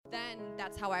then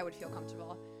that's how I would feel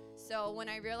comfortable. So when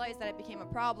I realized that it became a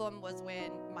problem was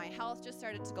when my health just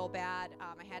started to go bad.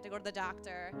 I had to go to the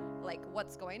doctor, like,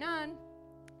 what's going on?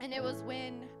 And it was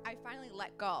when I finally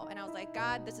let go. And I was like,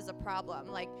 God, this is a problem.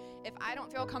 Like, if I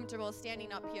don't feel comfortable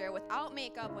standing up here without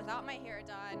makeup, without my hair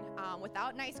done,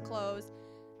 without nice clothes,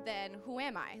 then who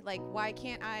am I? Like, why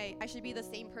can't I should be the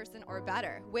same person or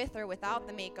better, with or without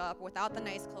the makeup, without the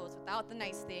nice clothes, without the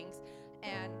nice things.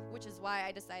 And which is why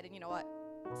I decided, you know what,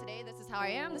 today this is how I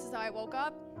am, this is how I woke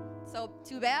up. So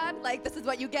too bad, like, this is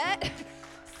what you get.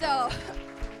 So,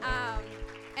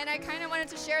 and I kind of wanted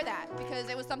to share that because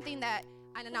it was something that,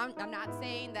 and I'm not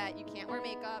saying that you can't wear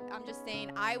makeup, I'm just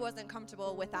saying I wasn't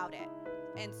comfortable without it.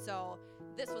 And so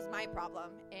this was my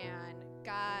problem, and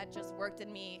God just worked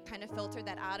in me, kind of filtered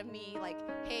that out of me, like,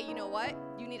 hey, you know what,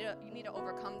 you need to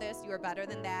overcome this, you are better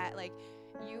than that, like,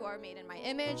 you are made in my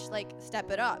image, like, step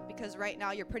it up, because right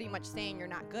now you're pretty much saying you're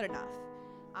not good enough.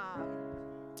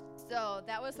 So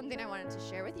that was something I wanted to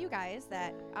share with you guys,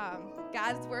 that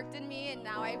God's worked in me, and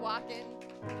now I walk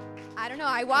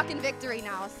in victory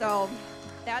now, so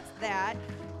that's that.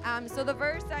 So the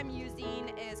verse I'm using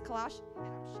is Colossians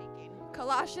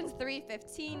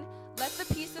 3:15. Let the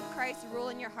peace of Christ rule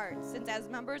in your hearts, since as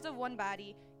members of one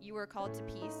body, you were called to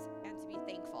peace and to be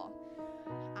thankful.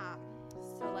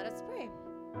 So let us pray.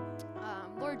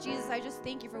 Lord Jesus, I just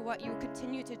thank you for what you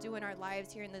continue to do in our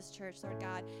lives here in this church, Lord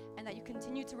God, and that you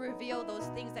continue to reveal those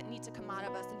things that need to come out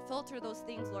of us and filter those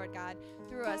things, Lord God,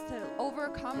 through us to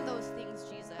overcome those things,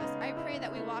 Jesus. I pray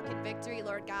that we walk in victory,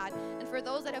 Lord God, and for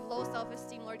those that have low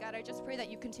self-esteem, Lord God, I just pray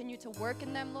that you continue to work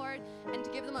in them, Lord, and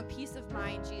to give them a peace of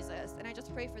mind, Jesus. And I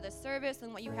just pray for this service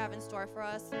and what you have in store for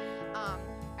us.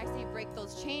 I say break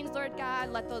those chains, Lord God,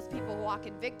 let those people walk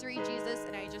in victory, Jesus,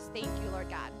 and I just thank you, Lord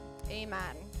God.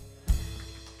 Amen.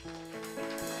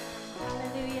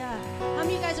 Hallelujah. How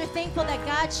many of you guys are thankful that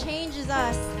God changes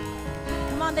us?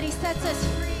 Come on, that he sets us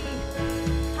free.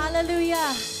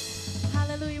 Hallelujah.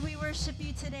 Hallelujah. We worship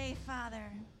you today,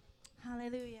 Father.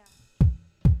 Hallelujah.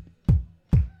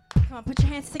 Come on, put your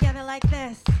hands together like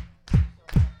this.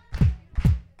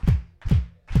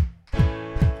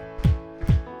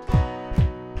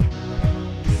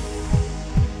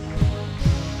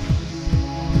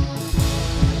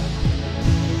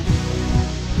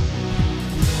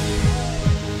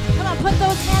 Put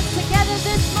those hands together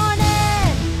this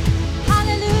morning.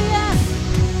 Hallelujah.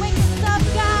 Wake us up,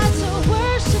 God, to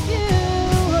worship you.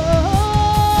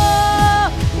 Oh,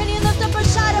 can you lift up a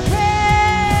shout of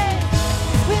praise?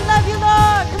 We love you,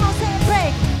 Lord. Come on, say it,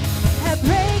 pray.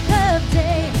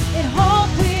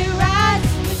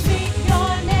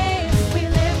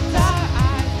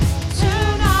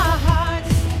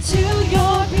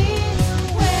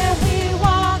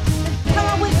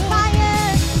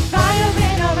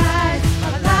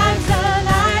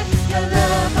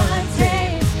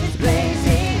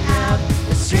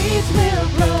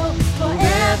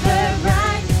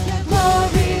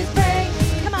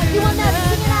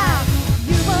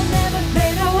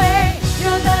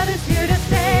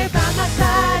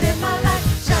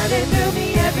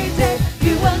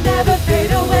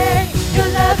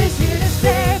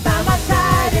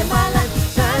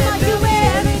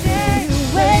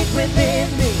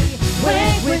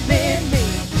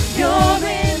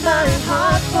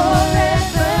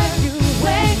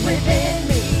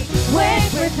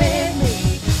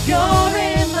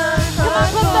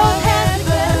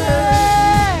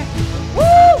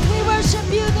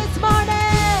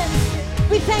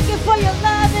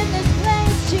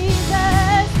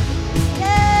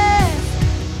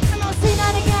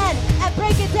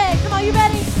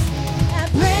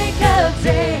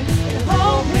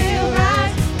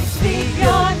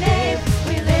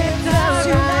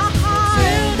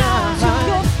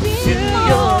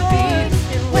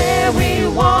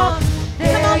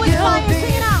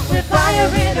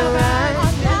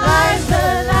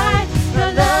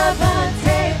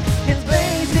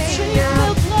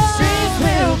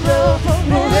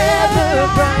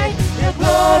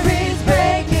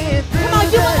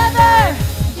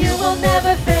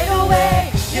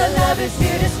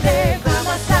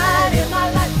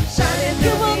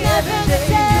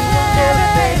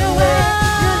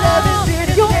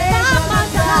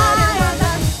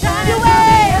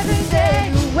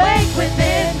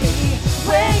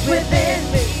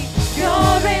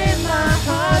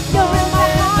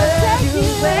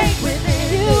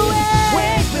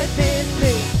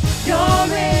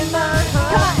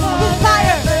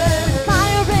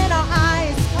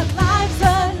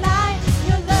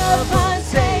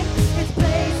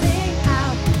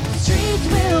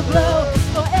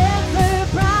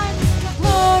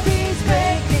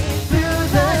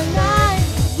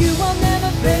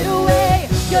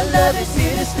 love is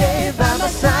here to stay by my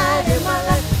side in my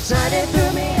life, shining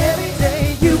through me every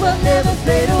day. You will never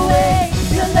fade away.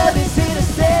 Your love is here to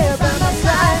stay by my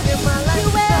side in my life,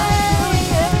 shining through me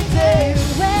every day.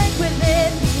 Wake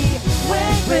within me.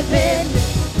 Wake within me.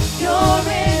 You're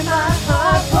in my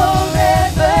heart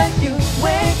forever. You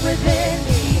wake within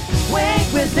me. Wake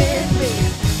within me.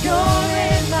 You're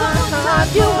in my heart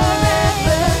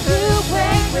forever. You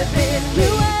wake within me.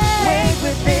 Wake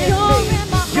within me.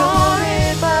 You're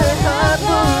in my heart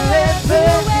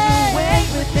forever.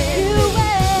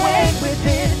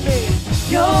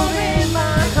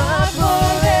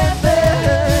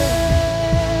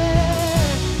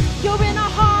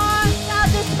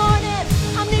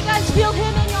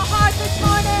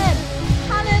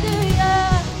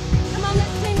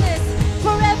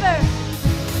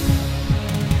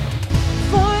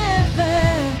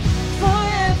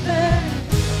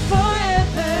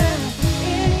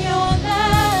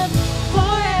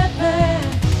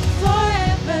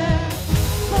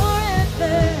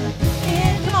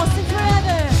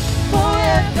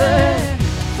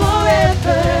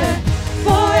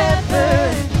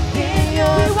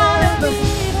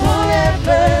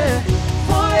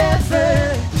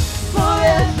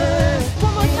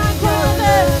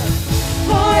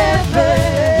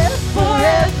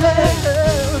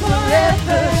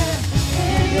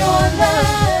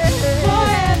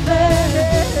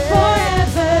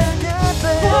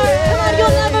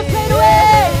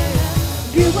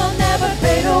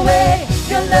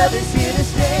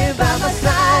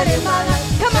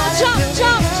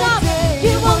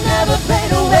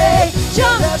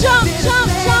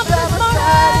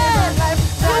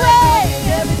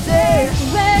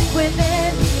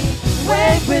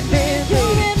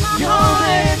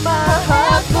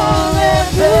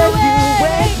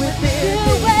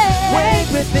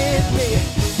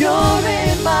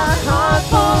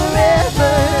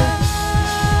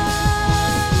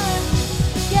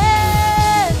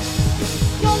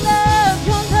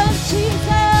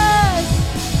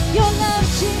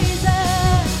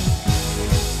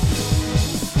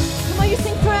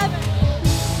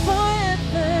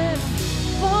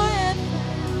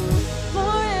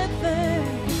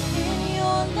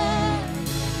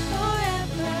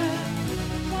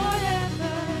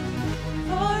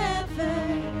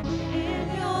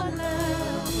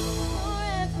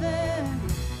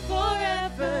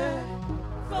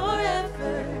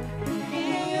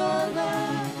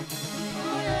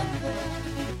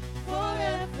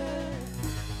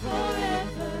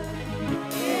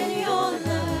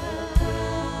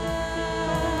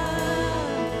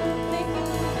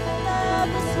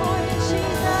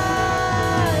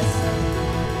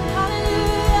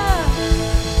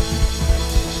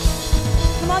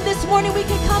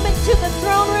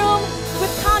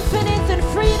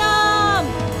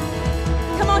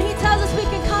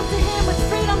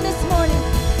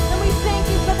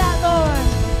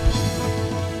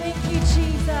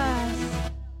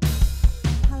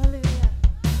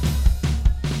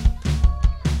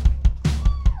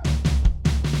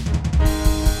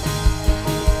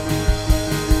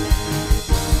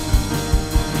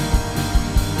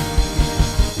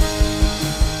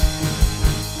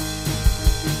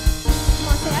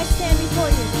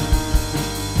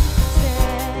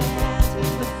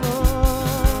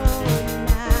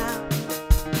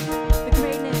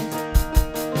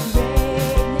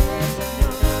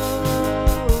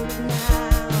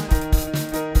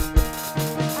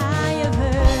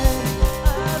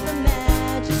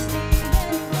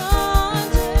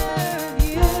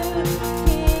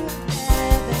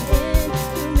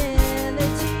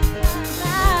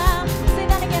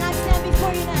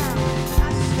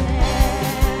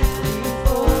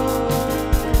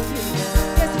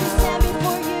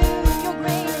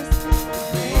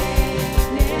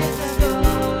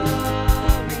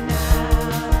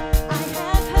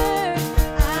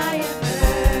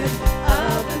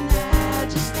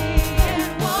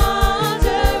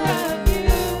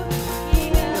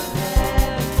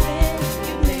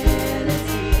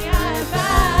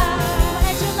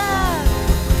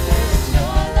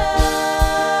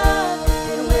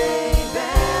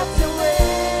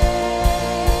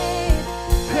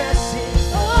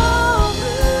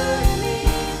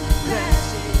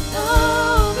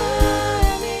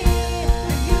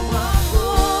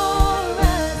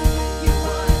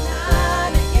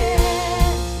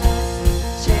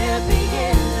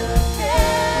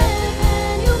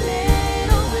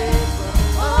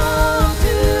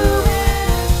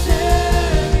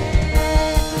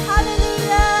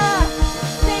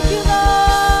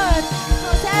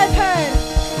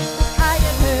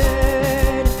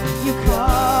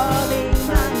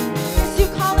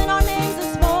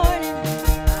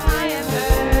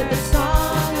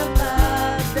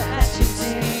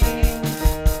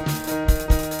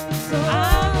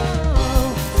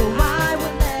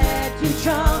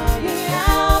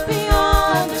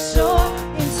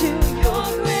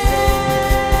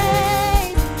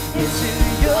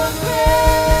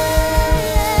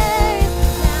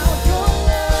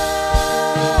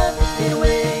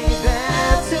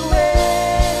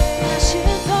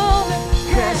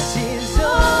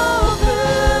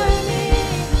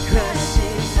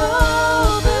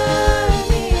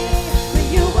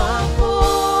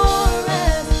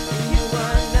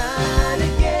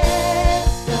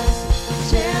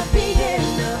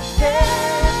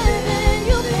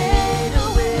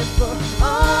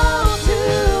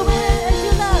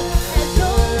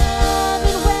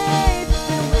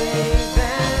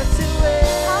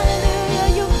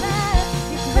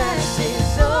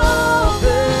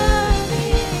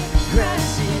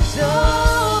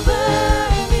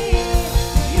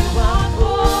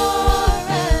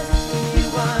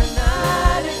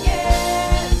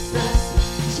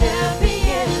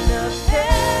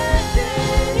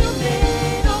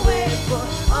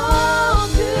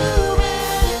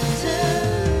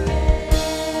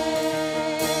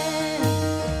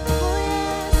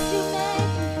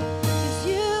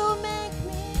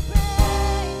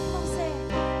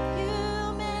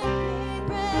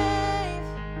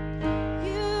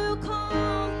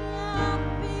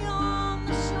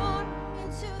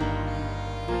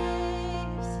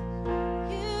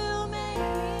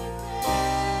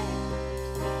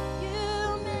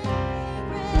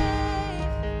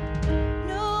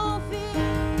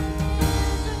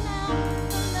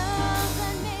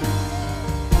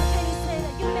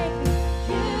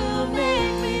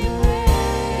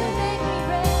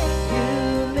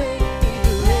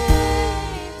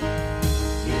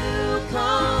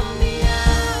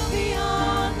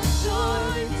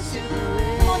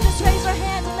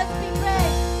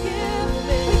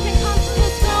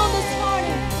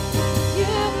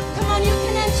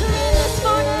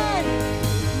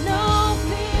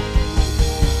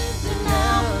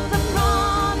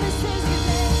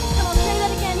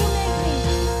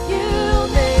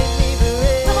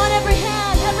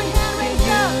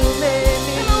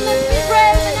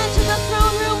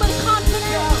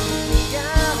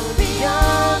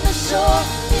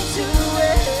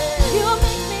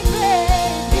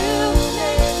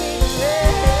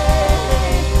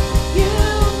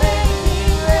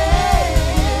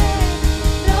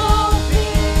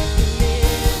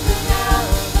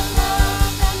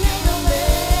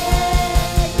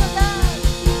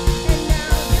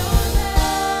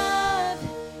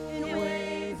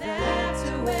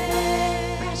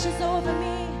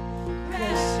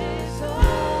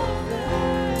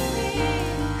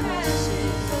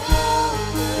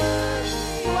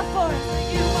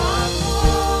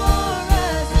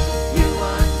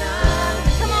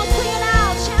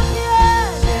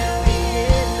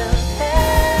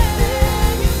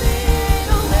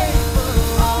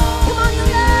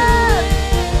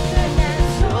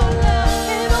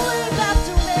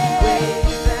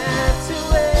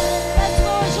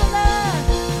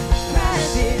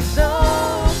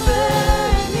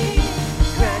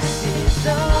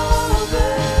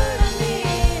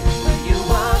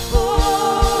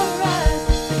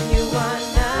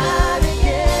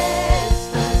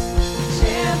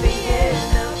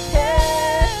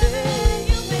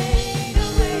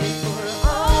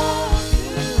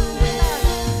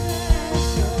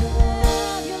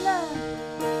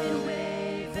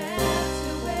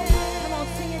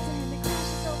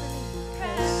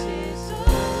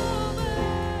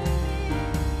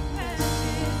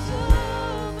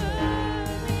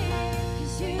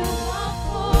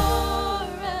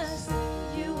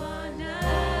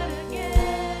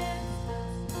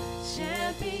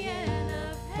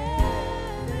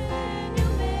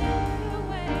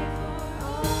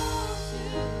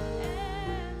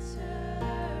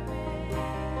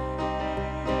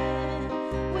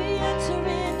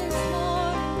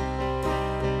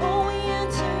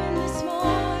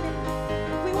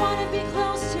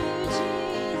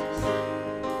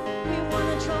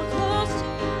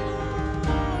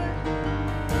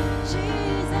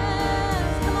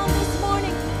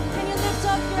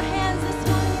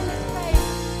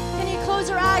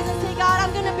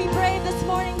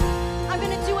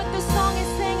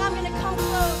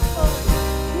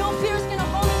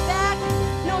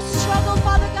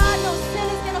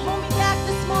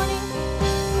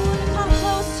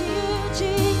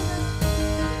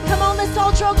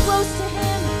 close to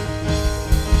Him.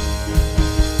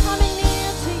 Coming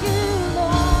near to you,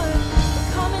 Lord.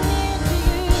 We're coming near to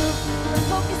you. We're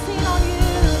focusing on you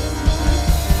this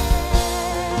morning.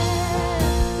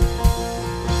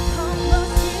 Come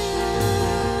close to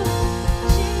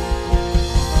Jesus.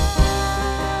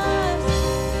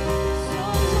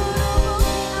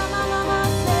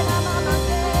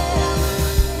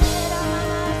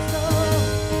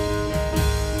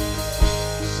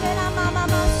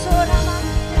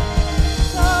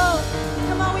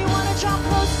 Come on, we want to draw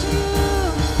close to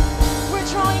you. We're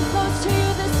drawing close to you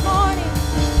this morning.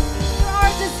 You're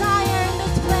our desire in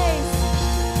this place.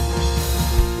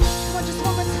 Come on, just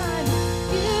one more time.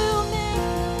 You make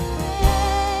me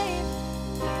brave.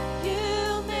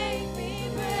 You make me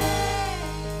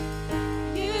brave.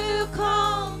 You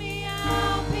call me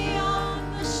out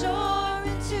beyond the shore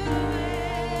into the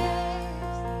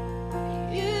waves.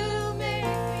 You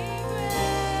make me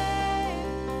brave.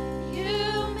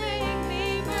 You make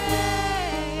me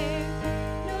brave.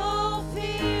 No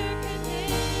fear can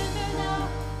hinder now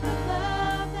the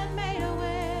love that made a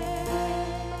way.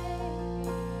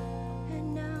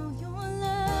 And now your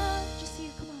love, just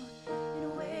you, come on, in a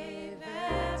wave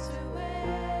after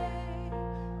wave,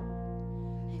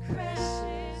 it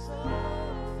crashes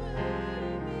over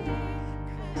me,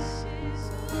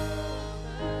 crashes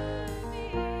over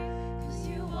me. 'Cause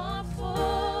you are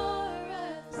for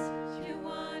us, you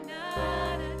are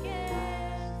not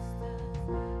against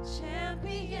us.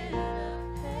 Champion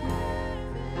of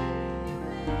heaven, you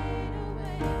made a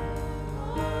way for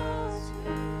all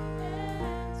to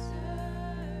enter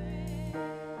in.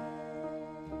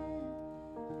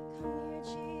 Come near,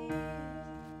 Jesus.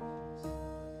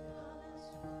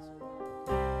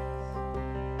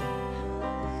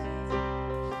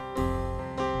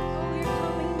 Oh, we're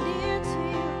coming near to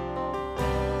you.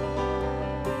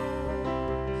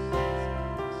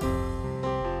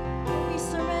 We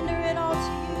surrender it all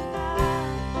to you,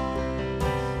 God.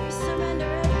 We surrender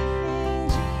everything,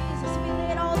 Jesus. We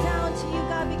lay it all down to you,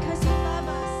 God, because you love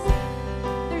us.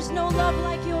 There's no love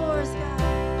like yours,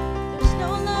 God. There's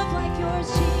no love like yours,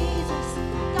 Jesus.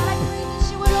 God, I pray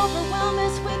that you would overwhelm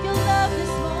us with your love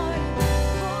this morning.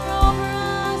 Pour over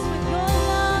us with your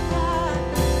love, God.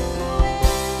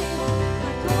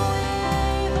 Like a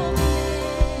wave over me.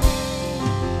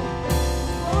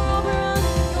 Pour over us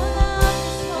with your love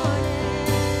this morning.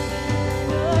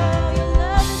 Oh, your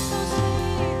love is so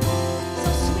sweet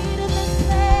in this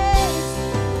place.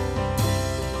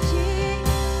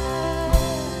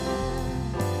 Jesus.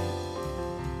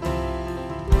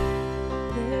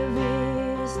 There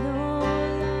is no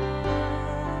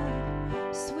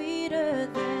love sweeter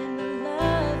than the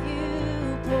love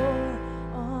you pour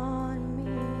on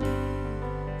me.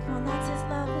 Come on, that's His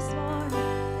love this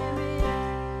morning.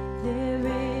 There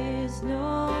is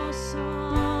no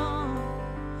song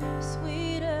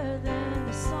sweeter than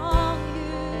the song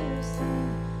you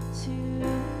sing to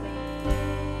me.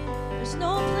 There's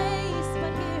no place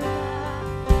but here,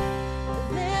 God.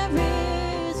 There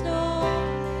is no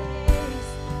place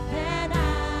that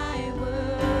I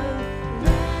would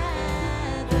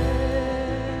rather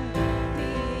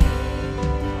be.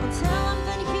 I'll tell Him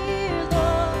than here,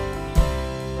 Lord,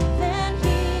 than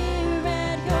here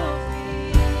at your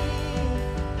feet,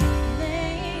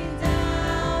 laying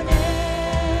down everything.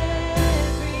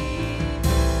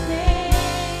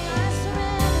 I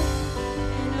surrender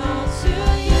and all to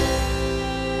you.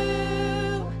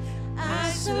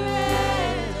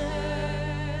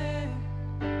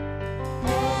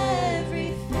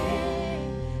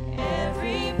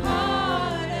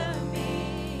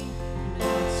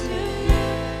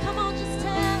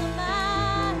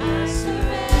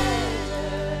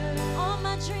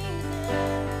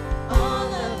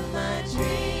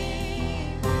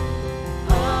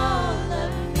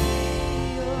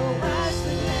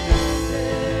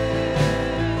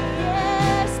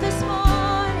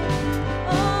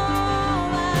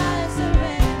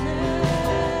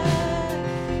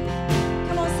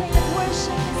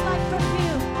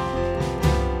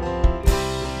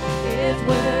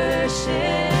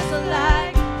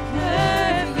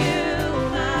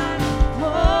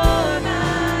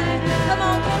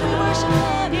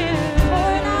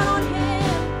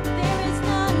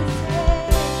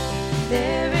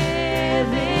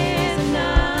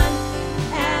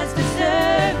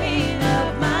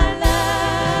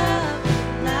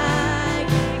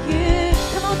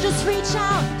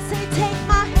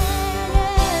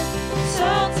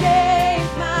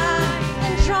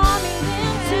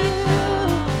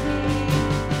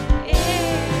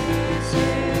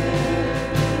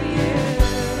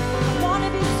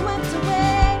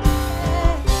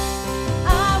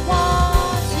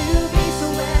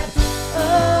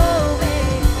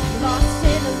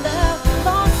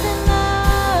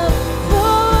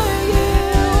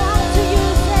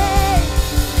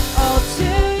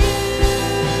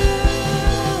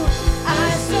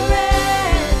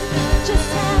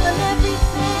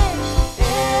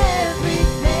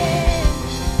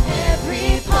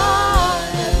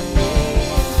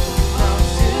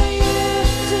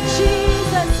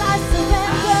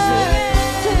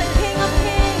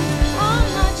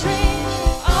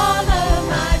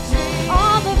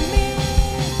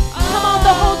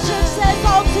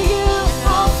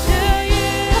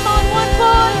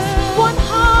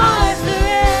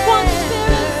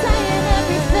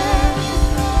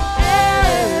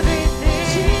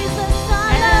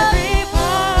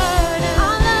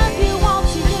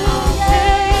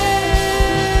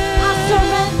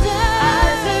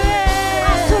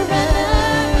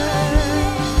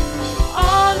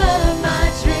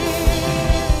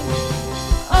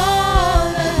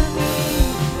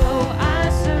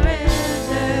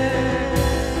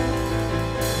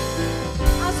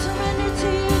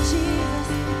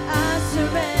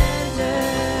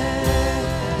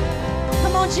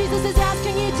 Jesus is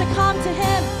asking you to come to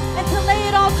him and to lay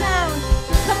it all down.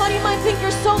 Come on, you might think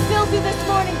you're so filthy this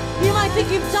morning. You might think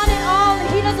you've done it all and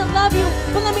he doesn't love you.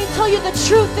 But let me tell you the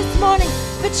truth this morning.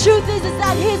 The truth is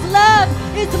that his love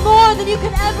is more than you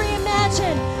can ever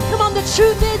imagine. Come on, the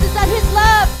truth is that his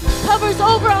love covers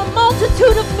over a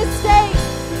multitude of mistakes.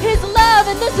 His love,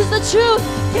 and this is the truth,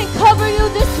 can cover you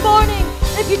this morning.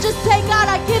 If you just say, God,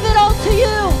 I give it all to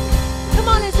you. Come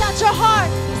on, is that your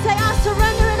heart? Say, I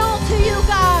surrender it all to you,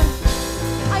 God.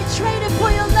 I trade it for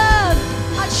your love.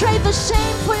 I trade the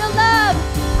shame for your love.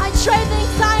 I trade the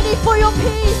anxiety for your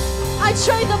peace. I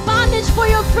trade the bondage for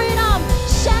your freedom.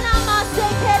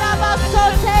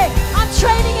 I'm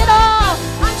trading it all.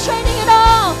 I'm trading it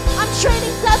all. I'm trading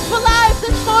death for life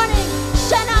this morning.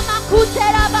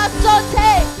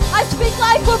 I speak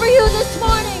life over you this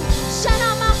morning.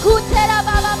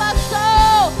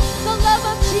 The love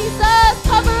of Jesus.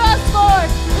 Cover us, Lord.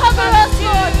 Cover us,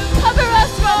 Lord. Cover us,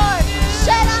 Lord.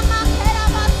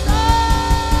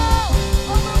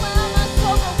 Overwhelm us,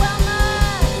 overwhelm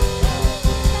us.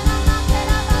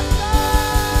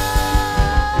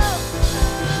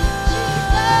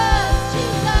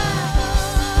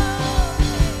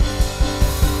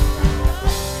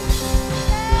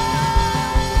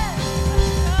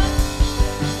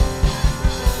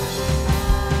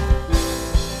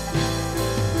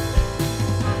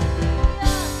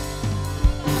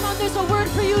 Come on, there's a word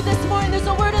for you this morning. There's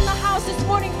a word in the house this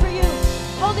morning for you.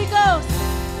 Holy Ghost.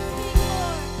 Speak,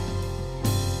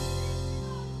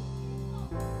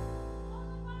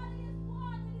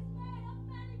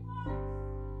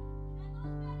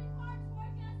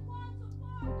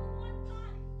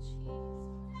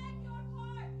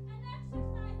 Lord.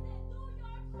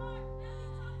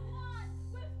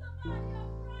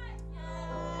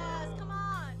 Yes, come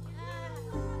on.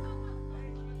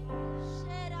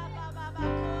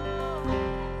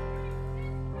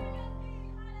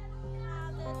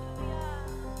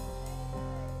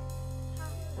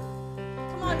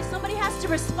 Come on, somebody has to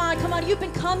respond. Come on, you've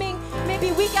been coming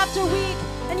maybe week after week,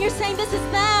 and you're saying, this is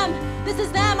them. This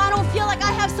is them. I don't feel like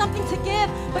I have something to give,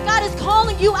 but God is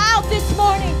calling you out this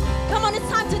morning. Come on, it's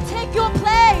time to take your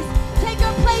place. Take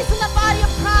your place in the body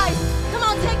of Christ. Come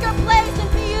on, take your place and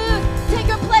be used. Take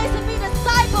your place and be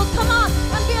disciples. Come on,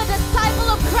 and be a disciple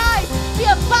of Christ. Be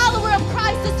a follower of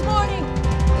Christ this morning.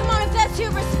 Come on, if that's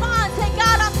your response, say,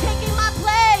 God, I'm taking my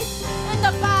place in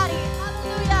the body.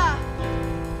 Hallelujah.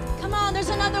 Come on, there's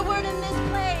another word in this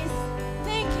place.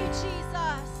 Thank you,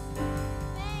 Jesus.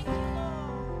 Thank you,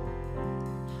 Lord.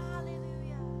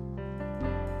 Hallelujah.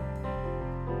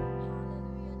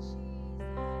 Hallelujah, Jesus.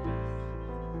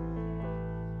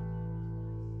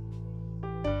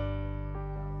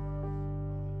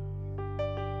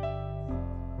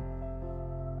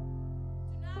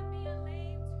 Do not be a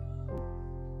lame tooth.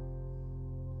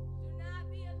 Do not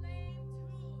be a lame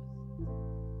tooth.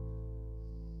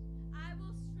 I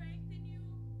will strengthen you,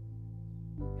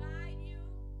 guide you,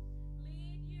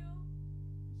 lead you,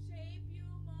 shape you,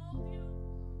 mold you.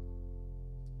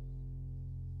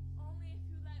 Only if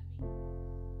you let me.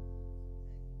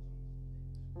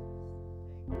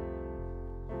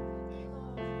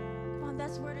 Come on,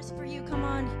 that word is for you. Come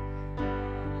on.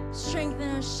 Strengthen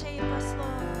us, shape us,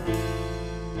 Lord.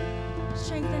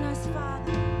 Strengthen us,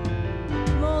 Father.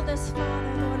 Mold us,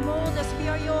 Father, Lord. Mold us. We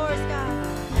are yours, God.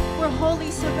 We're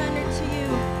wholly surrendered to you.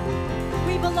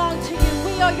 We belong to you.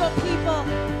 We are your people.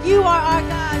 You are our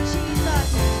God,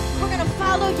 Jesus. We're going to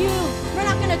follow you. We're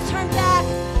not going to turn back.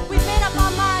 We've made up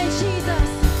our mind, Jesus.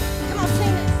 Come on,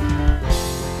 sing this.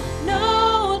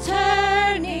 No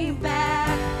turning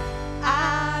back.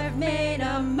 I've made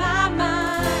up my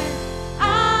mind.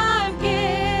 I'm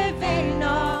giving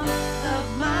all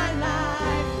of my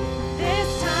life.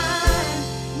 This time,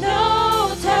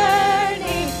 no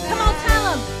turning. Come on, tell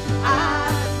him.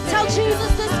 Tell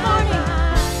Jesus this morning.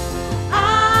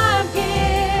 I'm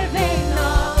giving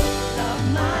all of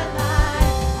my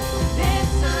life. This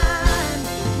time,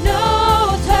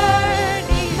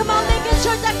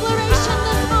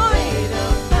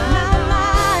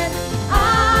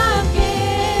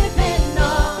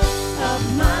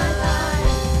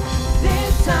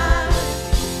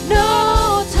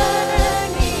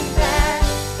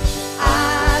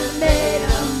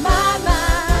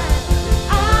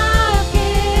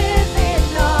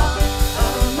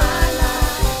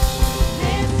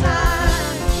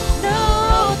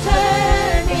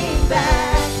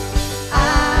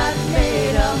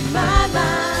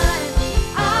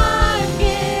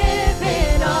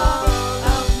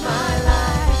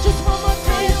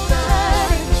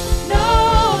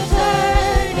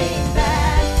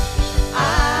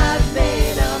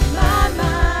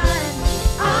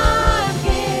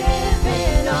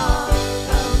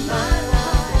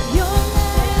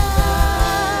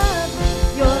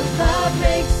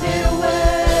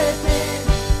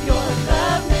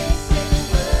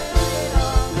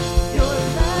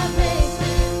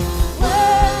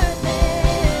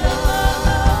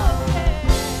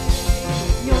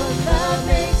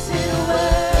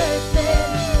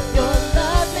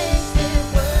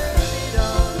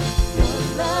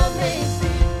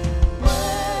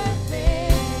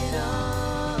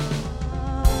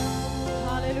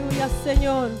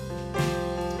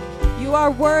 are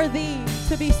worthy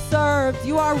to be served.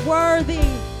 You are worthy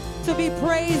to be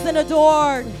praised and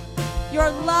adored. Your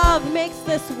love makes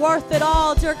this worth it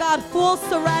all, dear God. Full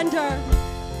surrender.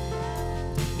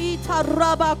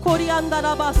 Itaraba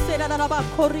koriandaraba seraraba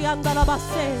koriandaraba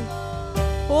se.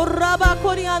 Oraba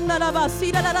koriandaraba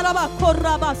siraraba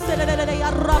koraba serere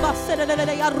yaraba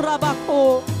serere yaraba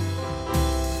ko.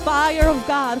 Fire of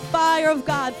God, fire of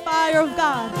God, fire of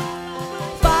God.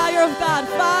 Fire of God,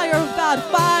 fire of God,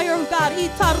 fire of God.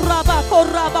 Itaraba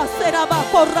koraba seraba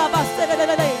koraba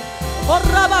serere.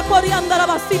 Oraba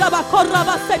koriandaraba siraba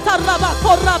koraba setaraba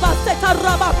koraba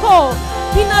setaraba ko.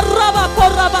 Inaraba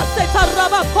koraba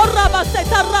setaraba koraba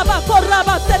setaraba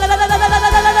koraba serere.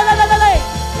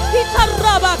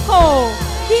 Itaraba ko.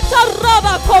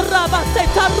 Itaraba koraba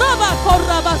setaraba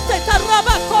koraba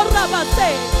setaraba koraba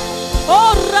se.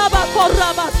 Oh, Rabba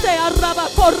Koraba se, Araba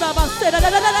Koraba se,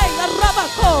 Araba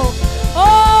ko.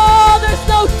 Oh, there's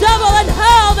no devil in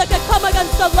hell that can come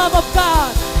against the love of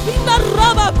God. Inna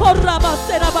Rabba Koraba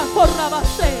se, Rabba Koraba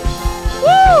se.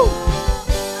 Woo!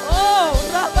 Oh,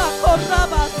 Rabba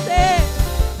Koraba se.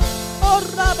 Oh,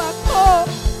 Rabba ko.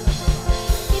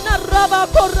 Inna Rabba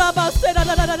Koraba se,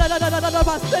 Araba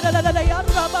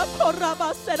Koraba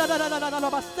se,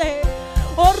 Araba se.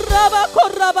 Oh, Rabba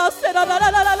Koraba se.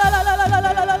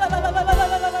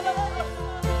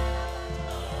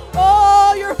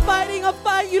 Oh, you're fighting a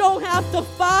fight you don't have to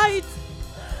fight.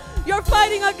 You're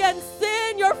fighting against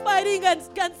sin. You're fighting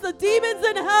against the demons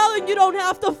in hell, and you don't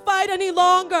have to fight any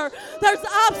longer. There's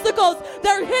obstacles.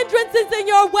 There are hindrances in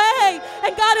your way,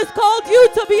 and God has called you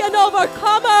to be an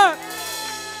overcomer.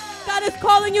 God is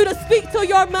calling you to speak to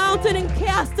your mountain and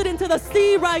cast it into the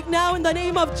sea right now in the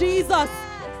name of Jesus.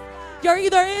 You're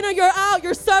either in or you're out.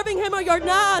 You're serving Him or you're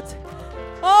not.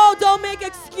 Oh, don't make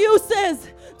excuses.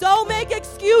 Don't make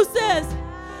excuses.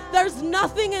 There's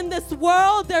nothing in this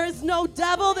world. There is no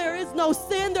devil. There is no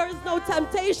sin. There is no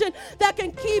temptation that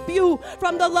can keep you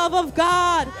from the love of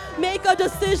God. Make a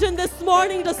decision this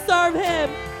morning to serve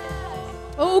Him.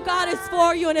 Oh, God is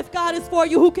for you. And if God is for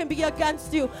you, who can be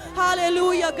against you?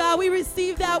 Hallelujah, God. We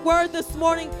receive that word this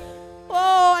morning.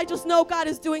 Oh, I just know God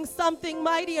is doing something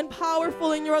mighty and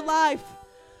powerful in your life.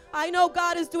 I know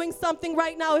God is doing something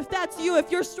right now. If that's you,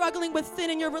 if you're struggling with sin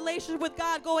in your relationship with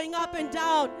God, going up and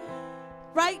down,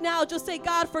 right now, just say,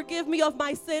 God, forgive me of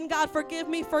my sin. God, forgive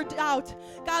me for doubt.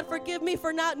 God, forgive me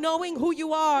for not knowing who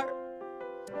you are.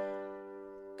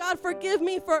 God, forgive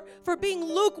me for being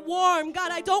lukewarm.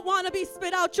 God, I don't want to be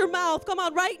spit out your mouth. Come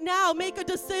on, right now, make a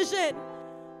decision.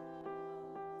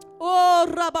 Oh,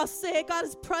 Rabase,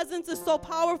 God's presence is so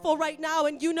powerful right now,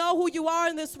 and you know who you are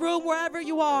in this room, wherever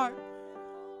you are.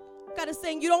 God is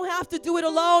saying, you don't have to do it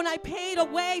alone. I paid a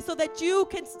way so that you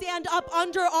can stand up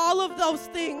under all of those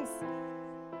things.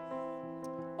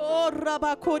 Oh,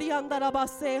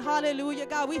 Rabakoriandarabase, hallelujah.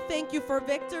 God, we thank you for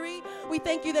victory. We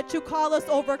thank you that you call us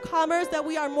overcomers, that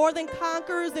we are more than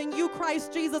conquerors in you,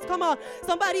 Christ Jesus. Come on,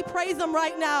 somebody praise Him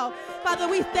right now. Father,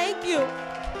 we thank you.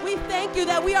 We thank you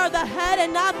that we are the head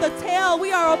and not the tail.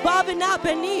 We are above and not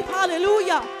beneath.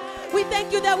 Hallelujah. We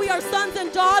thank you that we are sons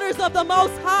and daughters of the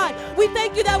Most High. We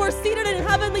thank you that we're seated in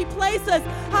heavenly places.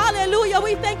 Hallelujah.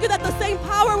 We thank you that the same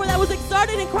power that was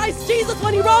exerted in Christ Jesus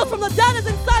when He rose from the dead is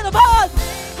inside of us.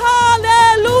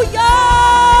 Hallelujah.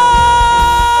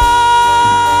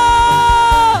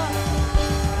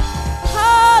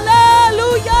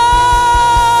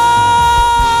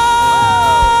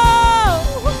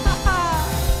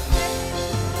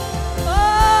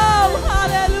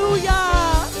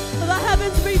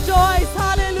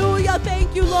 Hallelujah.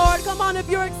 Thank you, Lord. Come on, if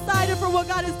you're excited for what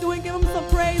God is doing, give Him some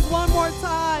praise one more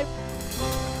time.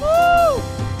 Woo!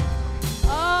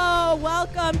 Oh,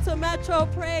 welcome to Metro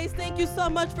Praise. Thank you so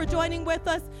much for joining with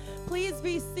us. Please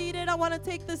be seated. I want to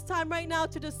take this time right now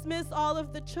to dismiss all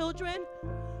of the children.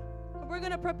 We're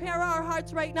going to prepare our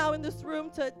hearts right now in this room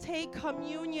to take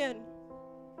communion.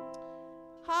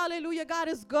 Hallelujah. God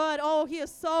is good. Oh, He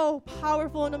is so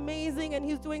powerful and amazing, and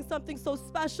He's doing something so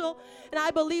special. And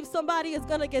I believe somebody is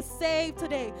going to get saved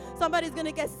today. Somebody's going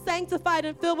to get sanctified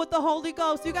and filled with the Holy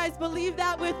Ghost. You guys believe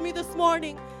that with me this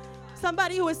morning?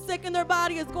 Somebody who is sick in their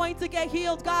body is going to get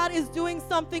healed. God is doing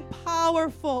something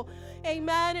powerful.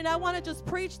 Amen. And I want to just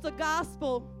preach the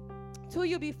gospel to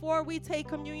you before we take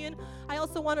communion. I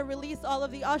also want to release all of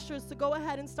the ushers to go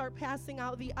ahead and start passing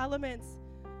out the elements.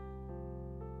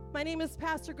 My name is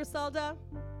Pastor Griselda.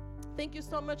 Thank you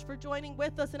so much for joining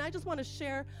with us. And I just want to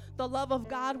share the love of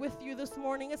God with you this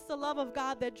morning. It's the love of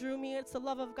God that drew me. It's the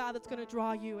love of God that's going to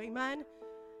draw you. Amen?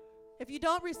 If you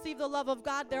don't receive the love of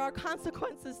God, there are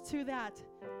consequences to that.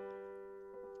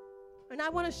 And I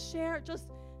want to share just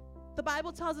The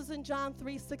Bible tells us in John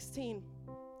 3:16,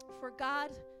 for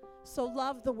God so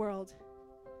loved the world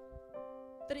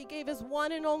that he gave his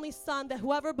one and only Son, that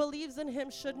whoever believes in him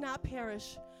should not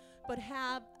perish, but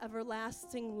have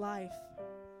everlasting life.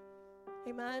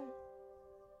 Amen.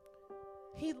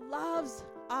 He loves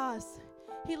us.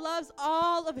 He loves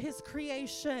all of his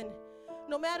creation.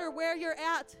 No matter where you're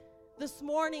at this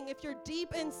morning, if you're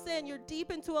deep in sin, you're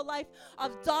deep into a life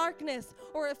of darkness,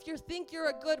 or if you think you're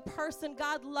a good person,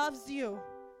 God loves you.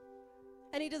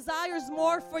 And he desires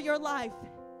more for your life.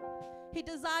 He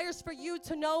desires for you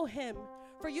to know him,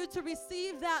 for you to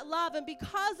receive that love. And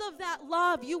because of that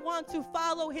love, you want to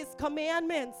follow his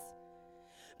commandments.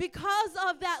 Because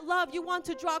of that love, you want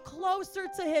to draw closer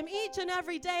to him each and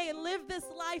every day and live this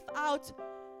life out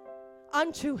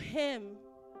unto him.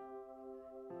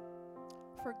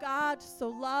 For God so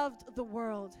loved the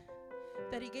world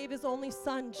that he gave his only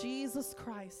Son, Jesus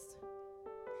Christ,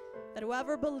 that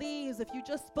whoever believes, if you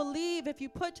just believe, if you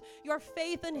put your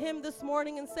faith in him this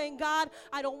morning and saying, God,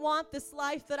 I don't want this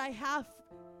life that I have,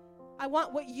 I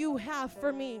want what you have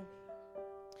for me.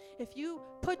 If you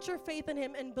put your faith in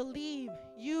him and believe,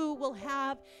 you will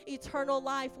have eternal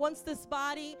life. Once this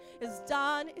body is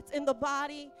done, it's in the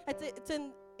body,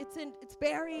 it's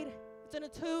buried, it's in a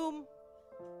tomb.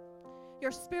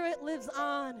 Your spirit lives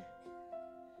on.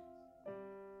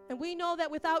 And we know that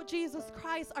without Jesus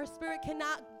Christ, our spirit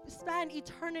cannot spend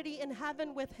eternity in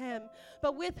heaven with him.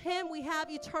 But with him, we have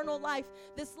eternal life.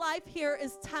 This life here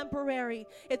is temporary.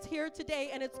 It's here today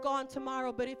and it's gone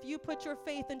tomorrow. But if you put your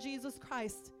faith in Jesus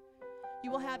Christ, you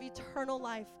will have eternal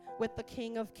life with the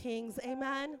King of Kings.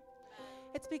 Amen.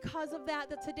 It's because of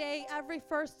that today, every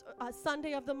first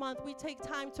Sunday of the month, we take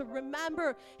time to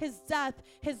remember his death,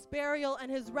 his burial, and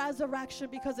his resurrection,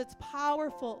 because it's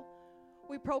powerful.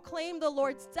 We proclaim the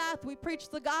Lord's death. We preach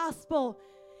the gospel,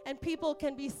 and people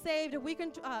can be saved. And we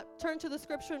can turn to the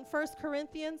scripture in 1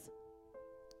 Corinthians.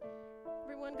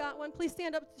 Everyone got one? Please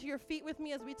stand up to your feet with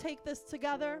me as we take this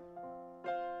together.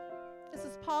 This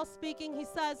is Paul speaking. He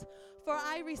says, for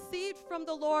I received from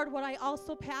the Lord what I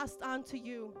also passed on to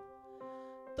you.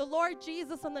 The Lord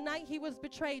Jesus, on the night he was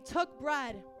betrayed, took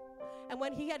bread, and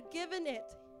when he had given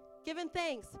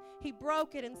thanks, he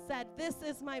broke it and said, this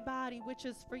is my body, which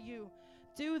is for you.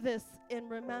 Do this in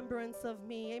remembrance of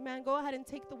me. Amen. Go ahead and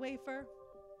take the wafer.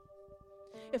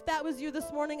 If that was you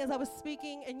this morning as I was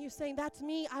speaking and you saying, that's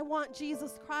me, I want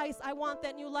Jesus Christ, I want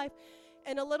that new life.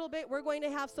 In a little bit, we're going to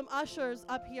have some ushers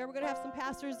up here. We're going to have some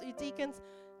pastors and deacons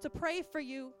to pray for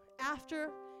you after.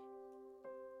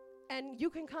 And you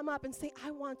can come up and say,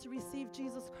 I want to receive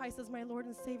Jesus Christ as my Lord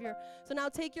and Savior. So now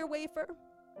take your wafer,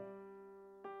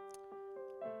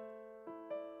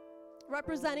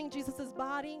 representing Jesus'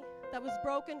 body that was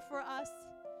broken for us.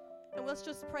 And let's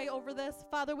just pray over this.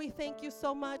 Father, we thank you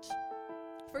so much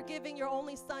for giving your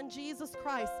only Son, Jesus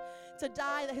Christ, to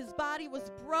die, that his body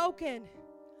was broken,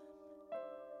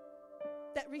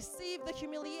 that received the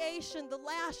humiliation, the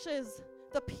lashes,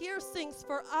 the piercings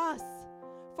for us.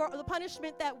 For the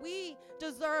punishment that we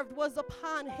deserved was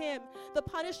upon him. The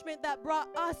punishment that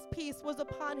brought us peace was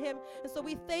upon him. And so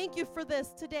we thank you for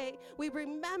this today. We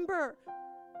remember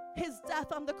his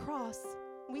death on the cross.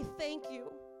 We thank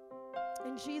you.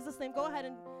 In Jesus' name, go ahead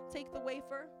and take the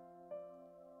wafer.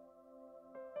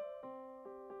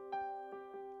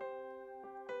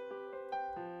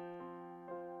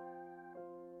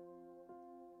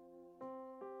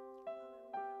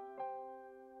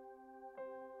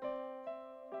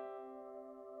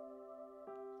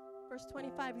 Verse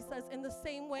 25, he says, in the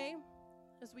same way,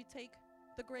 as we take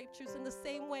the grape juice, in the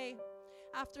same way,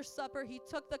 after supper, he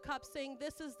took the cup, saying,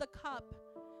 this is the cup.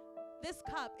 This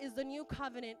cup is the new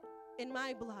covenant in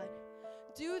my blood.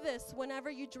 Do this whenever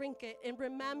you drink it in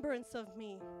remembrance of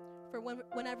me. For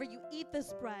whenever you eat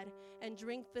this bread and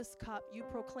drink this cup, you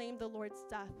proclaim the Lord's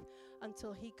death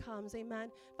until he comes.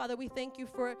 Amen. Father, we thank you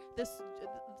for this,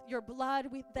 your blood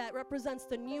that represents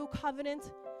the new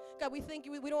covenant. God, we thank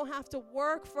you. We don't have to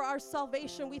work for our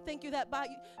salvation. We thank you that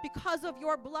because of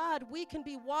your blood, we can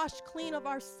be washed clean of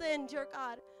our sin, dear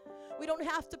God. We don't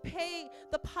have to pay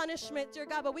the punishment, dear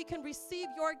God, but we can receive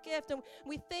your gift. And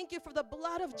we thank you for the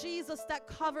blood of Jesus that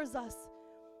covers us.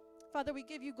 Father, we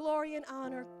give you glory and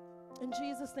honor. In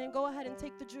Jesus' name, go ahead and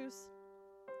take the juice.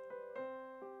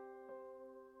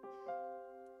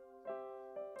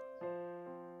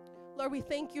 Lord, we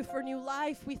thank you for new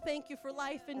life. We thank you for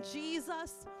life in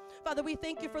Jesus. Father, we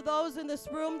thank you for those in this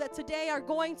room that today are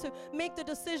going to make the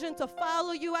decision to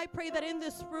follow you. I pray that in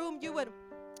this room you would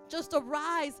just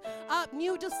arise up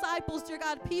new disciples, dear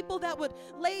God, people that would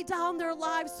lay down their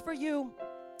lives for you.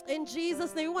 In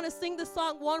Jesus' name, we want to sing this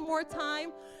song one more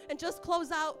time and just close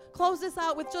this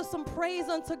out with just some praise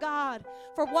unto God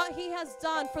for what he has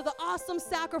done, for the awesome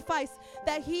sacrifice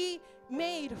that he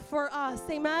made for us.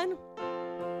 Amen.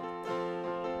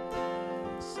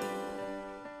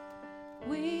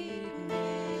 We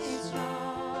made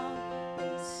strong in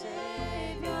the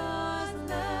Savior's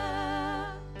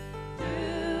love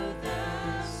through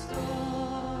the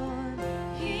storm.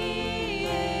 He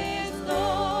is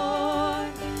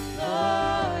Lord,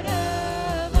 Lord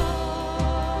of all.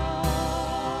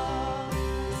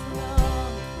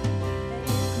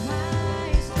 In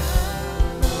Christ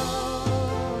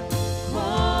alone,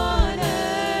 cornerstone,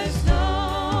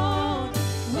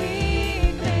 we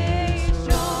made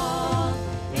strong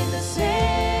in the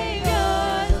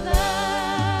Savior's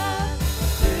love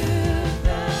through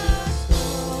the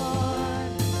storm.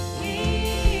 He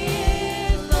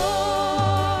is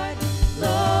Lord,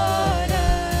 Lord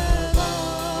of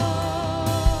all.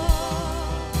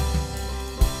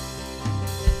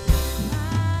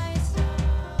 Christ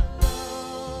alone,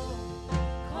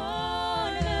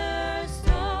 cornerstone,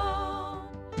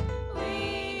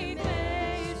 we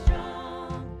made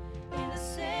strong in the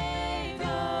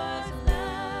Savior's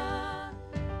love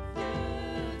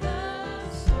through the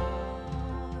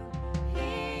storm.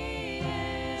 He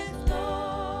is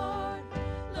Lord,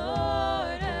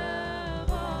 Lord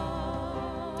of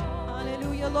all.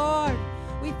 Hallelujah, Lord.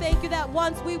 We thank you that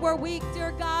once we were weak,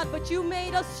 dear God, but you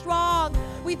made us strong.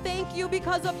 We thank you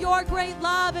because of your great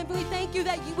love, and we thank you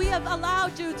that we have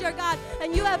allowed you, dear God,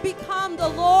 and you have become the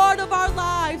Lord of our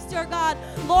lives, dear God,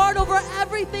 Lord over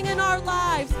everything in our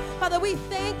lives. Father, we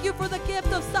thank you for the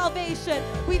gift of salvation.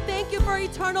 We thank you for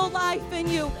eternal life in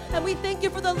you, and we thank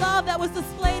you for the love that was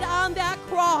displayed on that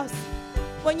cross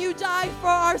when you died for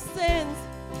our sins.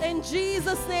 In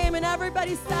Jesus' name, and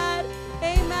everybody said,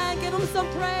 amen. Give him some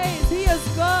praise. He is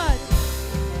good.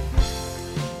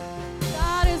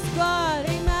 God is good.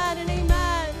 Amen and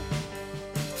amen.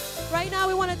 Right now,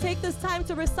 we want to take this time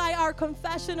to recite our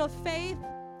confession of faith.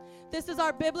 This is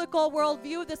our biblical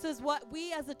worldview. This is what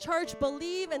we as a church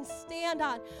believe and stand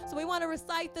on. So we want to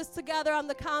recite this together on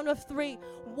the count of 3.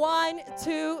 1,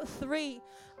 2, 3.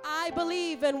 I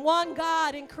believe in one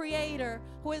God and Creator,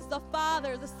 who is the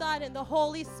Father, the Son, and the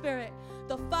Holy Spirit.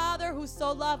 The Father who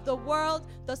so loved the world,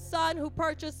 the Son who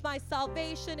purchased my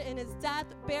salvation in his death,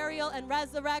 burial, and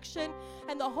resurrection,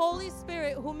 and the Holy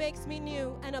Spirit who makes me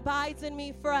new and abides in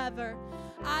me forever.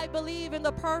 I believe in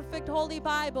the perfect Holy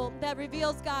Bible that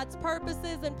reveals God's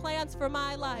purposes and plans for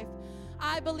my life.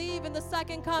 I believe in the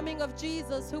second coming of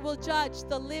Jesus, who will judge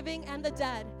the living and the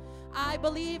dead. I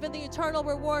believe in the eternal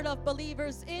reward of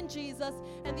believers in Jesus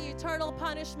and the eternal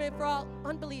punishment for all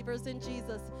unbelievers in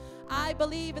Jesus. I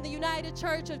believe in the United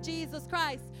Church of Jesus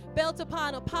Christ, built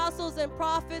upon apostles and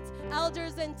prophets,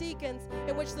 elders and deacons,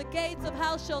 in which the gates of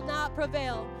hell shall not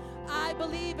prevail. I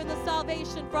believe in the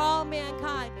salvation for all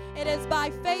mankind. It is by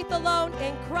faith alone,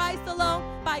 in Christ alone,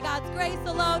 by God's grace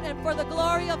alone, and for the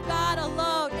glory of God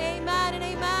alone. Amen and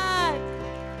amen.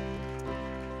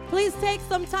 Please take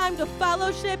some time to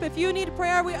fellowship. If you need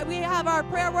prayer, we have our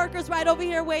prayer workers right over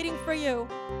here waiting for you.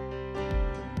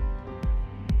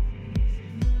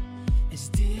 As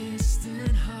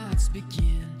distant hearts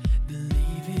begin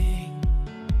believing,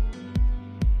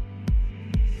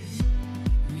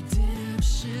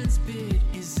 redemption's bid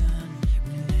is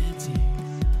unrelenting.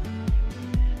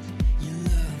 Your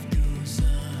love goes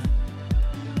on.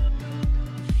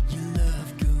 Your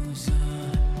love goes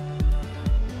on.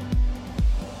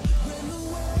 When the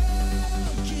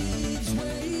world gives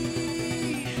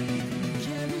way,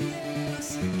 carry us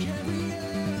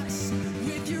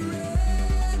with your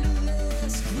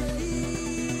endless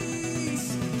grace.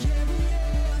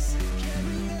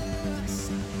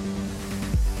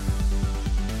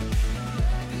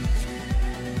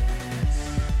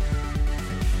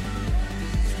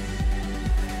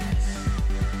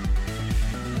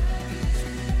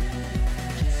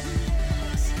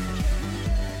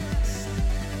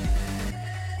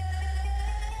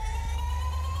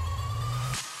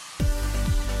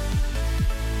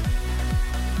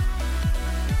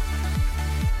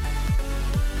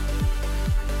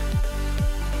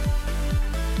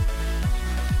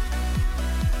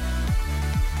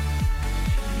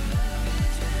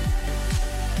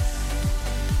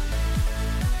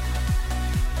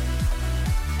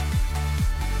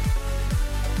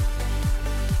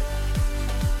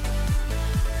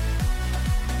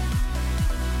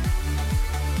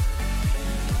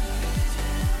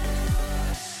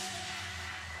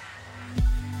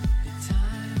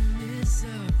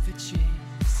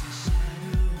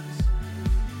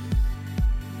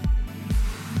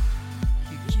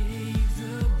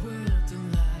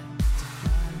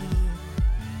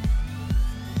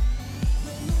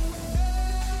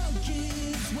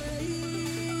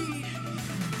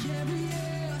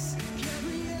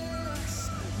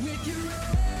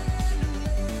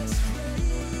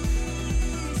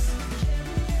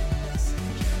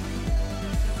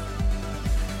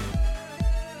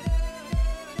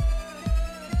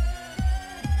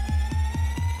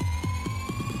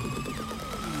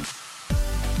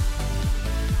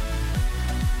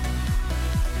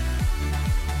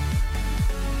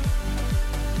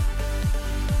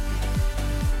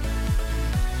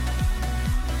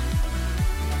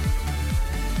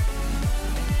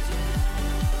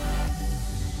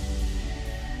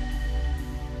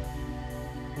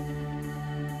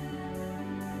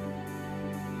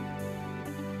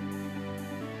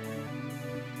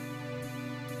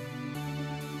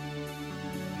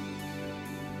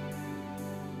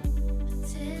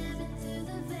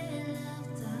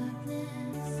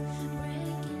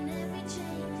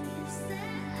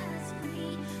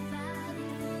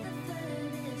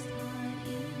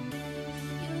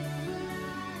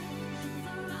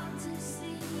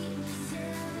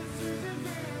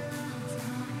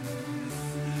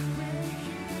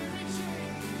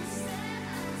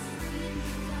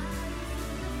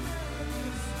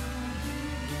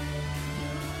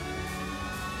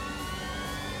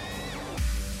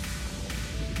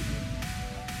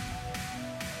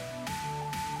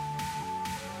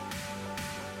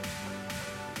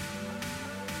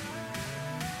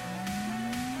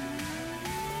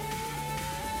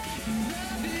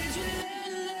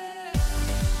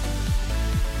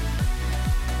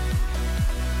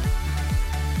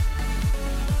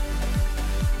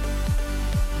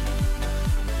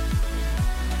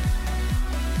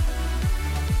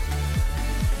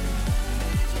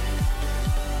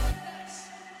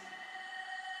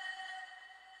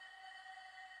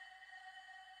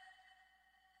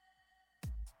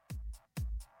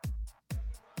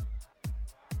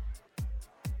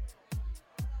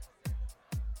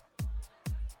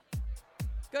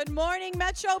 Good morning,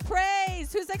 Metro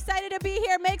Praise. Who's excited to be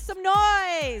here? Make some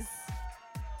noise.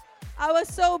 I was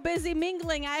so busy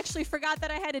mingling, I actually forgot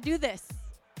that I had to do this.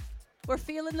 We're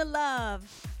feeling the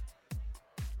love.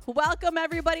 Welcome,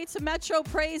 everybody, to Metro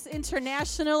Praise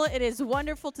International. It is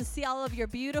wonderful to see all of your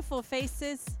beautiful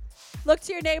faces. Look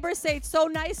to your neighbor, say, it's so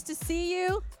nice to see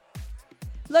you.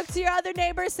 Look to your other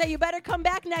neighbor, say, you better come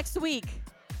back next week.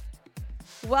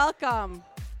 Welcome.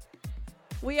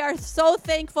 We are so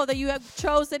thankful that you have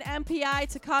chosen MPI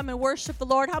to come and worship the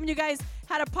Lord. How many of you guys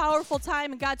had a powerful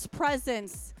time in God's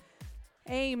presence?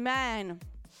 Amen.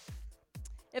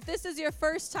 If this is your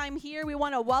first time here, we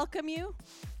want to welcome you.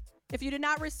 If you did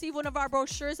not receive one of our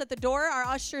brochures at the door, our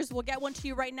ushers will get one to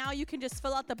you right now. You can just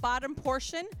fill out the bottom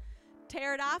portion,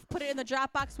 tear it off, put it in the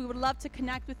drop box. We would love to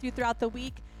connect with you throughout the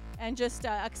week and just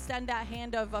extend that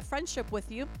hand of friendship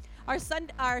with you. Our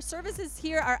services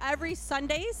here are every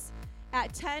Sundays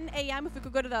at 10 a.m. If we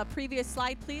could go to the previous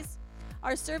slide, please.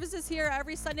 Our services here are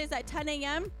every Sundays at 10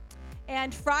 a.m.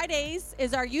 And Fridays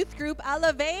is our youth group,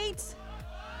 Elevate.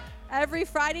 Every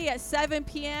Friday at 7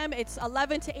 p.m. It's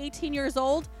 11 to 18 years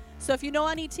old. So if you know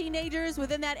any teenagers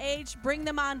within that age, bring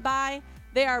them on by.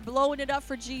 They are blowing it up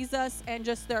for Jesus, and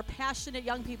just they're passionate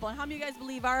young people. And how many of you guys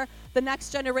believe the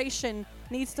next generation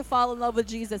needs to fall in love with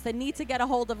Jesus? They need to get a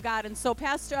hold of God. And so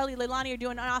Pastor Ellie and Leilani are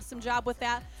doing an awesome job with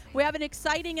that. We have an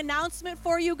exciting announcement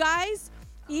for you guys.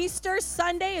 Easter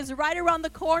Sunday is right around the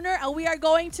corner, and we are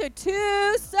going to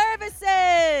 2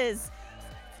 services.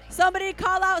 Somebody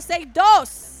call out, say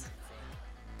dos.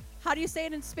 How do you say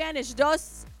it in Spanish?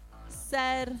 Dos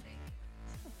ser.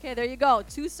 Okay, there you go.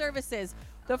 2 services.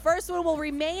 The first one will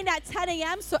remain at 10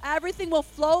 a.m., so everything will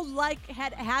flow like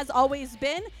it has always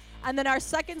been. And then our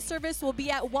second service will be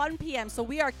at 1 p.m. So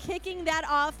we are kicking that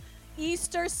off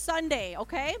Easter Sunday,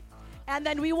 okay? And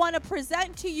then we want to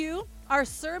present to you our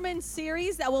sermon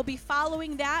series that will be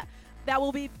following that. That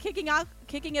will be kicking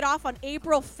it off on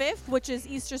April 5th, which is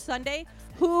Easter Sunday.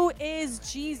 Who is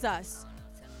Jesus?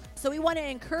 So we want to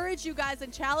encourage you guys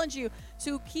and challenge you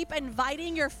to keep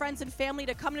inviting your friends and family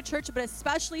to come to church, but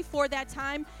especially for that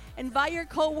time, invite your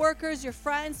coworkers, your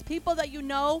friends, people that you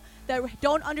know that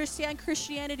don't understand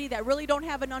Christianity, that really don't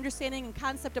have an understanding and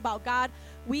concept about God.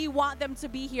 We want them to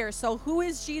be here. So Who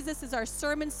is Jesus is our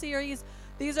sermon series.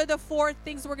 These are the 4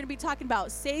 things we're going to be talking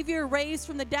about. Savior raised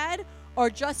from the dead, or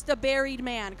just a buried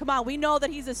man? Come on, we know that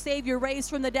he's a Savior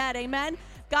raised from the dead. Amen.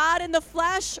 God in the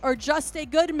flesh, or just a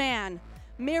good man?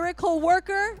 Miracle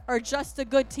worker, or just a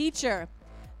good teacher?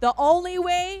 The only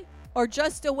way, or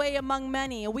just a way among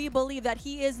many? And we believe that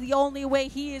he is the only way.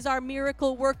 He is our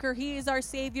miracle worker. He is our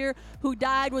Savior who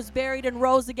died, was buried, and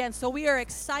rose again. So we are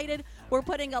excited. We're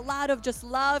putting a lot of just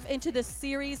love into this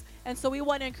series. And so we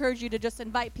want to encourage you to just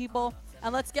invite people,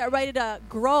 and let's get ready to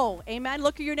grow. Amen.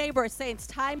 Look at your neighbor and say, it's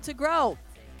time to grow.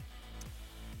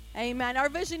 Amen. Our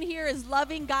vision here is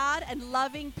loving God and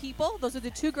loving people. Those are the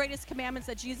two greatest commandments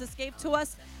that Jesus gave to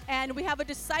us. And we have a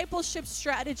discipleship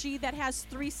strategy that has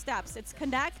 3 steps. It's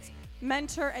connect,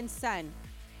 mentor, and send.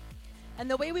 And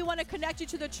the way we want to connect you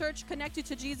to the church, connect you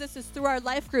to Jesus, is through our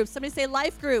life groups. Somebody say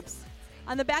life groups.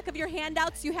 On the back of your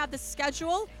handouts, you have the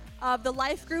schedule of the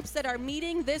life groups that are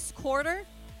meeting this quarter.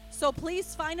 So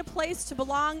please find a place to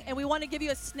belong, and we want to give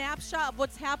you a snapshot of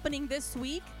what's happening this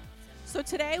week. So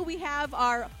today we have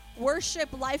our worship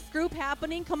life group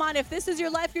happening. Come on, if this is your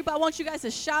life group, I want you guys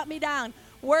to shout me down.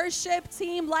 Worship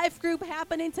team life group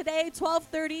happening today,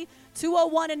 12:30,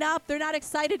 201 and up. They're not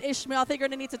excited, Ishmael. I think you're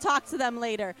going to need to talk to them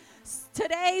later.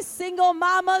 Today, single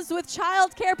mamas with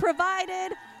childcare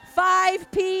provided,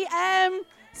 5 p.m.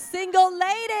 Single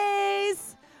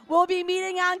ladies will be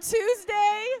meeting on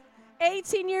Tuesday,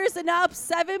 18 years and up,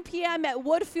 7 p.m. at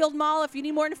Woodfield Mall. If you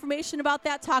need more information about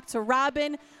that, talk to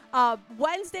Robin.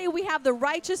 Wednesday, we have the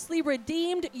Righteously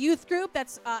Redeemed youth group.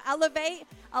 That's Elevate,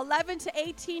 11 to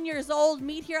 18 years old.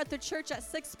 Meet here at the church at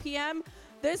 6 p.m.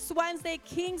 This Wednesday,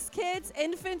 King's Kids,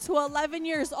 infant to 11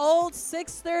 years old,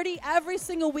 6:30 every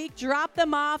single week. Drop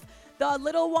them off. The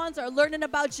little ones are learning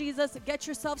about Jesus. Get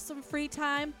yourself some free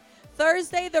time.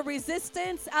 Thursday, the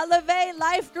Resistance Elevate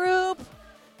life group.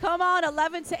 Come on,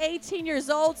 11 to 18 years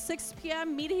old, 6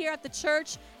 p.m. Meet here at the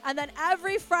church. And then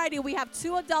every Friday, we have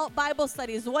 2 adult Bible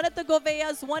studies, one at the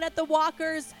Goveas, one at the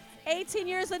Walkers, 18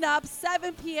 years and up,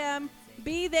 7 p.m.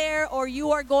 Be there, or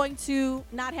you are going to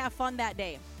not have fun that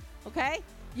day, okay?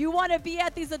 You want to be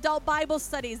at these adult Bible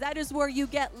studies. That is where you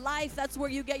get life. That's where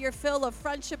you get your fill of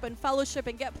friendship and fellowship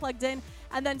and get plugged in.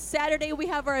 And then Saturday, we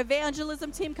have our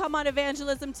evangelism team. Come on,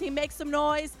 evangelism team, make some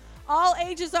noise. All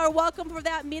ages are welcome for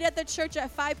that. Meet at the church at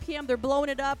 5 p.m. They're blowing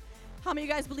it up. How many of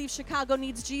you guys believe Chicago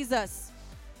needs Jesus?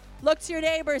 Look to your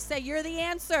neighbor, say, you're the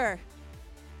answer.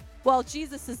 Well,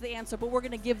 Jesus is the answer, but we're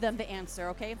going to give them the answer,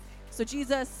 okay? So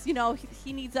Jesus, you know,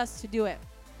 he needs us to do it.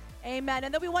 Amen.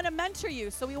 And then we want to mentor you.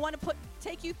 So we want to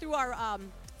take you through our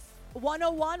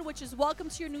 101, which is Welcome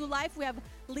to Your New Life. We have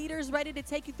leaders ready to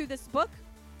take you through this book.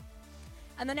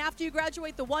 And then after you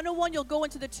graduate the 101, you'll go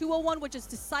into the 201, which is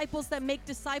Disciples That Make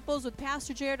Disciples with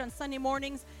Pastor Jared on Sunday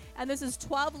mornings. And this is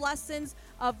 12 lessons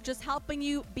of just helping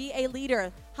you be a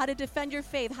leader, how to defend your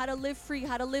faith, how to live free,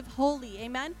 how to live holy.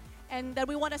 Amen. And then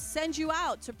we want to send you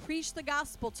out to preach the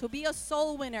gospel, to be a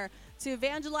soul winner, to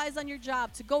evangelize on your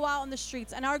job, to go out on the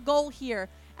streets. And our goal here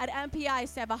at MPI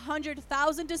is to have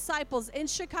 100,000 disciples in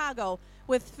Chicago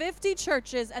with 50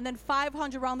 churches and then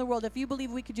 500 around the world. If you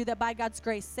believe we could do that by God's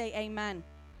grace, say amen.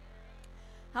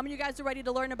 How many of you guys are ready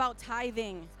to learn about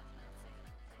tithing?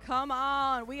 Come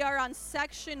on. We are on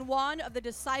section 1 of the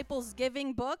Disciples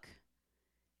Giving book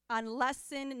on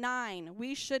lesson 9.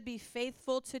 We should be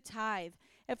faithful to tithe.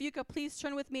 If you could please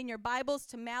turn with me in your Bibles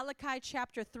to Malachi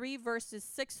chapter 3, verses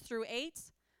 6 through 8.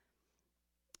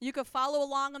 You could follow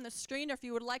along on the screen, or if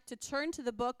you would like to turn to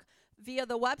the book via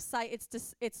the website,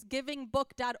 it's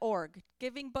givingbook.org.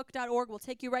 Givingbook.org will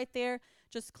take you right there.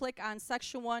 Just click on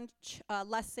section 1,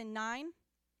 lesson 9.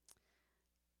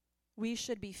 We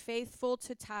should be faithful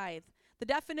to tithe. The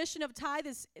definition of tithe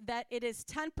is that it is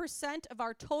 10% of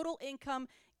our total income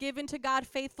given to God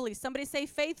faithfully. Somebody say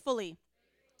faithfully.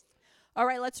 All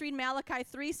right, let's read Malachi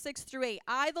 3, 6 through 8.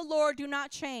 I, the Lord, do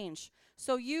not change.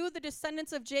 So you, the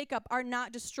descendants of Jacob, are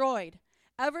not destroyed.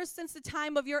 Ever since the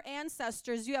time of your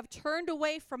ancestors, you have turned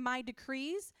away from my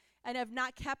decrees and have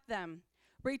not kept them.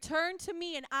 Return to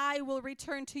me, and I will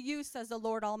return to you, says the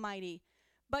Lord Almighty.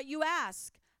 But you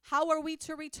ask, how are we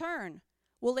to return?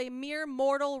 Will a mere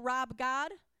mortal rob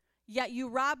God? Yet you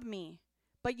rob me.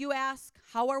 But you ask,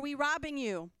 how are we robbing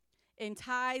you? In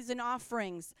tithes and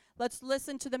offerings. Let's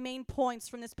listen to the main points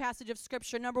from this passage of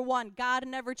Scripture. Number 1, God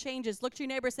never changes. Look to your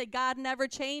neighbor and say, God never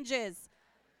changes.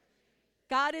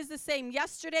 God is the same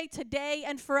yesterday, today,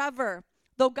 and forever.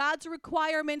 Though God's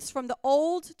requirements from the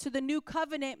old to the new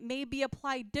covenant may be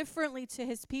applied differently to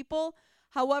his people,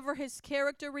 however, his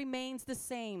character remains the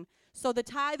same. So the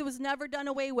tithe was never done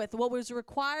away with. What was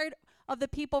required of the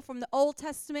people from the Old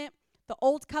Testament, the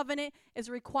Old Covenant, is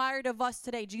required of us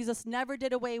today. Jesus never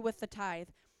did away with the tithe.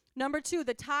 Number 2,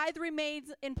 the tithe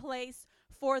remains in place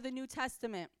for the New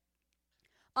Testament.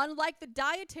 Unlike the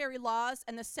dietary laws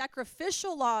and the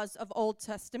sacrificial laws of Old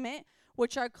Testament,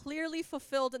 which are clearly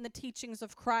fulfilled in the teachings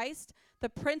of Christ, the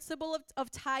principle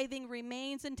of tithing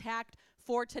remains intact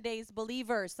for today's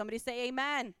believers. Somebody say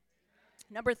amen.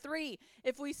 Number 3,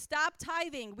 if we stop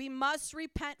tithing, we must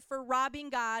repent for robbing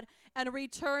God and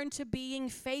return to being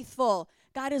faithful.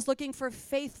 God is looking for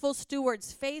faithful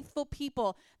stewards, faithful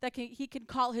people that he can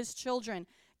call his children.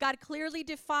 God clearly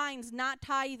defines not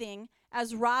tithing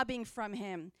as robbing from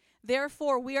him.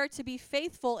 Therefore, we are to be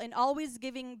faithful in always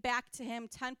giving back to him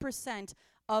 10%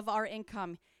 of our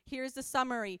income. Here's the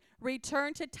summary.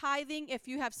 Return to tithing if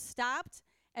you have stopped,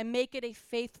 and make it a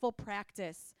faithful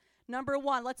practice. Number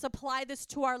 1, let's apply this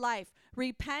to our life.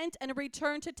 Repent and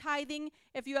return to tithing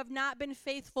if you have not been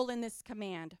faithful in this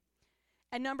command.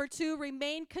 And number 2,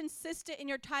 remain consistent in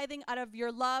your tithing out of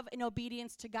your love and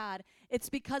obedience to God. It's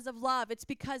because of love. It's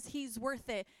because he's worth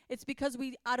it. It's because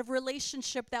out of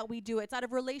relationship that we do it. It's out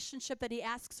of relationship that he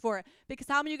asks for it. Because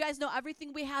how many of you guys know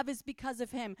everything we have is because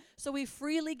of him? So we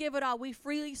freely give it all. We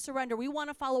freely surrender. We want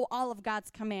to follow all of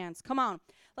God's commands. Come on.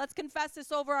 Let's confess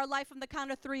this over our life from the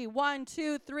count of 3. 1,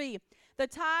 2, 3. The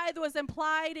tithe was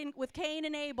implied with Cain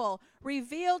and Abel,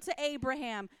 revealed to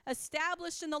Abraham,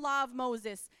 established in the law of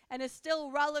Moses, and is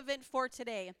still relevant for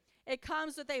today. It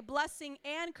comes with a blessing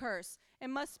and curse. It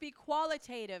must be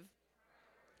qualitative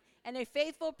and a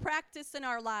faithful practice in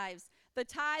our lives. The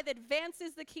tithe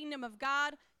advances the kingdom of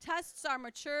God, tests our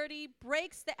maturity,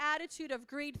 breaks the attitude of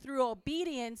greed through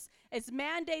obedience, is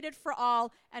mandated for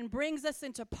all, and brings us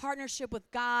into partnership with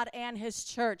God and his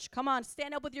church. Come on,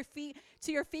 stand up with your feet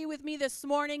with me this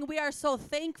morning. We are so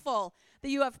thankful that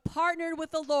you have partnered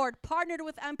with the Lord, partnered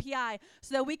with MPI,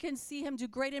 so that we can see him do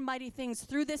great and mighty things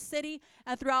through this city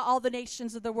and throughout all the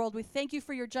nations of the world. We thank you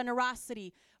for your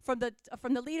generosity. From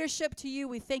the leadership to you,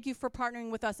 we thank you for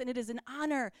partnering with us. And it is an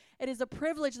honor. It is a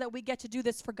privilege that we get to do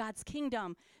this for God's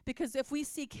kingdom. Because if we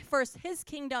seek first his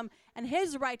kingdom and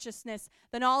his righteousness,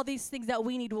 then all these things that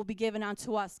we need will be given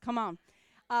unto us. Come on.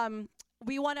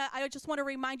 I just want to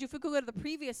remind you, if we could go to the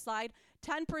previous slide,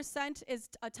 10% is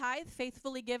a tithe,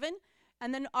 faithfully given.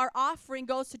 And then our offering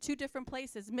goes to 2 different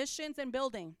places, missions and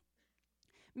building.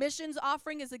 Missions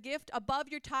offering is a gift above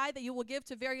your tithe that you will give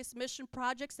to various mission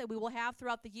projects that we will have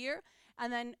throughout the year.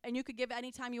 And you could give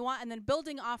anytime you want. And then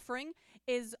building offering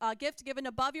is a gift given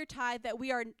above your tithe that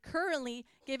we are currently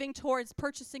giving towards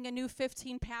purchasing a new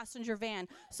 15-passenger van.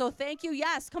 So thank you.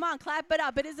 Yes, come on, clap it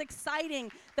up. It is exciting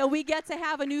that we get to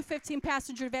have a new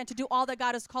 15-passenger van to do all that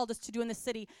God has called us to do in the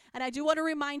city. And I do want to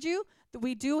remind you that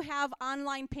we do have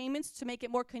online payments to make it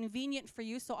more convenient for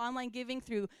you. So online giving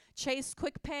through Chase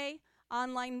Quick Pay,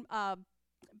 online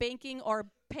banking, or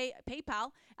PayPal.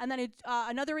 And then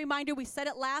another reminder, we said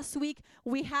it last week,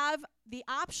 we have the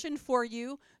option for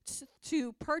you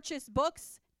to purchase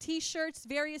books, T-shirts,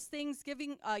 various things,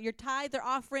 giving your tithe or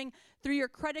offering through your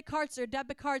credit cards or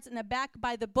debit cards in the back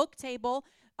by the book table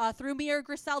through me or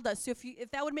Griselda. So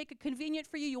if that would make it convenient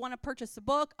for you, you want to purchase a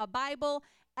book, a Bible,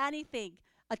 anything,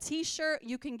 a T-shirt,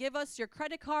 you can give us your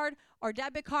credit card or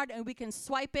debit card, and we can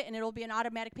swipe it, and it'll be an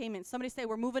automatic payment. Somebody say,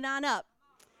 we're moving on up.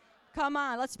 Come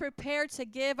on, let's prepare to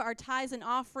give our tithes and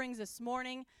offerings this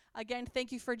morning. Again,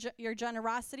 thank you for your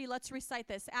generosity. Let's recite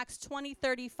this. Acts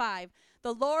 20:35.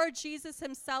 The Lord Jesus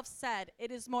himself said,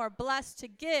 it is more blessed to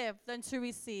give than to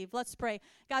receive. Let's pray.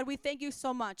 God, we thank you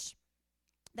so much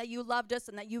that you loved us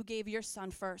and that you gave your son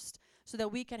first, so that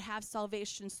we could have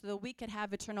salvation, so that we could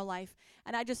have eternal life.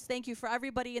 And I just thank you for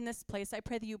everybody in this place. I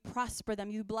pray that you prosper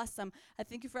them, you bless them. I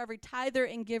thank you for every tither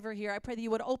and giver here. I pray that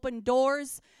you would open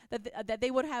doors, that they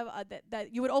would have,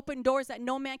 that you would open doors that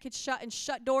no man could shut, and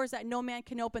shut doors that no man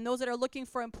can open. Those that are looking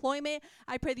for employment,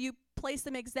 I pray that you place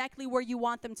them exactly where you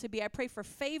want them to be. I pray for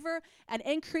favor and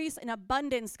increase and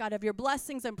abundance, God, of your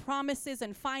blessings and promises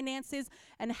and finances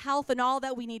and health and all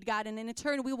that we need, God. And in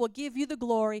turn, we will give you the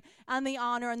glory and the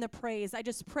honor and the praise. I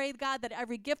just pray, God, that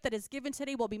every gift that is given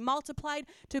today will be multiplied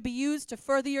to be used to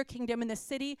further your kingdom in the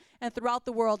city and throughout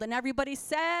the world. And everybody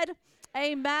said,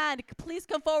 amen. Please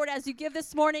come forward as you give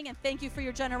this morning, and thank you for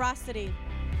your generosity.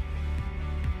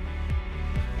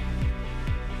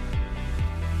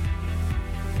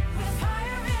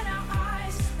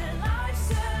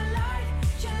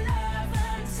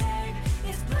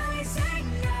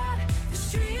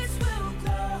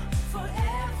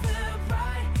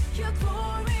 Your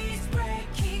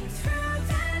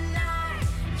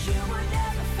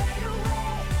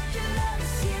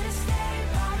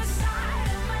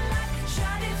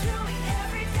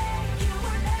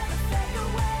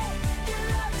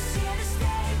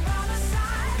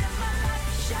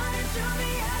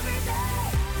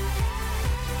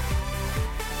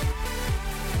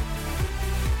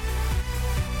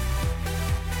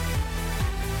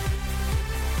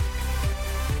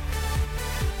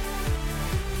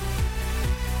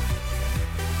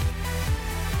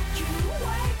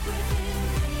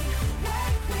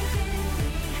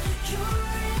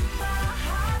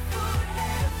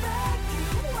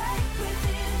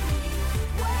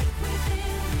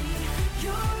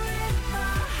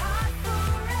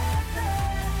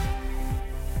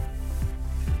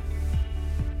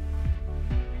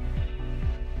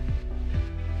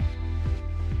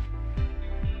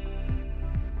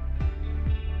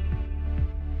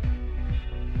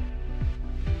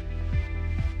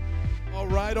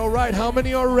right, all right. How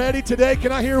many are ready today?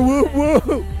 Can I hear woo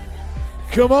woo?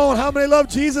 Come on. How many love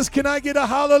Jesus? Can I get a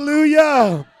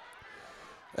hallelujah?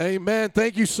 Amen.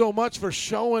 Thank you so much for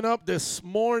showing up this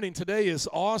morning. Today is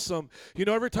awesome. You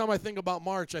know, every time I think about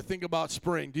March, I think about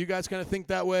spring. Do you guys kind of think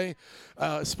that way?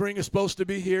 Spring is supposed to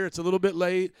be here. It's a little bit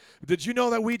late. Did you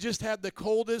know that we just had the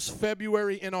coldest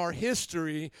February in our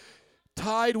history,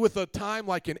 tied with a time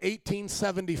like in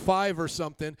 1875 or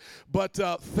something? But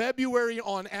February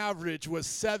on average was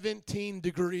 17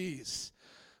 degrees.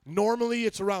 Normally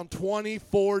it's around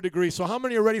 24 degrees. So how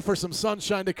many are ready for some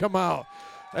sunshine to come out?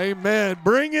 Amen.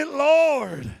 Bring it,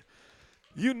 Lord.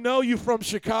 You know you from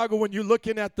Chicago when you're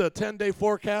looking at the 10-day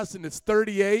forecast and it's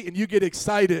 38 and you get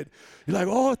excited. You're like,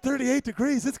 oh, 38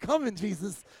 degrees. It's coming,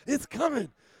 Jesus. It's coming.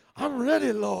 I'm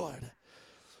ready, Lord.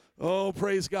 Oh,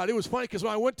 praise God. It was funny because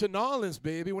when I went to New Orleans,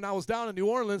 baby, when I was down in New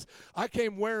Orleans, I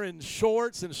came wearing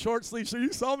shorts and short sleeves. So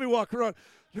you saw me walk around.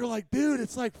 You're like, dude,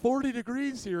 it's like 40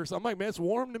 degrees here. So I'm like, man, it's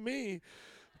warm to me.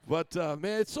 But,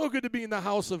 man, it's so good to be in the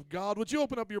house of God. Would you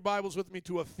open up your Bibles with me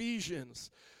to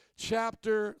Ephesians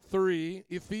chapter 3?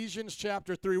 Ephesians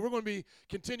chapter 3. We're going to be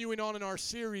continuing on in our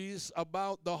series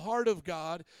about the heart of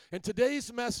God. And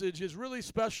today's message is really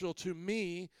special to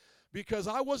me because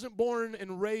I wasn't born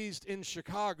and raised in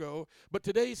Chicago, but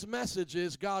today's message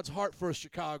is God's heart for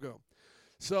Chicago.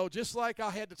 So just like I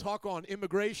had to talk on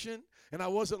immigration, and I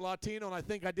wasn't Latino, and I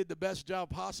think I did the best job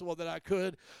possible that I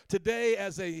could, today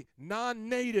as a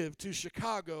non-native to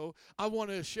Chicago, I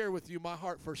want to share with you my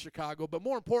heart for Chicago, but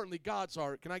more importantly, God's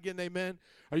heart. Can I get an amen?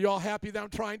 Are you all happy that I'm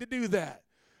trying to do that?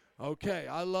 Okay,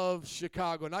 I love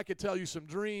Chicago, and I could tell you some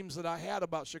dreams that I had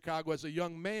about Chicago as a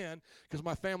young man because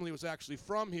my family was actually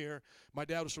from here. My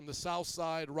dad was from the south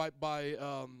side, right by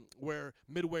where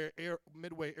Midway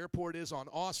Airport is on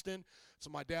Austin. So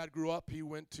my dad grew up. He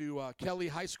went to Kelly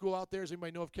High School out there. Does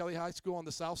anybody know of Kelly High School on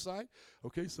the south side?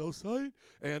 Okay, south side.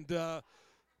 And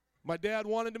my dad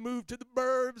wanted to move to the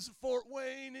burbs of Fort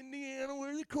Wayne, Indiana,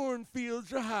 where the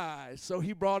cornfields are high. So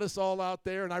he brought us all out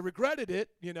there, and I regretted it.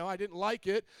 You know, I didn't like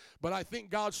it, but I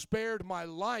think God spared my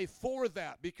life for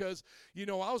that because, you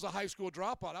know, I was a high school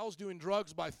dropout. I was doing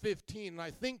drugs by 15, and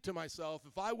I think to myself,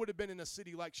 if I would have been in a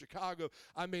city like Chicago,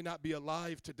 I may not be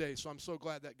alive today. So I'm so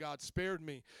glad that God spared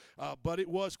me. But it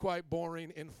was quite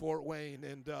boring in Fort Wayne,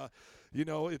 and you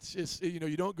know, it's just, you know,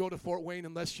 you don't go to Fort Wayne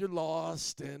unless you're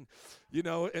lost, and you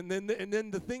know, and then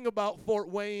the thing about Fort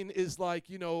Wayne is like,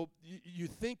 you know, you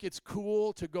think it's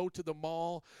cool to go to the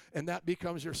mall, and that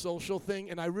becomes your social thing.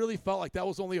 And I really felt like that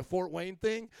was only a Fort Wayne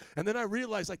thing, and then I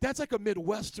realized like that's like a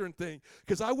Midwestern thing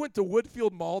because I went to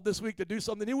Woodfield Mall this week to do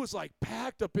something. It was like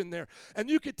packed up in there, and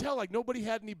you could tell like nobody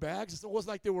had any bags. It wasn't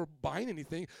like they were buying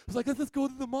anything. It was like let's go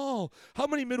to the mall. How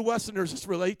many Midwesterners just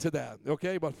relate to that?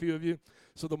 Okay, about a few of you.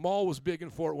 So the mall was big in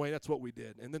Fort Wayne. That's what we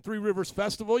did. And then Three Rivers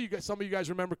Festival. You guys, some of you guys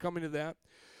remember coming to that.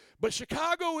 But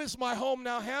Chicago is my home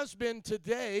now, has been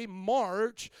today.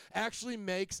 March actually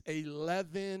makes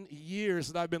 11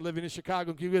 years that I've been living in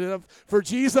Chicago. Give it up for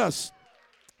Jesus.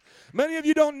 Many of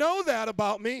you don't know that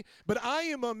about me, but I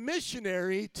am a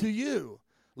missionary to you.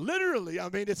 Literally, I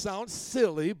mean, it sounds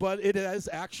silly, but it is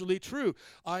actually true.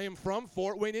 I am from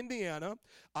Fort Wayne, Indiana.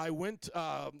 I went,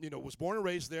 was born and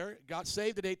raised there, got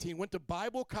saved at 18, went to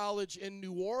Bible college in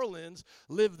New Orleans,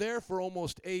 lived there for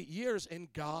almost 8 years,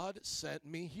 and God sent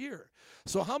me here.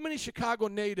 So how many Chicago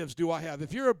natives do I have?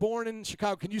 If you're born in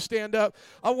Chicago, can you stand up?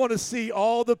 I want to see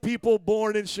all the people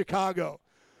born in Chicago.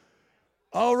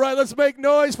 All right, let's make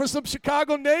noise for some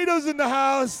Chicago natives in the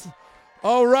house.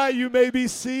 All right, you may be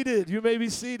seated. You may be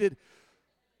seated.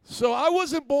 So I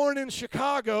wasn't born in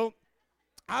Chicago.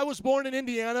 I was born in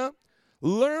Indiana,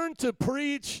 learned to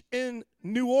preach in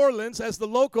New Orleans, as the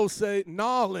locals say,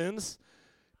 Nolans.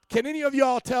 Can any of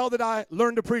y'all tell that I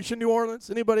learned to preach in New Orleans?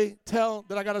 Anybody tell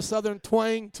that I got a southern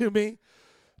twang to me?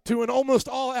 To an almost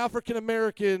all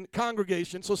African-American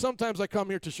congregation. So sometimes I come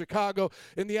here to Chicago,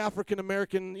 and the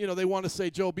African-American, you know, they want to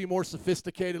say, Joe, be more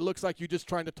sophisticated. It looks like you're just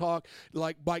trying to talk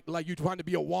like you're trying to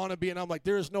be a wannabe. And I'm like,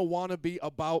 there is no wannabe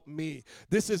about me.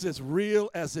 This is as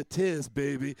real as it is,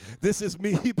 baby. This is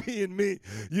me being me.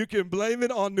 You can blame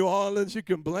it on New Orleans. You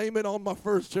can blame it on my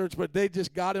first church, but they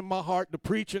just got in my heart the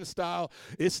preaching style.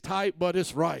 It's tight, but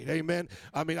it's right. Amen.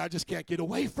 I mean, I just can't get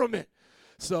away from it.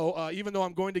 So even though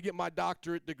I'm going to get my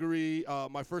doctorate degree,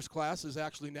 my first class is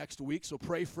actually next week, so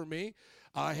pray for me.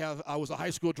 I was a high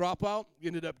school dropout,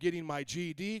 ended up getting my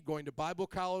GED, going to Bible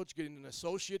college, getting an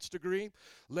associate's degree.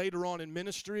 Later on in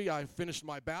ministry, I finished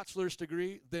my bachelor's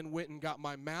degree, then went and got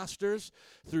my master's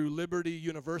through Liberty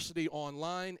University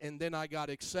online, and then I got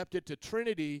accepted to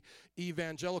Trinity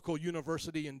Evangelical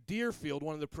University in Deerfield,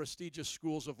 one of the prestigious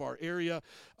schools of our area,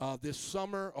 this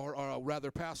summer, or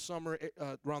rather past summer,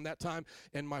 around that time,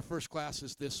 and my first class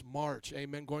is this March.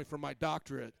 Amen, going for my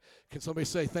doctorate. Can somebody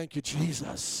say, thank you,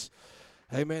 Jesus?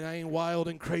 Amen. I ain't wild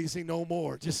and crazy no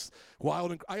more. Just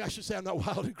wild and I should say I'm not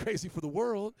wild and crazy for the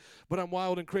world, but I'm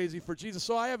wild and crazy for Jesus.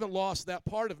 So I haven't lost that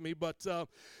part of me. But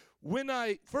when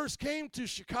I first came to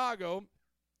Chicago,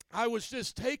 I was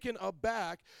just taken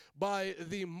aback by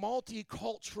the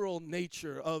multicultural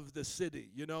nature of the city.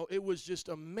 You know, it was just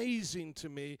amazing to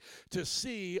me to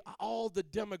see all the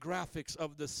demographics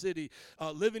of the city.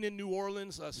 Living in New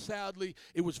Orleans, sadly,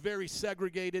 it was very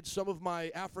segregated. Some of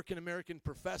my African-American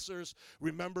professors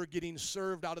remember getting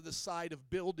served out of the side of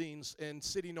buildings and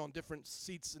sitting on different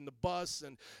seats in the bus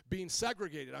and being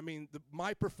segregated. I mean,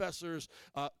 my professors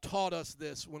taught us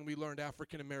this when we learned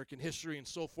African-American history and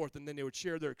so forth, and then they would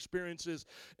share their experiences.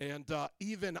 And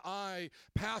even I,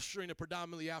 pastoring a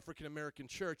predominantly African-American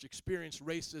church, experienced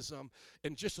racism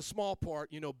in just a small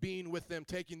part, you know, being with them,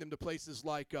 taking them to places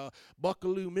like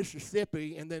Buckaloo,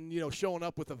 Mississippi, and then, you know, showing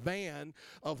up with a van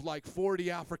of like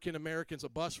 40 African-Americans, a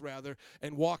bus rather,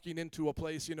 and walking into a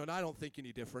place, you know, and I don't think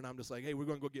any different. I'm just like, hey, we're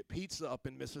going to go get pizza up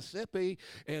in Mississippi,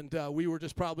 and we were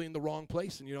just probably in the wrong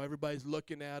place, and, you know, everybody's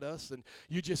looking at us, and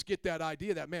you just get that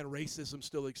idea that, man, racism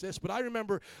still exists. But I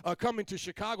remember coming to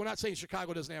Chicago, not saying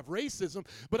Chicago doesn't have racism,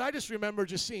 but I just remember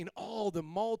just seeing all the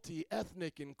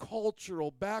multi-ethnic and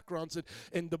cultural backgrounds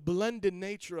and the blended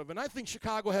nature of it. And I think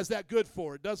Chicago has that good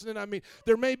for it, doesn't it? I mean,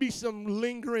 there may be some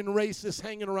lingering racists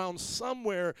hanging around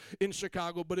somewhere in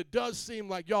Chicago, but it does seem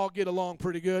like y'all get along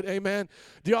pretty good. Amen.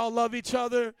 Do y'all love each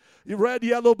other? You red,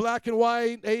 yellow, black and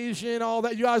white, Asian, all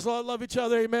that. You guys all love each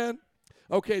other. Amen.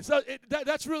 Okay, so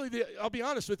that's really, I'll be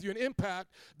honest with you, an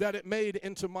impact that it made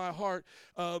into my heart.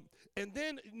 And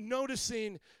then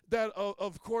noticing that,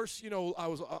 of course, you know, I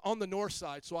was on the north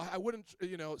side, so I wouldn't,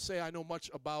 you know, say I know much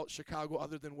about Chicago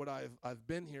other than what I've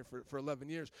been here for 11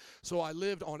 years. So I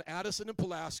lived on Addison and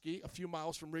Pulaski, a few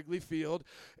miles from Wrigley Field,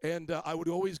 and I would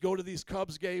always go to these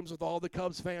Cubs games with all the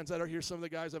Cubs fans that are here, some of the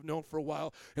guys I've known for a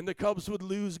while, and the Cubs would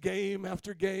lose game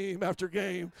after game after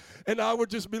game, and I would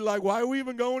just be like, why are we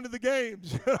even going to the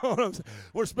games? You know what I'm saying?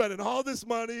 We're spending all this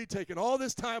money, taking all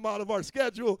this time out of our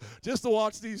schedule just to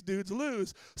watch these dudes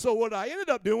lose. So what I ended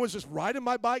up doing was just riding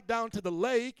my bike down to the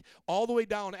lake, all the way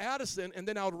down Addison, and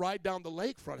then I would ride down the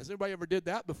lakefront. Has anybody ever did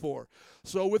that before?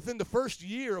 So within the first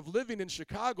year of living in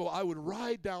Chicago, I would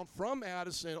ride down from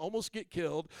Addison, almost get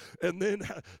killed, and then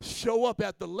show up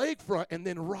at the lakefront, and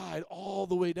then ride all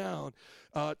the way down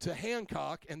to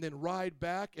Hancock, and then ride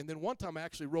back. And then one time I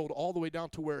actually rode all the way down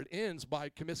to where it ends by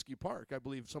Comiskey Park. I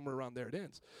believe somewhere around there it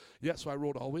ends. Yeah, so I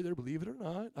rode all the way there, believe it or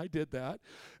not. I did that.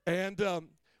 And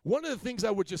one of the things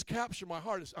that would just capture my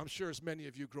heart, is, I'm sure as many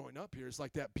of you growing up here, is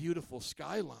like that beautiful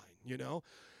skyline, you know.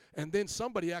 And then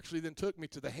somebody actually then took me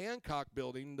to the Hancock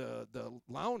building, the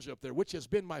lounge up there, which has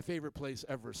been my favorite place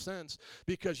ever since,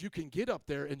 because you can get up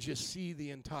there and just see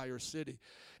the entire city.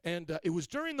 And it was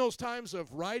during those times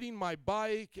of riding my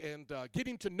bike and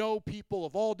getting to know people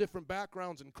of all different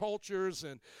backgrounds and cultures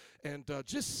and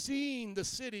just seeing the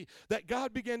city that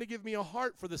God began to give me a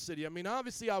heart for the city. I mean,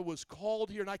 obviously I was called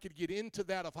here, and I could get into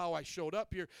that of how I showed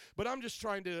up here, but I'm just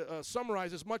trying to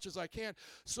summarize as much as I can.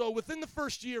 So within the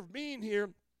first year of being here,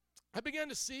 I began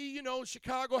to see, you know,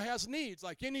 Chicago has needs.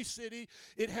 Like any city,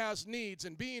 it has needs.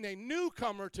 And being a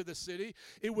newcomer to the city,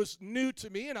 it was new to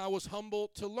me, and I was humble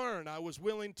to learn. I was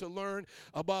willing to learn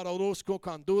about Orozco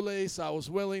Candules. I was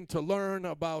willing to learn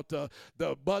about the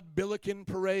Bud Billiken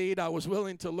Parade. I was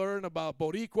willing to learn about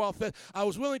Boricua Fest. I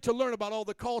was willing to learn about all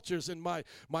the cultures in my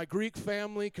Greek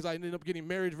family, because I ended up getting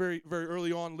married very, very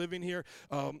early on living here.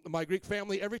 My Greek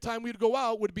family, every time we'd go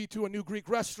out, would be to a new Greek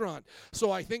restaurant.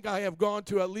 So I think I have gone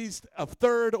to at least a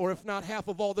third, or if not half,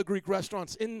 of all the Greek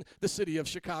restaurants in the city of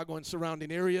Chicago and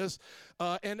surrounding areas.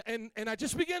 And I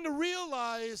just began to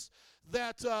realize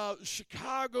that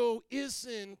Chicago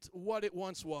isn't what it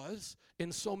once was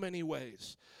in so many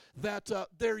ways. That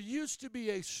there used to be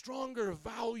a stronger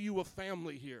value of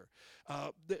family here.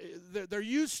 There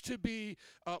used to be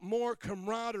more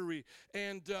camaraderie.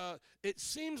 And it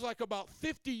seems like about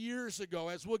 50 years ago,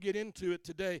 as we'll get into it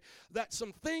today, that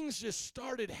some things just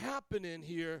started happening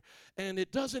here, and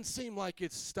it doesn't seem like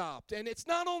it's stopped. And it's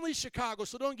not only Chicago,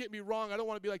 so don't get me wrong. I don't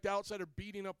want to be like the outsider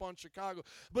beating up on Chicago.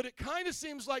 But it kind of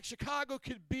seems like Chicago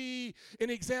could be an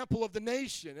example of the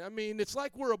nation. I mean, it's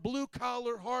like we're a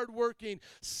blue-collar, hard-working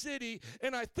city.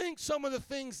 And I think some of the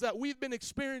things that we've been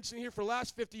experiencing here for the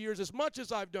last 50 years, as much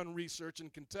as I've done research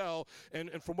and can tell,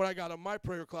 and from what I got in my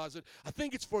prayer closet, I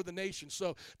think it's for the nation.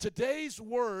 So today's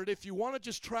word, if you want to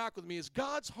just track with me, is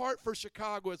God's heart for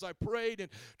Chicago, as I prayed and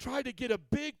tried to get a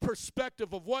big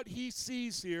perspective of what he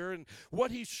sees here and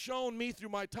what he's shown me through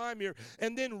my time here.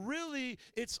 And then really,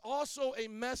 it's also a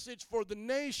message for the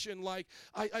nation. Like,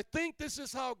 I think this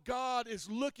is how God is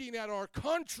looking at our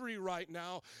country right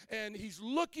now, and he's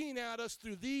looking at us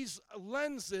through these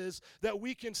lenses that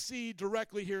we can see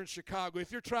directly here in Chicago.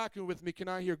 If you're tracking with me, can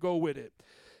I hear go with it?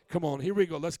 Come on, here we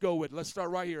go. Let's go with it. Let's start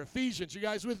right here. Ephesians, you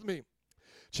guys with me?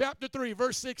 Chapter 3,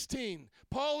 verse 16.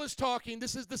 Paul is talking.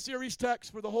 This is the series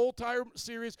text for the whole entire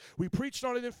series. We preached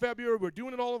on it in February. We're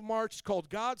doing it all of March. It's called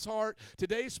God's Heart.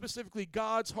 Today, specifically,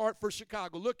 God's Heart for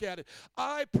Chicago. Look at it.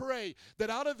 I pray that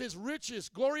out of his riches,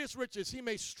 glorious riches, he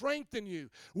may strengthen you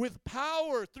with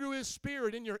power through his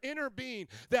Spirit in your inner being,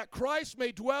 that Christ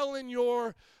may dwell in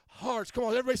your hearts. Come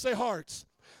on, everybody say hearts.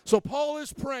 So Paul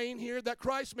is praying here that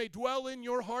Christ may dwell in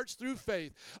your hearts through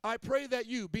faith. I pray that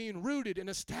you, being rooted and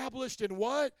established in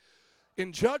what?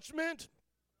 In judgment?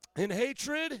 In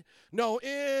hatred? No,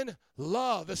 in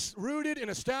love. Rooted and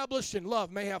established in love,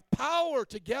 may have power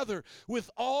together with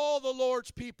all the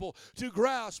Lord's people to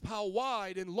grasp how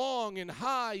wide and long and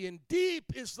high and deep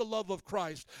is the love of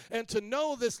Christ, and to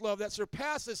know this love that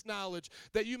surpasses knowledge,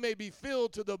 that you may be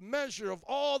filled to the measure of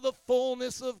all the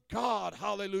fullness of God.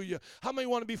 Hallelujah. How many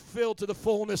want to be filled to the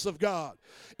fullness of God?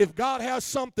 If God has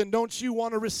something, don't you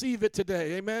want to receive it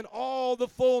today? Amen. All the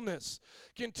fullness.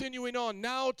 Continuing on,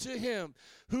 now to him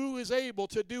who is able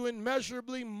to do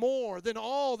immeasurably more than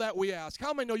all that we ask.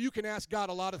 How many know you can ask God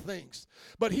a lot of things,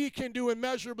 but he can do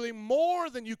immeasurably more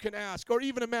than you can ask or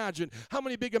even imagine? How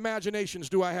many big imaginations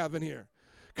do I have in here?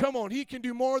 Come on, he can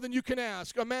do more than you can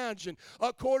ask, imagine,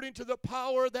 according to the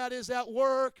power that is at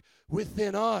work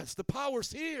within us. The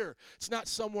power's here. It's not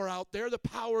somewhere out there. The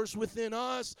power's within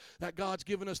us that God's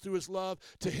given us through his love.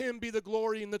 To him be the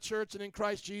glory in the church and in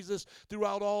Christ Jesus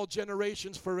throughout all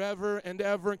generations, forever and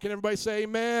ever. And can everybody say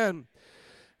amen?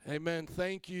 Amen.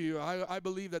 Thank you. I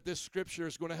believe that this scripture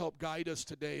is going to help guide us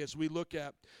today as we look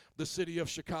at the city of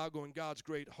Chicago and God's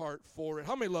great heart for it.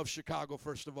 How many love Chicago,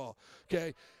 first of all?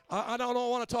 Okay. I don't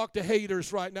want to talk to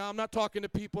haters right now. I'm not talking to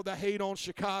people that hate on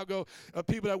Chicago,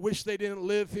 people that wish they didn't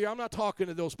live here. I'm not talking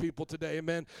to those people today.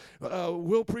 Amen.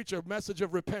 We'll preach a message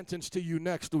of repentance to you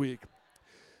next week.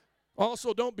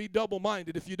 Also, don't be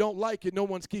double-minded. If you don't like it, no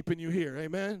one's keeping you here.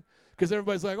 Amen. Because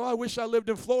everybody's like, oh, I wish I lived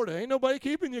in Florida. Ain't nobody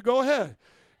keeping you. Go ahead.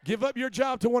 Give up your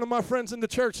job to one of my friends in the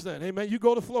church then. Amen. You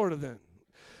go to Florida then.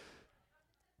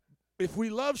 If we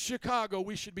love Chicago,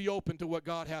 we should be open to what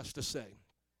God has to say.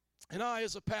 And I,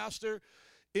 as a pastor,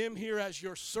 am here as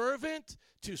your servant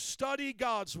to study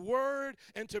God's word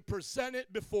and to present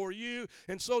it before you.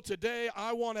 And so today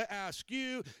I want to ask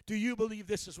you, do you believe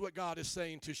this is what God is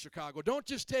saying to Chicago? Don't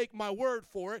just take my word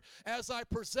for it. As I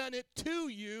present it to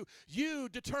you, you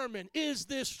determine, is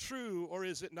this true or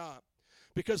is it not?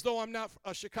 Because though I'm not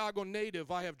a Chicago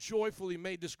native, I have joyfully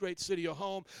made this great city a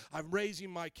home. I'm raising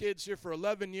my kids here for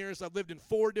 11 years. I've lived in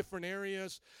 4 different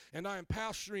areas, and I am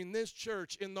pastoring this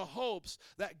church in the hopes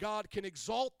that God can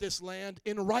exalt this land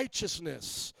in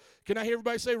righteousness. Can I hear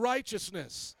everybody say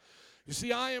righteousness? You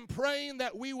see, I am praying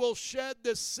that we will shed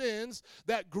the sins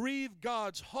that grieve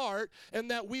God's heart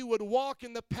and that we would walk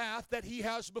in the path that he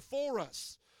has before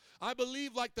us. I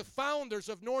believe, like the founders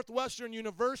of Northwestern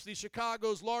University,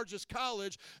 Chicago's largest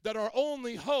college, that our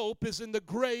only hope is in the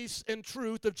grace and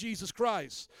truth of Jesus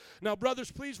Christ. Now,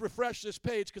 brothers, please refresh this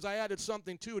page because I added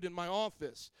something to it in my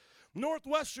office.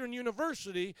 Northwestern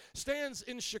University stands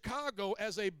in Chicago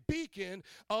as a beacon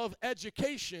of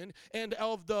education and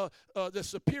of the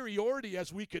superiority,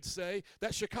 as we could say,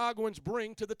 that Chicagoans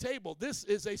bring to the table. This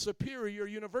is a superior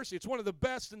university. It's one of the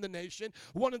best in the nation,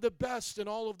 one of the best in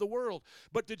all of the world.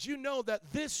 But did you know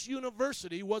that this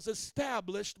university was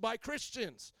established by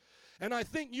Christians? And I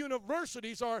think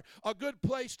universities are a good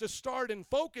place to start and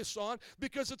focus on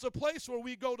because it's a place where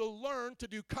we go to learn, to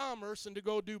do commerce, and to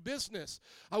go do business.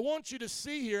 I want you to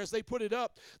see here, as they put it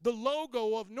up, the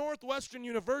logo of Northwestern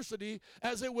University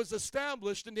as it was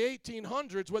established in the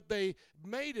 1800s, what they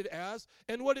made it as,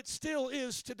 and what it still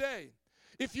is today.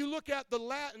 If you look at the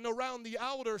Latin around the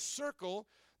outer circle,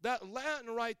 that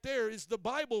Latin right there is the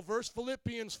Bible verse,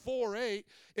 Philippians 4:8,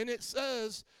 and it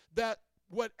says that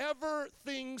whatever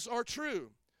things are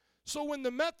true. So when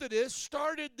the Methodists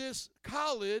started this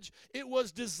college, it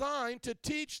was designed to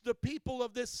teach the people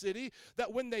of this city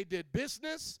that when they did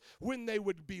business, when they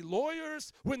would be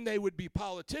lawyers, when they would be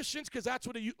politicians, because that's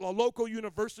what a local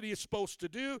university is supposed to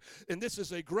do, and this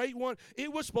is a great one,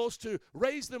 it was supposed to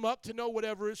raise them up to know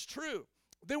whatever is true.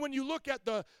 Then when you look at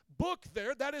the book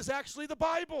there, that is actually the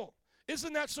Bible.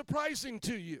 Isn't that surprising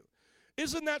to you?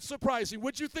 Isn't that surprising?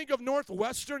 Would you think of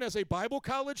Northwestern as a Bible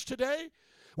college today?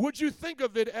 Would you think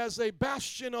of it as a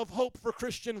bastion of hope for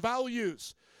Christian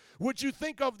values? Would you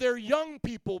think of their young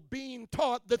people being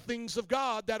taught the things of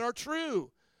God that are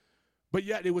true? But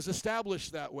yet it was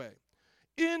established that way.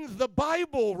 In the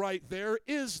Bible right there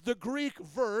is the Greek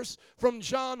verse from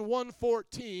John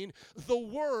 1:14, the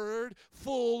word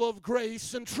full of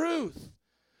grace and truth.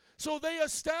 So they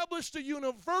established a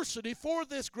university for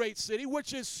this great city,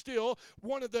 which is still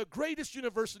one of the greatest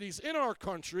universities in our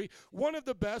country, one of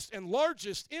the best and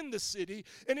largest in the city,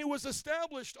 and it was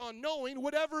established on knowing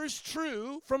whatever is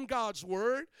true from God's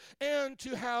word and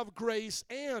to have grace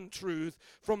and truth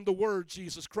from the word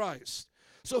Jesus Christ.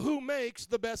 So who makes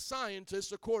the best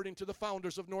scientists according to the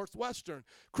founders of Northwestern?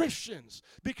 Christians,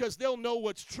 because they'll know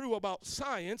what's true about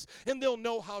science and they'll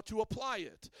know how to apply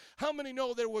it. How many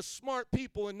know there were smart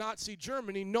people in Nazi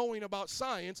Germany knowing about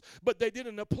science, but they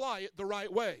didn't apply it the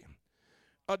right way?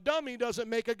 A dummy doesn't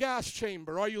make a gas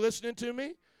chamber. Are you listening to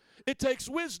me? It takes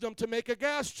wisdom to make a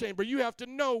gas chamber. You have to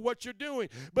know what you're doing.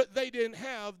 But they didn't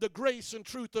have the grace and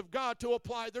truth of God to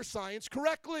apply their science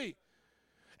correctly.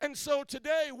 And so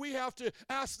today we have to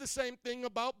ask the same thing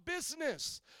about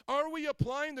business. Are we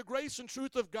applying the grace and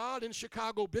truth of God in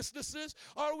Chicago businesses?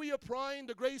 Are we applying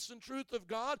the grace and truth of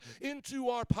God into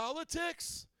our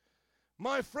politics?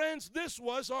 My friends, this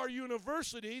was our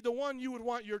university, the one you would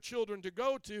want your children to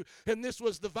go to, and this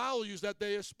was the values that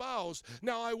they espoused.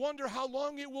 Now, I wonder how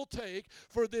long it will take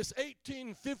for this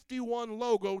 1851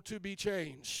 logo to be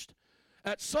changed.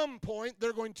 At some point,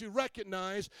 they're going to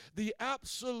recognize the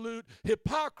absolute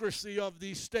hypocrisy of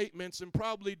these statements and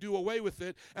probably do away with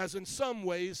it, as in some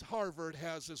ways Harvard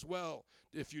has as well.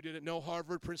 If you didn't know,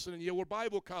 Harvard, Princeton, and Yale were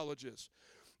Bible colleges.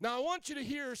 Now, I want you to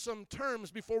hear some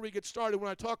terms before we get started when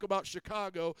I talk about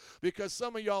Chicago, because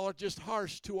some of y'all are just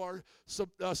harsh to our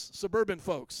suburban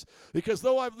folks. Because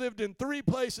though I've lived in 3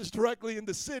 places directly in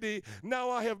the city,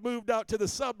 now I have moved out to the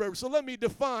suburbs. So let me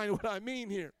define what I mean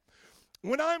here.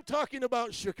 When I'm talking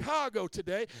about Chicago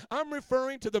today, I'm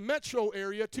referring to the metro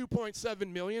area,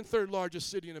 2.7 million, third largest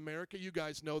city in America. You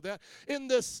guys know that. In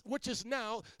this, which is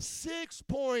now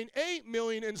 6.8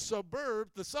 million in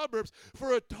the suburbs,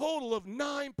 for a total of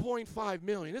 9.5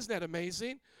 million. Isn't that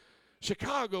amazing?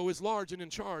 Chicago is large and in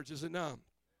charge, is it not?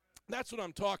 That's what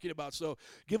I'm talking about. So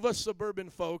give us suburban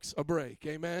folks a break.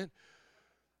 Amen.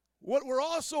 What we're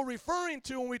also referring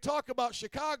to when we talk about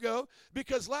Chicago,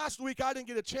 because last week I didn't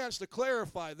get a chance to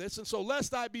clarify this, and so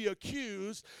lest I be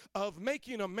accused of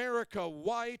making America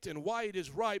white and white is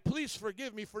right, please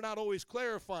forgive me for not always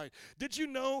clarifying. Did you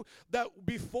know that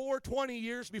 20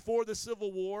 years before the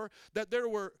Civil War, that there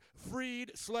were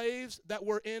freed slaves that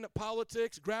were in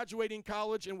politics, graduating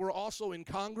college, and were also in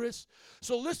Congress?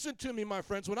 So listen to me, my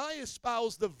friends. When I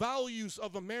espouse the values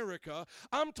of America,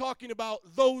 I'm talking about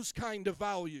those kind of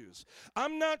values.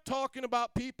 I'm not talking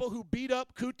about people who beat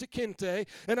up Kunta Kinte,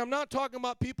 and I'm not talking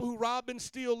about people who rob and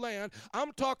steal land.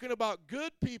 I'm talking about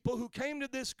good people who came to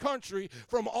this country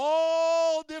from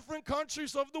all different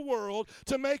countries of the world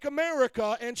to make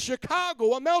America and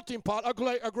Chicago a melting pot,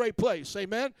 a great place.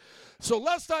 Amen? So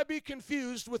lest I be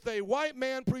confused with a white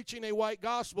man preaching a white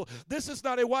gospel, this is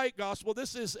not a white gospel.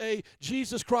 This is a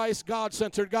Jesus Christ,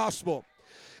 God-centered gospel.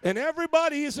 And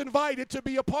everybody is invited to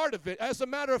be a part of it. As a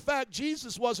matter of fact,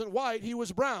 Jesus wasn't white, he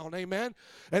was brown, amen?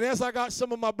 And as I got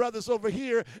some of my brothers over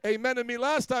here, amen to me,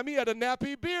 last time he had a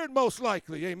nappy beard most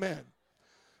likely, amen?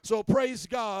 So praise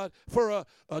God for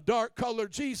a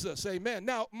dark-colored Jesus, amen?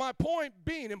 Now, my point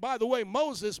being, and by the way,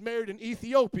 Moses married an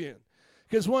Ethiopian,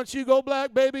 because once you go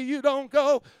black, baby, you don't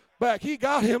go back. He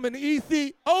got him an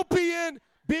Ethiopian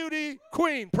beauty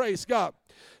queen, praise God.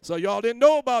 So y'all didn't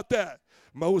know about that.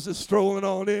 Moses strolling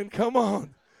on in. Come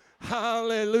on.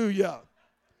 Hallelujah.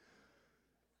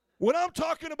 When I'm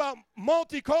talking about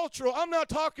multicultural, I'm not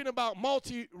talking about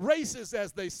multi-races,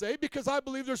 as they say, because I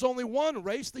believe there's only one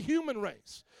race, the human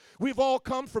race. We've all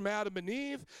come from Adam and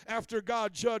Eve. After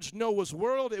God judged Noah's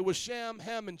world, it was Shem,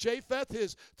 Ham, and Japheth,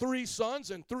 his 3 sons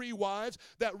and 3 wives,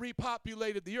 that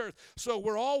repopulated the earth. So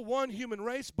we're all one human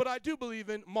race, but I do believe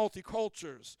in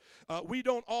multicultures. We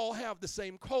don't all have the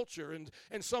same culture,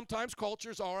 and sometimes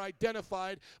cultures are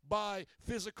identified by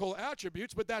physical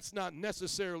attributes, but that's not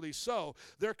necessarily so.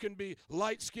 There can be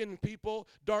light-skinned people,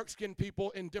 dark-skinned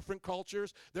people in different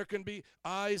cultures. There can be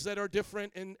eyes that are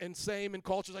different and same in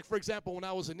cultures. Like, for example, when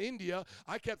I was in India,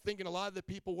 I kept thinking a lot of the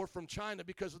people were from China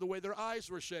because of the way their eyes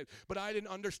were shaped. But I didn't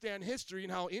understand history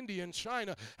and how India and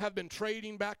China have been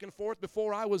trading back and forth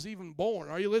before I was even born.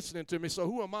 Are you listening to me? So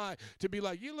who am I to be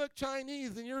like, you look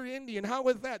Chinese and you're Indian. How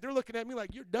is that? They're looking at me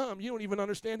like, you're dumb. You don't even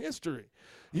understand history.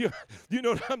 You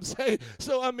know what I'm saying?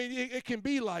 So, I mean, it can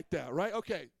be like that, right?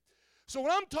 Okay. So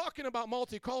when I'm talking about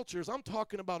multicultures, I'm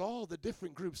talking about all the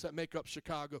different groups that make up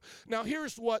Chicago. Now,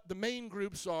 here's what the main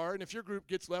groups are, and if your group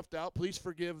gets left out, please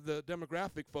forgive the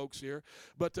demographic folks here.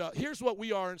 But here's what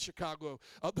we are in Chicago.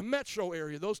 The metro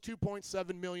area, those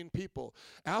 2.7 million people.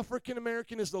 African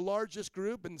American is the largest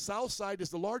group, and South Side is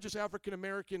the largest African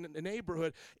American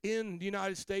neighborhood in the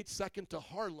United States, second to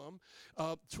Harlem.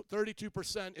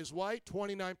 32% is white,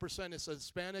 29% is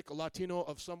Hispanic, a Latino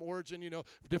of some origin,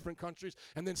 different countries,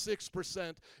 and then 6%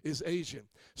 is Asian.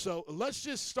 So let's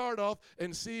just start off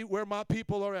and see where my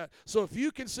people are at. So if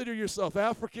you consider yourself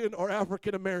African or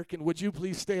African American, would you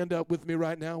please stand up with me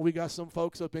right now? We got some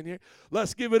folks up in here.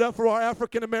 Let's give it up for our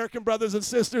African American brothers and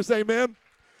sisters. Amen.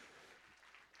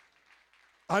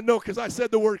 I know, because I said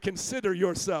the word consider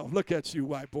yourself. Look at you,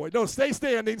 white boy. No, stay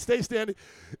standing, stay standing.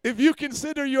 If you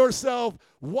consider yourself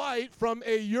white from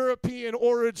a European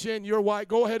origin, you're white.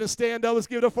 Go ahead and stand up. Let's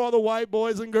give it up for all the white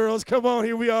boys and girls. Come on,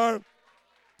 here we are.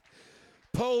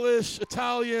 Polish,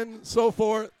 Italian, so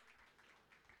forth.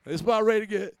 It's about ready to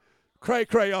get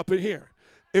cray-cray up in here.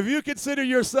 If you consider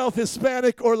yourself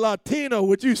Hispanic or Latino,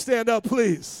 would you stand up,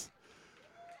 please?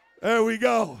 There we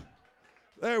go.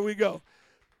 There we go.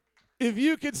 If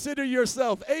you consider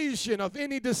yourself Asian of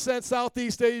any descent,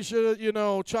 Southeast Asia,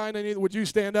 China, would you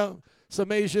stand up?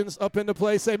 Some Asians up in the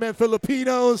place. Amen.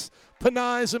 Filipinos,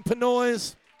 Panays and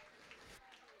Pinoys.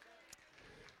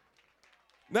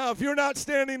 Now, if you're not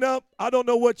standing up, I don't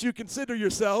know what you consider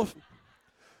yourself,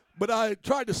 but I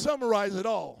tried to summarize it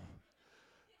all.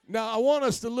 Now, I want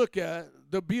us to look at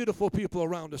the beautiful people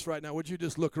around us right now. Would you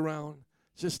just look around?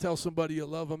 Just tell somebody you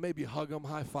love them, maybe hug them,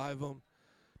 high five them.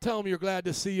 Tell them you're glad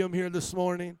to see them here this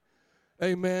morning.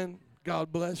 Amen.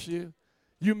 God bless you.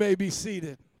 You may be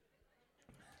seated.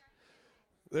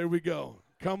 There we go.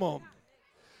 Come on.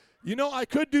 I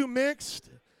could do mixed,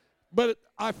 but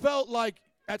I felt like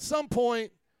at some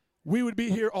point we would be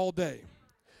here all day.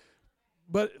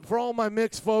 But for all my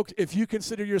mixed folks, if you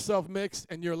consider yourself mixed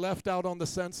and you're left out on the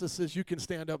censuses, you can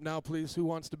stand up now, please. Who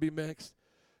wants to be mixed?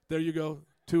 There you go.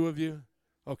 2 of you.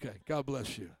 Okay. God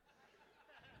bless you.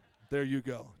 There you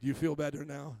go. You feel better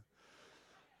now?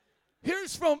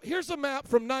 Here's a map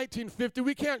from 1950.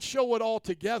 We can't show it all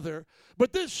together,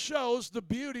 but this shows the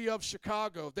beauty of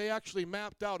Chicago. They actually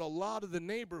mapped out a lot of the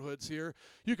neighborhoods here.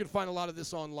 You can find a lot of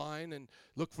this online and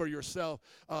look for yourself.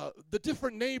 The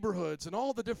different neighborhoods and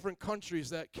all the different countries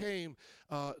that came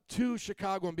to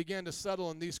Chicago and began to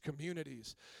settle in these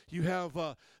communities. You have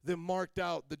them marked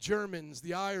out: the Germans,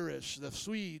 the Irish, the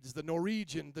Swedes, the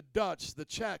Norwegian, the Dutch, the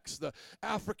Czechs, the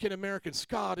African American,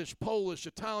 Scottish, Polish,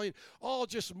 Italian, all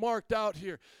just marked out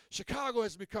here. Chicago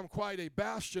has become quite a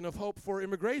bastion of hope for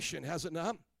immigration, has it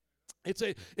not?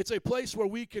 It's a place where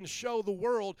we can show the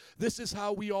world this is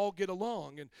how we all get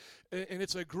along. And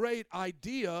it's a great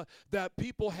idea that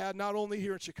people had not only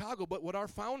here in Chicago, but what our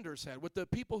founders had, what the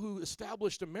people who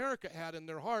established America had in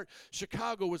their heart.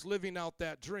 Chicago was living out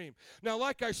that dream. Now,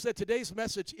 like I said, today's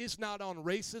message is not on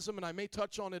racism, and I may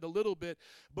touch on it a little bit,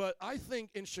 but I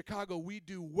think in Chicago we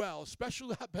do well,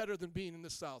 especially a lot better than being in the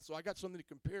South. So I got something to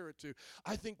compare it to.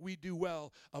 I think we do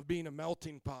well of being a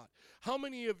melting pot. How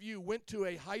many of you went to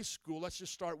a high school? Let's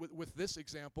just start with this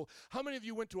example. How many of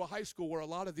you went to a high school where a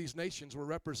lot of these nations were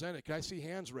represented? Can I see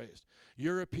hands raised?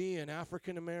 European,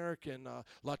 African American,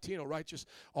 Latino, right? Just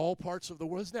all parts of the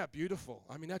world. Isn't that beautiful?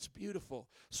 I mean, that's beautiful.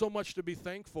 So much to be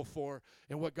thankful for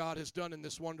in what God has done in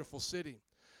this wonderful city.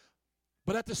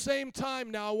 But at the same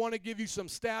time now, I want to give you some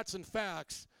stats and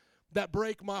facts that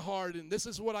break my heart. And this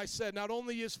is what I said. Not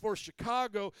only is for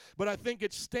Chicago, but I think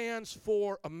it stands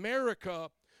for America.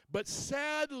 But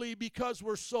sadly, because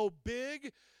we're so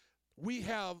big, we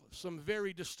have some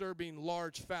very disturbing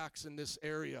large facts in this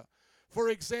area. For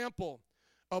example,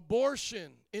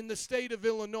 abortion in the state of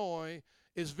Illinois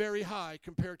is very high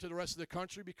compared to the rest of the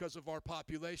country because of our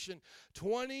population.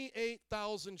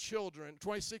 28,000 children,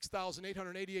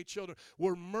 26,888 children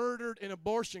were murdered in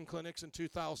abortion clinics in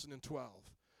 2012.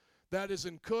 That is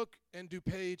in Cook and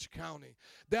DuPage County.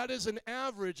 That is an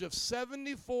average of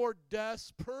 74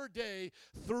 deaths per day,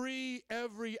 3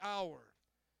 every hour.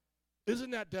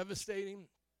 Isn't that devastating?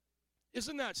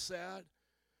 Isn't that sad?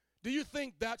 Do you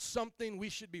think that's something we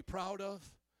should be proud of?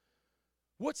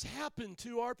 What's happened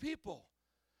to our people?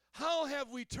 How have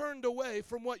we turned away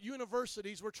from what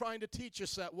universities were trying to teach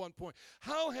us at one point?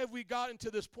 How have we gotten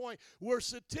to this point where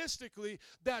statistically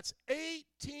that's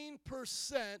 18%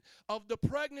 of the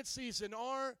pregnancies in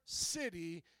our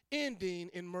city ending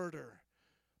in murder?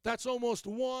 That's almost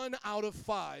 1 out of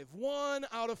 5. 1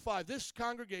 out of 5. This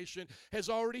congregation has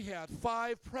already had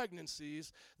 5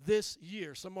 pregnancies this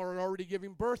year. Some are already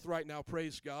giving birth right now,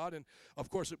 praise God. And,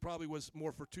 of course, it probably was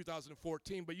more for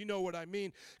 2014, but you know what I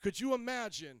mean. Could you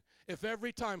imagine if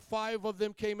every time 5 of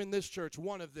them came in this church,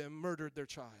 1 of them murdered their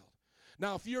child?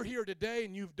 Now, if you're here today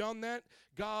and you've done that,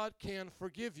 God can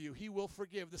forgive you. He will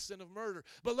forgive the sin of murder.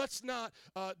 But let's not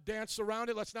dance around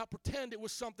it. Let's not pretend it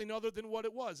was something other than what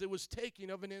it was. It was taking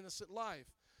of an innocent life.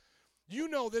 You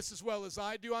know this as well as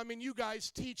I do. I mean, you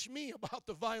guys teach me about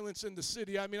the violence in the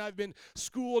city. I mean, I've been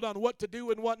schooled on what to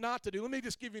do and what not to do. Let me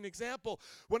just give you an example.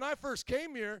 When I first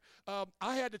came here,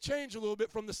 I had to change a little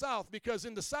bit from the South, because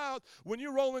in the South, when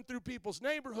you're rolling through people's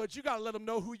neighborhoods, you got to let them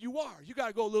know who you are. You got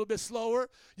to go a little bit slower.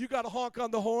 You got to honk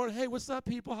on the horn. Hey, what's up,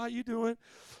 people? How you doing?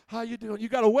 How you doing? You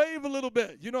got to wave a little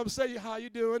bit. You know what I'm saying? How you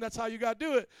doing? That's how you got to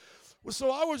do it. Well,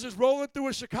 so I was just rolling through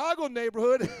a Chicago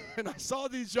neighborhood, and I saw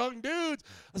these young dudes.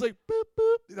 I was like, boop,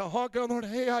 boop, you know, honking on the horn,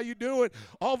 hey, how you doing?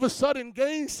 All of a sudden,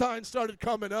 gang signs started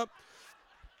coming up.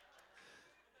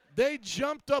 They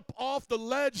jumped up off the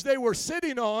ledge they were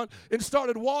sitting on and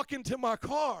started walking to my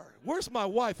car. Where's my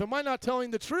wife? Am I not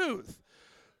telling the truth?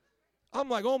 I'm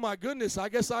like, oh, my goodness, I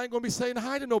guess I ain't going to be saying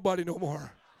hi to nobody no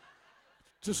more.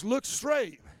 Just look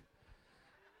straight.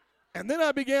 And then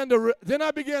I began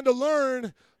to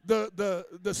learn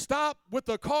the stop with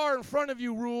the car in front of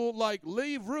you rule, like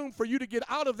leave room for you to get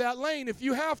out of that lane if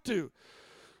you have to.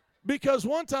 Because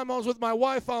one time I was with my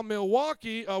wife on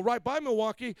Milwaukee, right by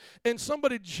Milwaukee, and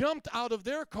somebody jumped out of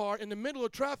their car in the middle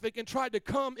of traffic and tried to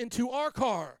come into our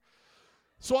car.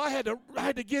 So I had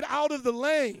to get out of the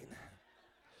lane.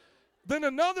 Then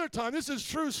another time, this is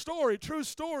true story.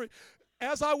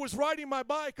 As I was riding my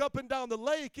bike up and down the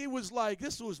lake, it was like,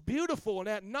 this was beautiful. And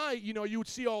at night, you know, you would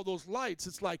see all those lights.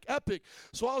 It's like epic.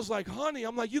 So I was like, honey,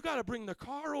 I'm like, you got to bring the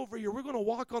car over here. We're going to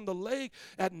walk on the lake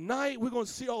at night. We're going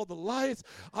to see all the lights.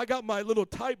 I got my little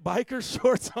tight biker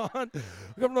shorts on.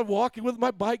 I'm walking with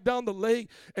my bike down the lake.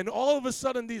 And all of a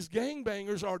sudden, these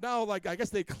gangbangers are now like, I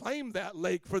guess they claim that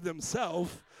lake for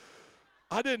themselves.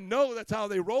 I didn't know that's how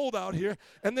they rolled out here.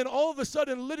 And then all of a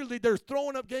sudden, literally, they're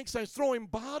throwing up gang signs, throwing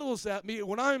bottles at me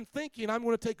when I'm thinking I'm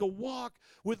going to take a walk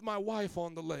with my wife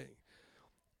on the lake.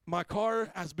 My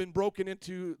car has been broken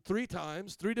into 3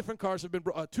 times. 3 different cars have been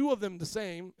 2 of them the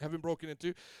same have been broken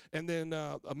into. And then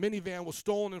a minivan was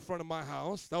stolen in front of my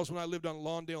house. That was when I lived on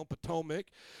Lawndale and Potomac.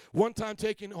 One time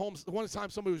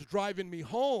somebody was driving me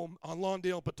home on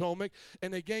Lawndale and Potomac,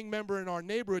 and a gang member in our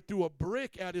neighborhood threw a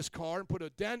brick at his car and put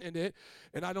a dent in it.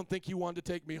 And I don't think he wanted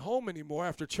to take me home anymore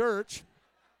after church.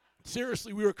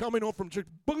 Seriously, we were coming home from church,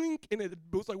 blink, and it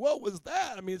was like, what was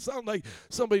that? I mean, it sounded like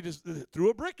somebody just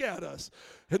threw a brick at us.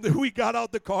 And then we got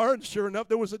out the car, and sure enough,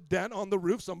 there was a dent on the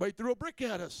roof. Somebody threw a brick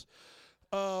at us.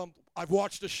 I've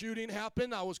watched a shooting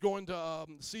happen. I was going to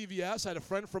CVS. I had a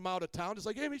friend from out of town. It's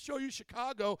like, hey, let me show you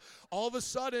Chicago. All of a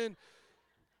sudden,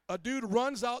 a dude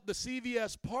runs out the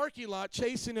CVS parking lot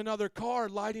chasing another car,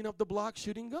 lighting up the block,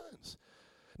 shooting guns.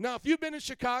 Now, if you've been in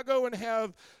Chicago and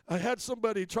have had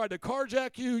somebody try to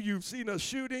carjack you, you've seen a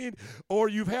shooting, or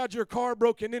you've had your car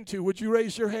broken into, would you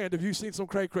raise your hand if you've seen some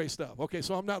cray-cray stuff? Okay,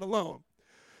 so I'm not alone.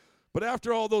 But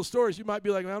after all those stories, you might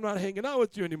be like, I'm not hanging out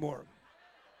with you anymore.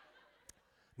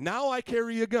 Now I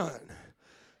carry a gun.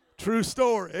 True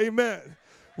story. Amen.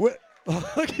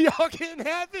 Y'all getting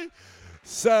happy?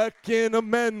 Second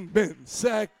Amendment.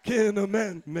 Second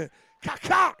Amendment.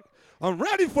 Cock. I'm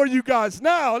ready for you guys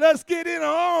now. Let's get it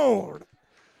on.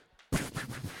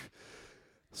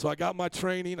 So I got my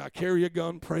training. I carry a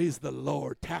gun. Praise the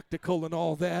Lord. Tactical and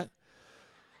all that.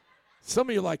 Some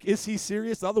of you are like, is he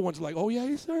serious? The other ones are like, oh, yeah,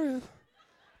 he's serious.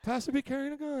 Pastor be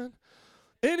carrying a gun.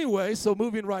 Anyway, so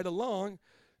moving right along,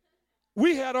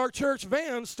 we had our church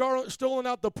van stolen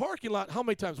out the parking lot. How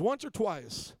many times? Once or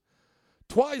twice?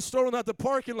 twice thrown out the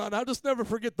parking lot. I'll just never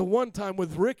forget the one time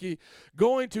with Ricky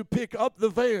going to pick up the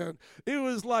van. It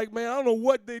was like, man, I don't know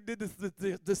what they did.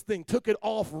 This thing took it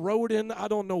off-roading. I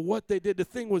don't know what they did. The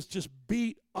thing was just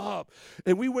beat up.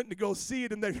 And we went to go see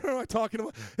it, and they were talking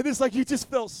about, and it's like you just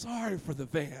felt sorry for the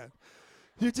van.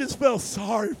 You just felt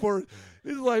sorry for it.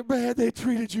 It's like, man, they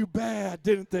treated you bad,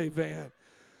 didn't they, van?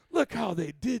 Look how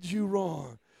they did you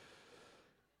wrong.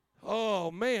 Oh,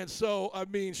 man, so, I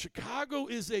mean, Chicago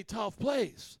is a tough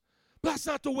place. But that's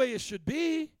not the way it should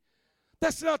be.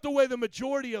 That's not the way the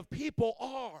majority of people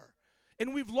are.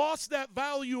 And we've lost that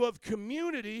value of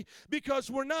community because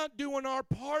we're not doing our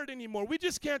part anymore. We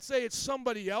just can't say it's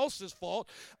somebody else's fault.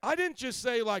 I didn't just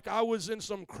say, like, I was in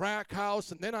some crack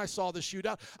house and then I saw the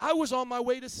shootout. I was on my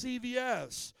way to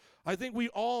CVS. I think we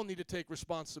all need to take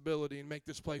responsibility and make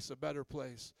this place a better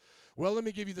place. Well, let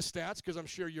me give you the stats because I'm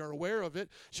sure you're aware of it.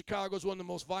 Chicago is one of the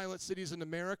most violent cities in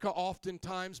America,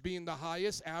 oftentimes being the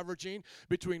highest, averaging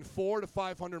between 400 to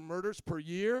 500 murders per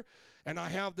year. And I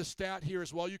have the stat here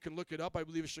as well. You can look it up. I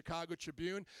believe it's Chicago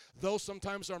Tribune. Though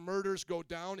sometimes our murders go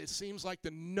down, it seems like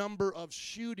the number of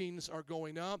shootings are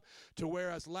going up to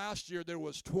whereas last year there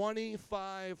was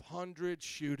 2,500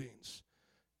 shootings.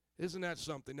 Isn't that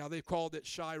something? Now, they've called it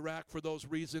Chirac for those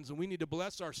reasons, and we need to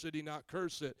bless our city, not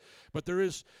curse it. But there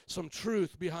is some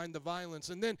truth behind the violence.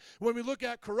 And then when we look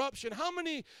at corruption, how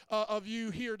many of you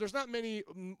here, there's not many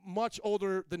much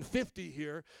older than 50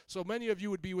 here, so many of you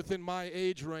would be within my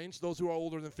age range. Those who are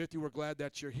older than 50, we're glad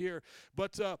that you're here.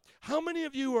 But how many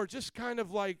of you are just kind of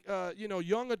like,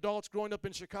 young adults growing up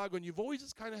in Chicago, and you've always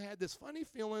just kind of had this funny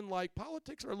feeling like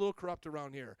politics are a little corrupt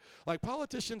around here. Like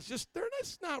politicians they're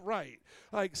just not right.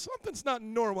 Like something's not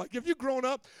normal. Like if you've grown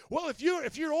up, well, if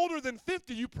you're older than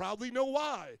 50, you probably know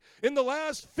why. In the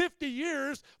last 50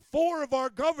 years, 4 of our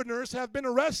governors have been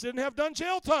arrested and have done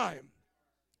jail time.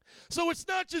 So it's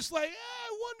not just like,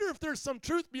 I wonder if there's some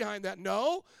truth behind that.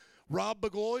 No. Rob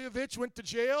Blagojevich went to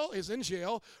jail, is in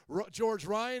jail. George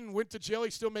Ryan went to jail. He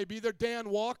still may be there. Dan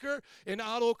Walker and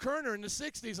Otto Kerner in the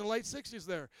 60s and late 60s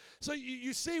there. So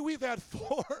you see we've had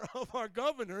 4 of our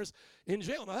governors in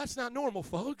jail. Now, that's not normal,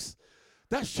 folks.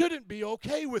 That shouldn't be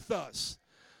okay with us.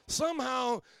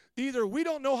 Somehow, either we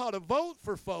don't know how to vote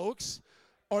for folks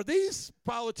or these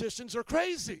politicians are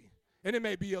crazy. And it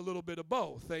may be a little bit of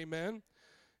both. Amen.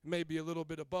 Maybe a little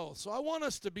bit of both. So I want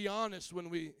us to be honest when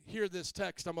we hear this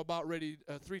text.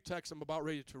 3 texts I'm about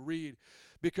ready to read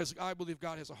because I believe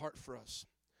God has a heart for us.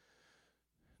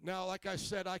 Now, like I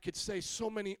said, I could say so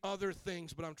many other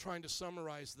things, but I'm trying to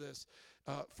summarize this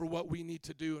for what we need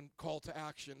to do and call to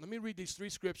action. Let me read these 3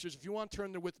 scriptures. If you want to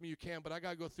turn there with me, you can, but I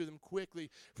got to go through them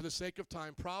quickly for the sake of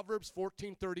time. Proverbs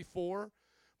 14:34,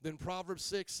 then Proverbs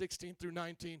 6:16 through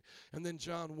 19, and then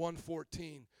John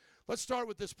 1:14. Let's start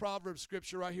with this Proverbs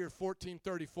scripture right here,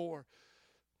 14:34.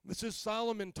 This is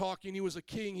Solomon talking. He was a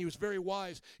king. He was very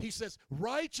wise. He says,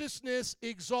 righteousness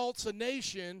exalts a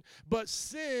nation, but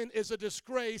sin is a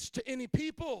disgrace to any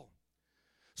people.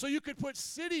 So you could put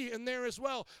city in there as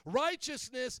well.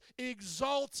 Righteousness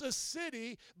exalts a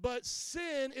city, but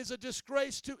sin is a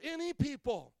disgrace to any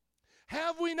people.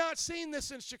 Have we not seen this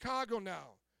in Chicago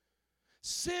now?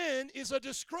 Sin is a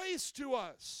disgrace to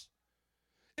us.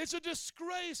 It's a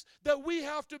disgrace that we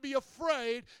have to be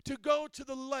afraid to go to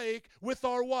the lake with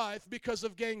our wife because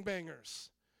of gangbangers.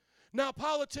 Now,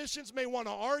 politicians may want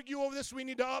to argue over this. We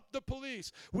need to up the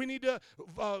police. We need to,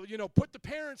 put the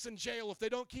parents in jail if they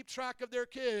don't keep track of their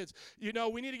kids.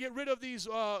 We need to get rid of these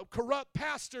corrupt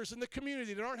pastors in the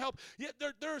community that aren't helping. Yet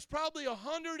there's probably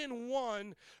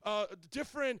 101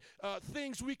 different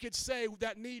things we could say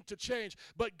that need to change.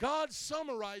 But God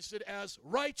summarized it as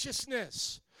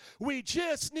righteousness. We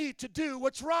just need to do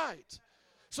what's right.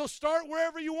 So start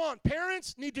wherever you want.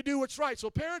 Parents need to do what's right. So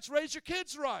parents, raise your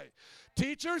kids right.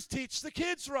 Teachers, teach the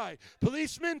kids right.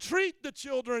 Policemen, treat the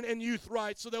children and youth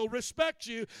right so they'll respect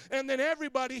you. And then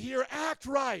everybody here act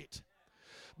right.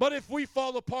 But if we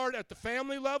fall apart at the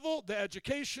family level, the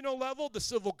educational level, the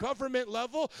civil government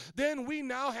level, then we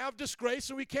now have disgrace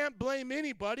and we can't blame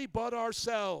anybody but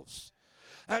ourselves.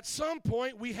 At some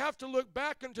point, we have to look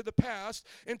back into the past,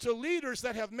 into leaders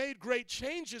that have made great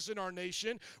changes in our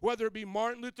nation, whether it be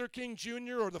Martin Luther King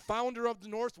Jr. or the founder of the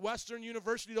Northwestern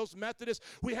University, those Methodists.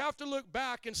 We have to look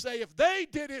back and say, if they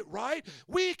did it right,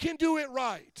 we can do it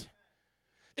right.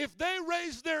 If they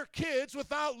raised their kids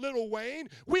without Lil Wayne,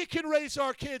 we can raise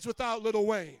our kids without Lil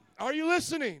Wayne. Are you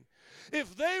listening?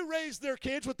 If they raise their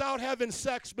kids without having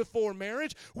sex before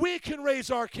marriage, we can raise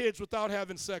our kids without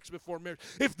having sex before marriage.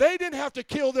 If they didn't have to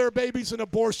kill their babies in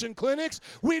abortion clinics,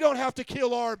 we don't have to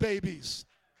kill our babies.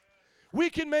 We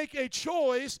can make a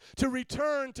choice to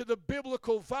return to the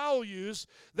biblical values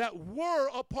that were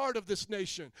a part of this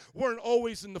nation. Weren't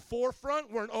always in the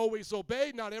forefront, weren't always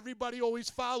obeyed. Not everybody always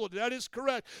followed. That is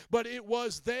correct. But it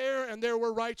was there, and there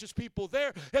were righteous people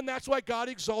there. And that's why God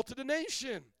exalted a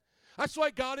nation. That's why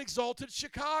God exalted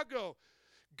Chicago.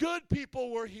 Good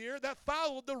people were here that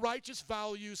followed the righteous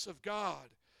values of God.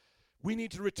 We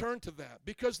need to return to that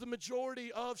because the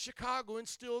majority of Chicagoans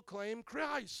still claim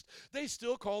Christ. They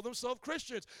still call themselves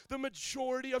Christians. The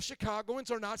majority of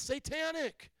Chicagoans are not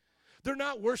satanic. They're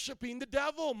not worshiping the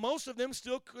devil. Most of them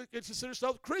still consider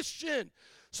themselves Christian.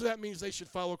 So that means they should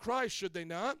follow Christ, should they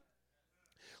not?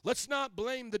 Let's not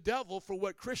blame the devil for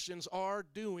what Christians are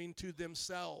doing to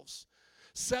themselves.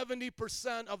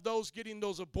 70% of those getting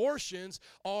those abortions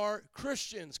are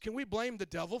Christians. Can we blame the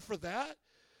devil for that?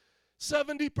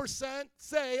 70%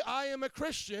 say, I am a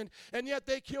Christian, and yet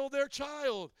they kill their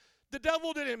child. The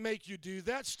devil didn't make you do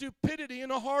that. Stupidity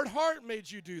and a hard heart made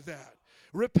you do that.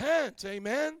 Repent,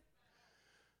 amen?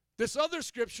 This other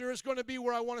scripture is going to be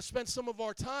where I want to spend some of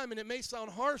our time, and it may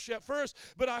sound harsh at first,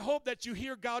 but I hope that you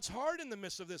hear God's heart in the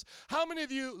midst of this. How many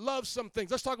of you love some things?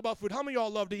 Let's talk about food. How many of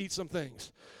y'all love to eat some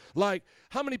things? Like,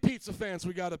 how many pizza fans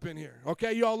we got up in here?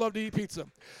 Okay, you all love to eat pizza.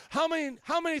 How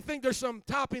many think there's some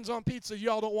toppings on pizza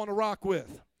y'all don't want to rock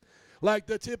with? Like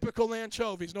the typical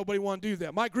anchovies. Nobody want to do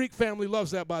that. My Greek family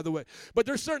loves that, by the way. But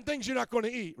there's certain things you're not going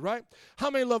to eat, right?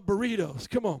 How many love burritos?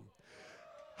 Come on.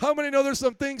 How many know there's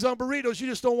some things on burritos you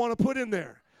just don't want to put in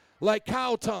there? Like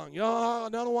cow tongue. Oh, I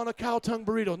don't want a cow tongue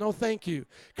burrito. No, thank you.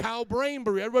 Cow brain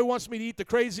burrito. Everybody wants me to eat the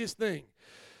craziest thing.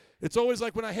 It's always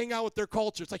like when I hang out with their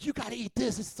culture. It's like, you got to eat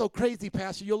this. It's so crazy,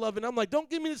 Pastor. You'll love it. And I'm like, don't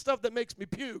give me the stuff that makes me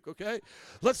puke, okay?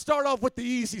 Let's start off with the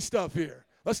easy stuff here.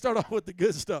 Let's start off with the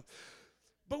good stuff.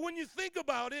 But when you think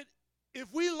about it,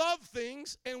 if we love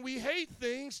things and we hate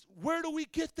things, where do we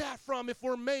get that from if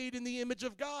we're made in the image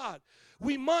of God?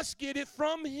 We must get it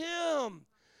from Him.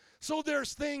 So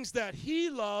there's things that He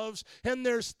loves and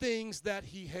there's things that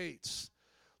He hates.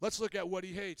 Let's look at what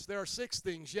He hates. There are 6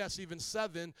 things, yes, even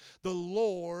 7, the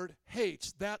Lord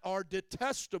hates that are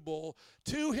detestable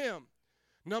to Him.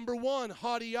 Number 1,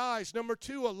 haughty eyes. Number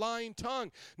 2, a lying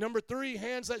tongue. Number 3,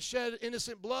 hands that shed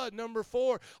innocent blood. Number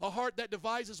 4, a heart that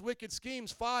devises wicked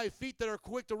schemes. 5, feet that are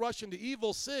quick to rush into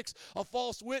evil. 6, a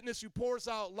false witness who pours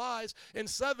out lies. And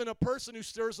 7, a person who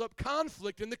stirs up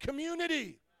conflict in the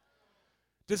community.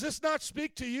 Does this not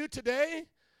speak to you today?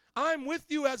 I'm with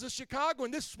you as a Chicagoan.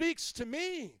 This speaks to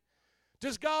me.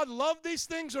 Does God love these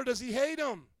things or does He hate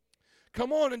them?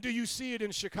 Come on, and do you see it in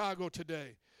Chicago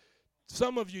today?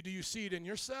 Some of you, do you see it in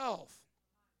yourself?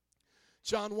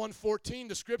 John 1:14,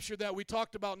 the scripture that we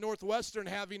talked about Northwestern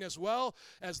having as well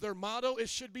as their motto, it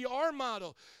should be our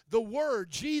motto. The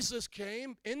Word, Jesus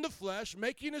came in the flesh,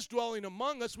 making His dwelling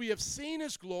among us. We have seen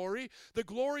His glory, the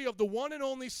glory of the one and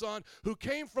only Son who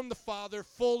came from the Father,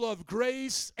 full of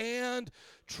grace and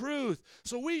truth.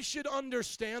 So we should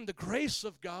understand the grace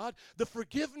of God, the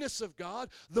forgiveness of God,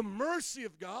 the mercy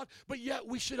of God, but yet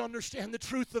we should understand the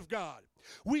truth of God.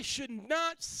 We should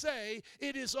not say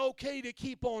it is okay to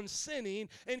keep on sinning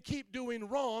and keep doing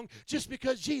wrong just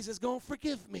because Jesus is going to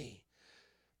forgive me.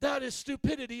 That is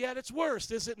stupidity at its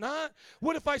worst, is it not?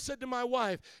 What if I said to my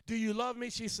wife, do you love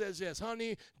me? She says yes.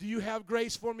 Honey, do you have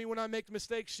grace for me when I make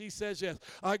mistakes? She says yes.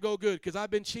 I go, good, because I've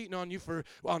been cheating on you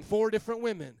on 4 different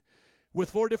women,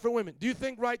 with 4 different women. Do you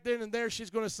think right then and there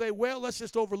she's going to say, well, let's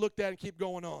just overlook that and keep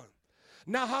going on?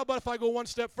 Now, how about if I go one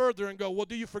step further and go, well,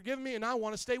 do you forgive me? And I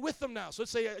want to stay with them now. So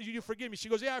let's say, you forgive me. She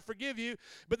goes, yeah, I forgive you.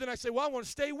 But then I say, well, I want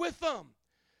to stay with them.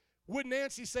 Would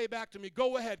Nancy say back to me,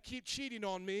 go ahead, keep cheating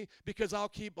on me because I'll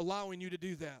keep allowing you to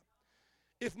do that?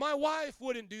 If my wife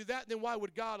wouldn't do that, then why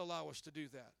would God allow us to do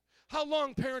that? How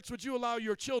long, parents, would you allow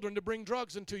your children to bring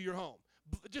drugs into your home?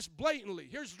 Just blatantly.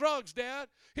 Here's drugs, Dad.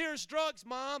 Here's drugs,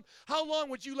 Mom. How long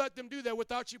would you let them do that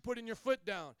without you putting your foot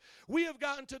down? We have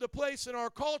gotten to the place in our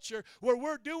culture where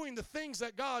we're doing the things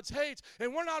that God hates,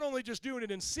 and we're not only just doing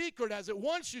it in secret as it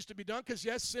once used to be done, because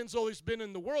yes, sin's always been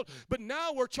in the world, but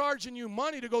now we're charging you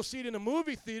money to go see it in a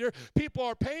movie theater. People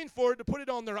are paying for it to put it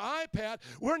on their iPad.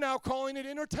 We're now calling it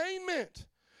entertainment.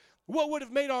 What would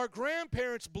have made our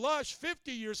grandparents blush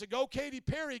 50 years ago, Katy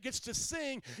Perry gets to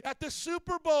sing at the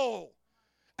Super Bowl.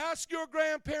 Ask your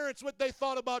grandparents what they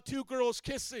thought about 2 girls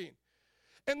kissing.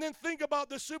 And then think about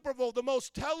the Super Bowl, the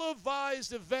most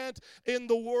televised event in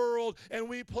the world, and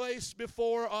we place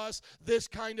before us this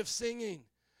kind of singing.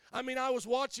 I mean, I was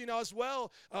watching as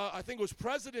well, I think it was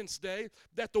President's Day,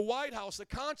 at the White House, a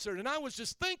concert, and I was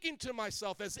just thinking to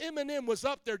myself, as Eminem was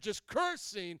up there just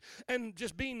cursing and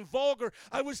just being vulgar,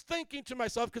 I was thinking to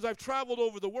myself, because I've traveled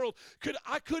over the world,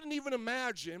 I couldn't even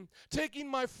imagine taking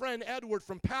my friend Edward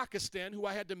from Pakistan, who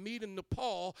I had to meet in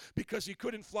Nepal because he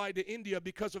couldn't fly to India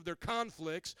because of their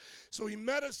conflicts. So he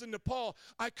met us in Nepal.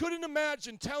 I couldn't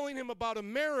imagine telling him about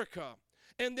America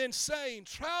and then saying,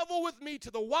 travel with me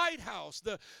to the White House,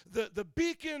 the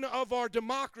beacon of our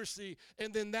democracy,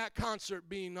 and then that concert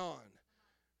being on.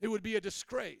 It would be a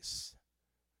disgrace.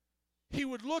 He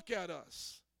would look at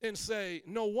us and say,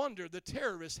 no wonder the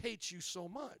terrorists hate you so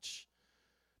much.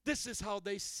 This is how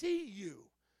they see you.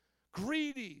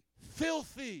 Greedy,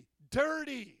 filthy,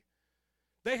 dirty.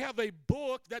 They have a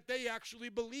book that they actually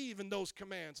believe in those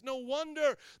commands. No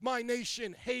wonder my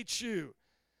nation hates you.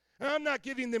 And I'm not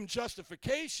giving them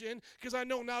justification because I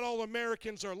know not all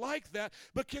Americans are like that.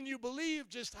 But can you believe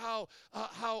just how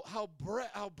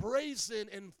brazen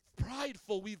and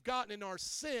prideful we've gotten in our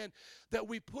sin that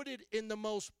we put it in the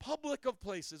most public of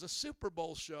places, a Super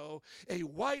Bowl show, a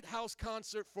White House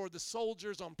concert for the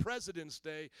soldiers on President's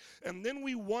Day, and then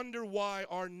we wonder why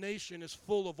our nation is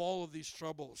full of all of these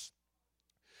troubles.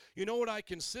 You know what I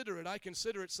consider it? I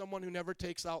consider it someone who never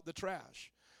takes out the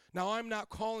trash. Now, I'm not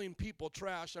calling people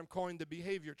trash. I'm calling the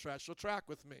behavior trash. So track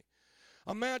with me.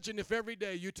 Imagine if every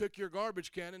day you took your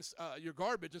garbage can and your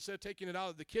garbage, instead of taking it out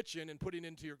of the kitchen and putting it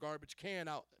into your garbage can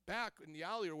out back in the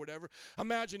alley or whatever,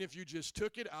 imagine if you just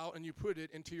took it out and you put it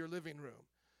into your living room.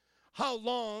 How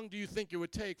long do you think it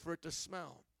would take for it to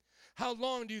smell? How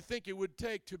long do you think it would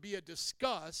take to be a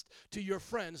disgust to your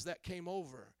friends that came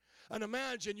over? And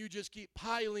imagine you just keep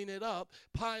piling it up,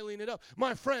 piling it up.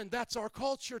 My friend, that's our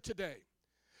culture today.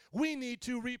 We need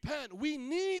to repent. We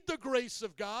need the grace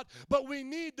of God, but we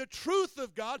need the truth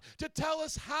of God to tell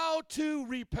us how to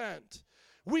repent.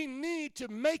 We need to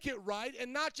make it right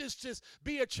and not just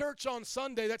be a church on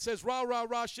Sunday that says, rah, rah,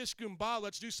 rah, shish, kumbah,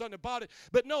 let's do something about it.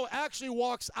 But no, actually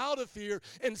walks out of here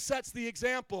and sets the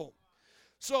example.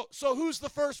 So who's the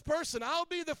first person? I'll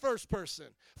be the first person.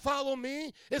 Follow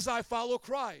me as I follow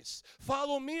Christ.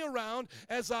 Follow me around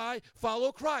as I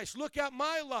follow Christ. Look at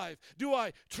my life. Do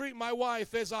I treat my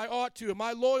wife as I ought to? Am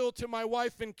I loyal to my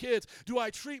wife and kids? Do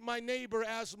I treat my neighbor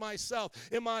as myself?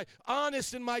 Am I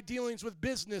honest in my dealings with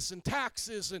business and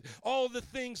taxes and all the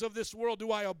things of this world?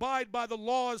 Do I abide by the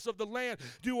laws of the land?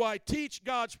 Do I teach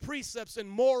God's precepts and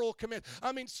moral commands?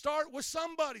 I mean, start with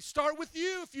somebody. Start with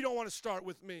you if you don't want to start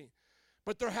with me.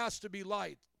 But there has to be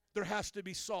light. There has to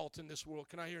be salt in this world.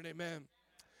 Can I hear an amen?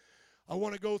 I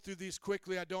want to go through these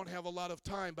quickly. I don't have a lot of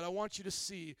time, but I want you to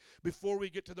see before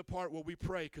we get to the part where we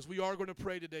pray, because we are going to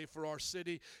pray today for our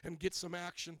city and get some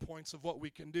action points of what we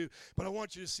can do. But I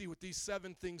want you to see what these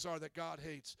 7 things are that God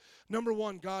hates. Number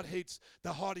 1, God hates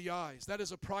the haughty eyes. That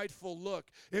is a prideful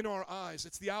look in our eyes.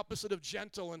 It's the opposite of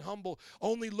gentle and humble,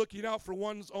 only looking out for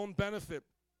one's own benefit.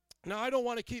 Now, I don't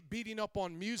want to keep beating up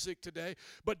on music today,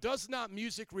 but does not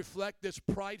music reflect this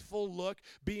prideful look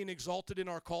being exalted in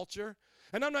our culture?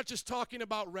 And I'm not just talking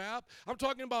about rap. I'm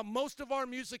talking about most of our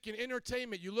music and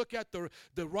entertainment. You look at the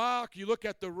rock, you look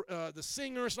at the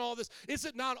singers and all this. Is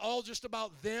it not all just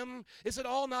about them? Is it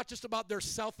all not just about their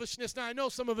selfishness? Now, I know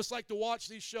some of us like to watch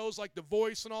these shows like The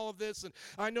Voice and all of this, and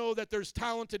I know that there's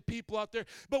talented people out there.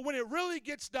 But when it really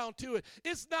gets down to it,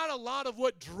 it's not a lot of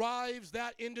what drives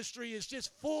that industry. It's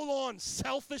just full-on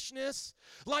selfishness.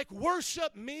 Like,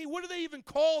 worship me. What do they even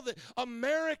call the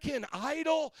American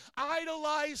Idol?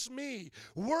 Idolize me.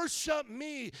 Worship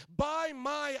me, buy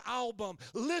my album,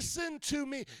 listen to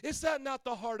me. Is that not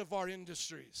the heart of our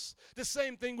industries? The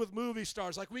same thing with movie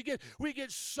stars. Like we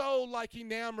get so like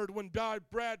enamored when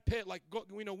Brad Pitt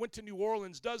went to New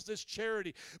Orleans, does this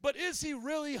charity. But is he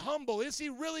really humble? Is he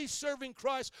really serving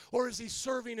Christ, or is he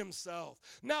serving himself?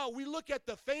 Now we look at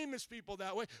the famous people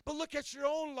that way, but look at your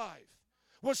own life.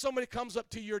 When somebody comes up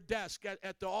to your desk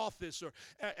at the office or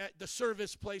at the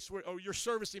service place or you're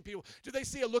servicing people, do they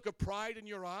see a look of pride in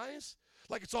your eyes?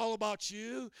 Like it's all about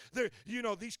you?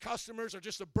 These customers are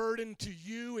just a burden to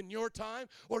you in your time?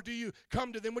 Or do you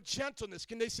come to them with gentleness?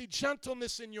 Can they see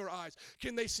gentleness in your eyes?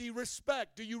 Can they see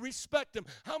respect? Do you respect them?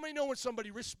 How many know when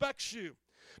somebody respects you?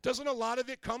 Doesn't a lot of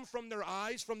it come from their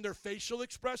eyes, from their facial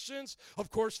expressions? Of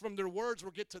course, from their words.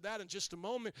 We'll get to that in just a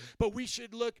moment. But we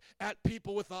should look at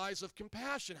people with eyes of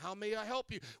compassion. How may I help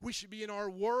you? We should be in our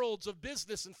worlds of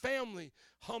business and family,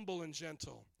 humble and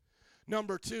gentle.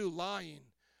 Number 2, lying.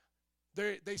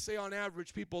 They say on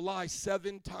average people lie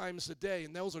 7 times a day.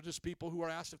 And those are just people who are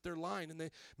asked if they're lying, and they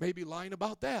may be lying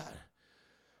about that.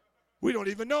 We don't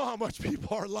even know how much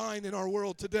people are lying in our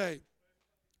world today.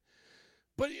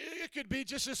 But it could be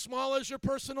just as small as your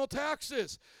personal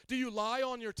taxes. Do you lie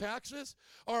on your taxes?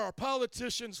 Are our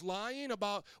politicians lying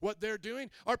about what they're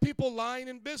doing? Are people lying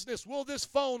in business? Will this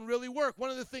phone really work? One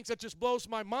of the things that just blows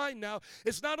my mind now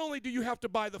is not only do you have to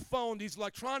buy the phone, these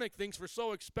electronic things for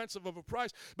so expensive of a price,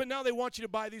 but now they want you to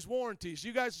buy these warranties.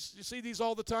 You guys see these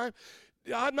all the time?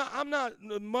 I'm not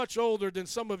much older than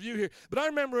some of you here, but I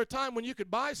remember a time when you could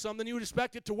buy something you would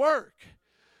expect it to work.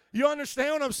 You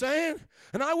understand what I'm saying?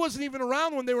 And I wasn't even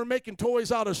around when they were making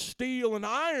toys out of steel and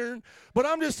iron, but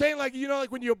I'm just saying, like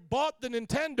when you bought the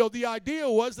Nintendo, the idea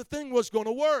was the thing was going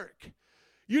to work.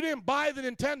 You didn't buy the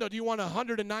Nintendo. Do you want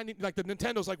 190, like the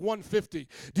Nintendo's like 150.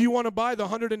 Do you want to buy the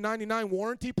 199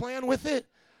 warranty plan with it?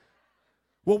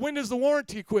 Well, when does the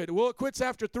warranty quit? Well, it quits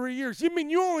after 3 years. You mean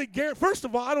you only get, first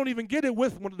of all, I don't even get it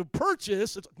with the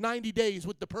purchase. It's 90 days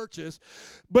with the purchase.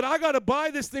 But I got to buy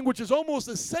this thing, which is almost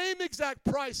the same exact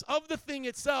price of the thing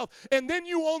itself, and then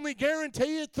you only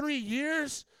guarantee it 3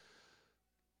 years?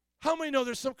 How many know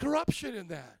there's some corruption in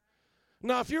that?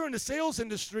 Now, if you're in the sales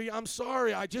industry, I'm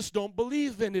sorry, I just don't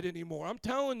believe in it anymore. I'm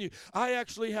telling you, I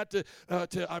actually had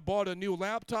I bought a new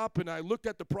laptop, and I looked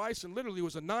at the price, and literally it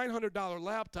was a $900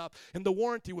 laptop, and the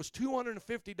warranty was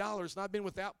 $250, and I've been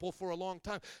with Apple for a long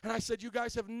time. And I said, you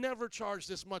guys have never charged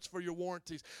this much for your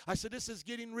warranties. I said, this is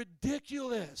getting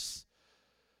ridiculous.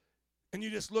 And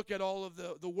you just look at all of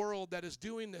the world that is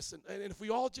doing this, and if we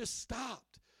all just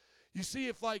stopped. You see,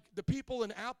 if like the people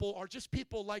in Apple are just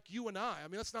people like you and I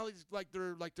mean, that's not like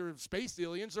they're space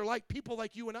aliens. They're like people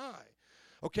like you and I.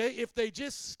 Okay? If they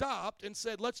just stopped and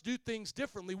said, let's do things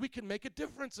differently, we can make a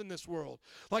difference in this world.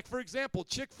 Like, for example,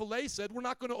 Chick-fil-A said, we're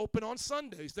not going to open on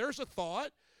Sundays. There's a thought,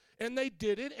 and they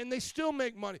did it, and they still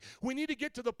make money. We need to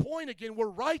get to the point again where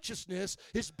righteousness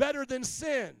is better than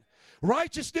sin.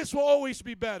 Righteousness will always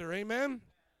be better. Amen?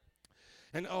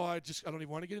 And, I don't even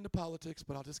want to get into politics,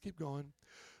 but I'll just keep going.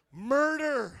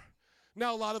 Murder.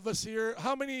 Now, a lot of us here,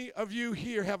 how many of you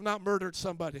here have not murdered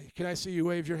somebody? Can I see you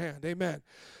wave your hand? Amen.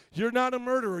 You're not a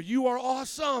murderer. You are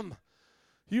awesome.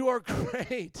 You are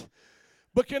great.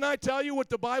 But can I tell you what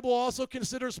the Bible also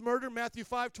considers murder? Matthew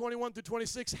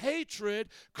 5:21-26. Hatred,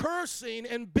 cursing,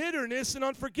 and bitterness and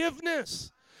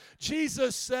unforgiveness.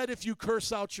 Jesus said if you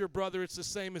curse out your brother, it's the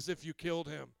same as if you killed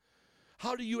him.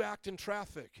 How do you act in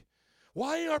traffic?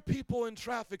 Why are people in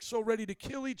traffic so ready to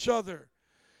kill each other?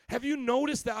 Have you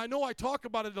noticed that? I know I talk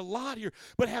about it a lot here,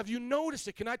 but have you noticed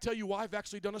it? Can I tell you why? I've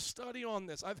actually done a study on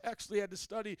this. I've actually had to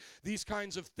study these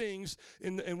kinds of things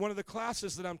in one of the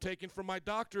classes that I'm taking for my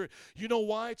doctorate. You know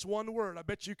why? It's one word. I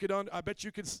bet you could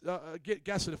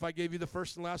guess it if I gave you the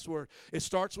first and last word. It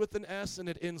starts with an S and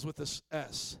it ends with a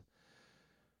S.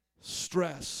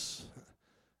 Stress.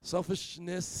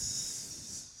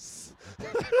 Selfishness.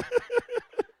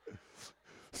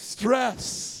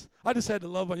 Stress. I just had to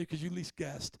love on you because you at least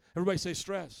guessed. Everybody say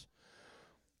stress.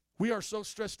 We are so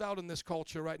stressed out in this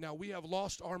culture right now. We have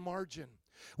lost our margin.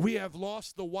 We have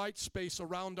lost the white space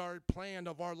around our plan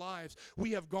of our lives.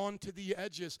 We have gone to the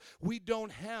edges. We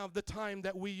don't have the time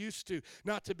that we used to.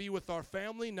 Not to be with our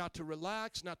family, not to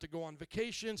relax, not to go on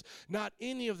vacations, not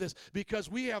any of this. Because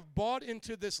we have bought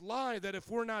into this lie that if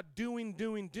we're not doing,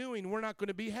 we're not going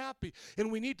to be happy.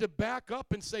 And we need to back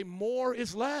up and say more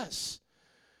is less.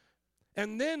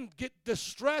 And then get the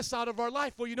stress out of our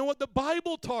life. Well, you know what? The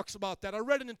Bible talks about that. I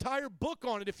read an entire book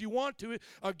on it. If you want to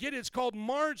get it, it's called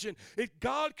Margin.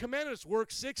 God commanded us,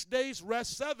 work 6 days,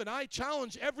 rest 7. I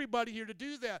challenge everybody here to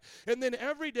do that. And then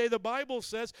every day the Bible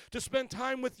says to spend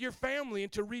time with your family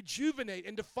and to rejuvenate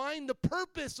and to find the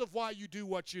purpose of why you do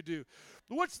what you do.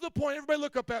 What's the point? Everybody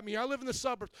look up at me. I live in the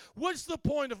suburbs. What's the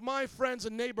point of my friends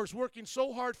and neighbors working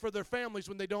so hard for their families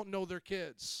when they don't know their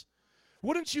kids?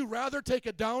 Wouldn't you rather take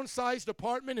a downsized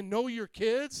apartment and know your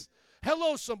kids?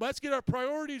 Hello, somebody. Let's get our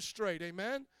priorities straight,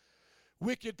 amen?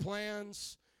 Wicked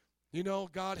plans. You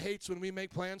know, God hates when we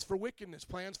make plans for wickedness,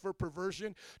 plans for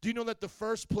perversion. Do you know that the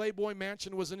first Playboy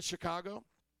Mansion was in Chicago?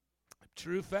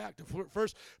 True fact. The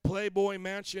first Playboy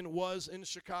Mansion was in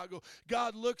Chicago.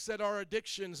 God looks at our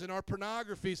addictions and our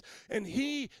pornographies, and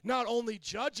he not only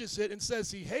judges it and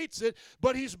says he hates it,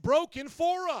 but he's broken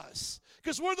for us.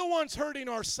 Because we're the ones hurting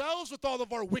ourselves with all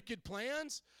of our wicked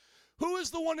plans. Who is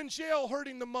the one in jail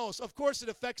hurting the most? Of course, it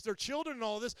affects their children and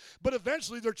all this, but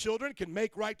eventually their children can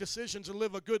make right decisions and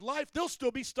live a good life. They'll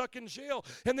still be stuck in jail.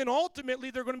 And then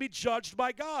ultimately, they're going to be judged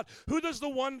by God. Who does the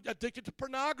one addicted to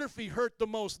pornography hurt the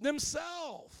most?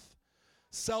 Themselves.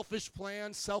 Selfish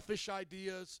plans, selfish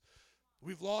ideas.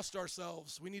 We've lost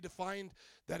ourselves. We need to find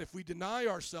that if we deny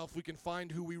ourselves, we can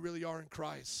find who we really are in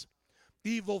Christ.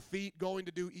 evil feet going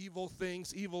to do evil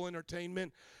things, evil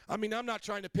entertainment. I mean, I'm not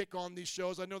trying to pick on these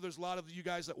shows. I know there's a lot of you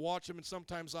guys that watch them, and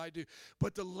sometimes I do.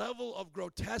 But the level of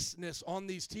grotesqueness on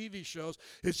these TV shows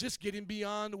is just getting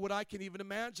beyond what I can even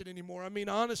imagine anymore. I mean,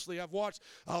 honestly,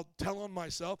 I'll tell on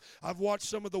myself, I've watched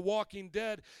some of The Walking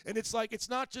Dead, and it's like it's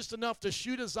not just enough to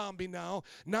shoot a zombie now.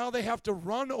 Now they have to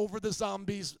run over the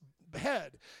zombie's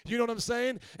head. You know what I'm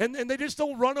saying? And they just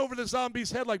don't run over the zombie's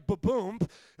head like boom.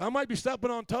 I might be stepping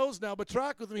on toes now, but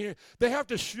track with me here. They have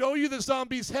to show you the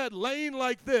zombie's head laying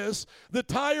like this, the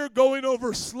tire going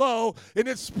over slow, and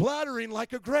it's splattering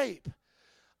like a grape.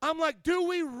 I'm like, do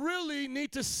we really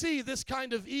need to see this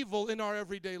kind of evil in our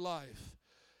everyday life?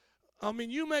 I mean,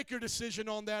 you make your decision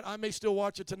on that. I may still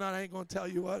watch it tonight. I ain't going to tell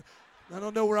you what. I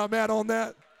don't know where I'm at on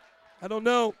that. I don't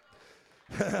know.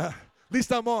 At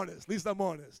least I'm honest.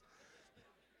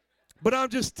 But I'm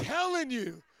just telling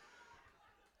you,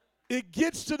 it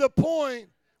gets to the point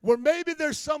where maybe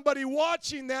there's somebody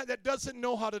watching that doesn't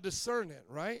know how to discern it,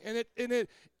 right? And it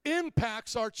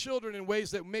impacts our children in ways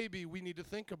that maybe we need to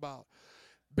think about.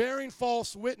 Bearing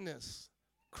false witness,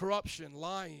 corruption,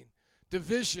 lying,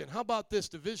 division. How about this?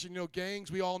 Division,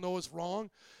 gangs, we all know is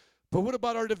wrong. But what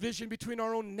about our division between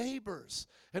our own neighbors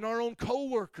and our own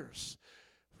co-workers?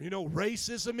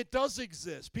 Racism, it does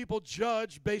exist. People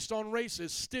judge based on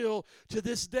races still to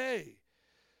this day.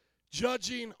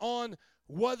 Judging on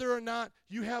whether or not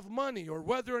you have money or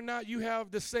whether or not you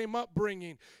have the same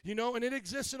upbringing, and it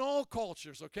exists in all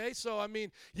cultures, okay? So, I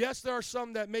mean, yes, there are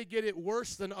some that may get it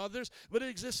worse than others, but it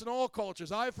exists in all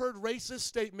cultures. I've heard racist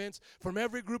statements from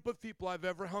every group of people I've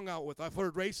ever hung out with. I've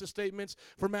heard racist statements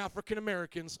from African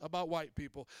Americans about white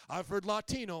people. I've heard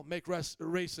Latino make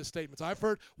racist statements. I've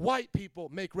heard white people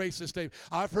make racist statements.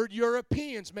 I've heard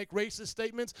Europeans make racist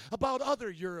statements about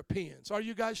other Europeans. Are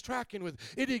you guys tracking with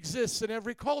it? It exists in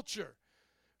every culture.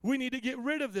 We need to get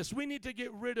rid of this. We need to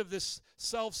get rid of this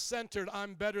self-centered,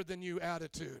 I'm better than you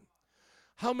attitude.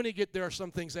 How many get there are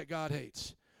some things that God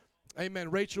hates?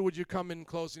 Amen. Rachel, would you come in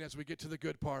closing as we get to the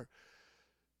good part?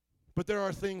 But there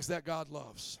are things that God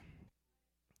loves.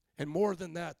 And more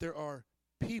than that, there are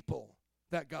people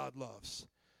that God loves.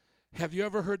 Have you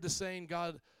ever heard the saying,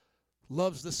 God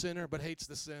loves the sinner but hates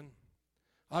the sin?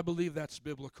 I believe that's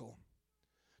biblical.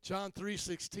 John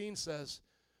 3:16 says,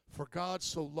 for God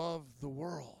so loved the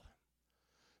world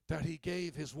that he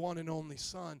gave his one and only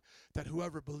Son, that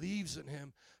whoever believes in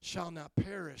him shall not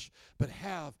perish, but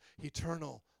have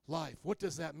eternal life. What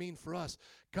does that mean for us?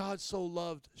 God so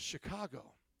loved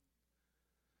Chicago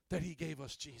that he gave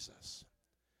us Jesus.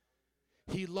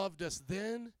 He loved us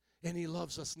then, and he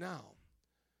loves us now.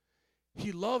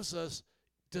 He loves us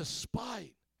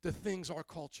despite the things our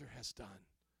culture has done.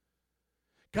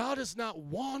 God is not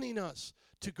wanting us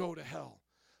to go to hell.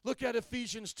 Look at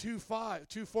Ephesians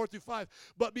 2:4-5.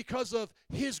 But because of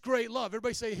his great love,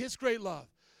 everybody say his great love.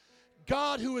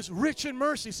 God who is rich in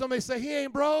mercy. Somebody say he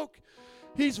ain't broke.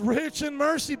 He's rich in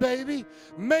mercy, baby.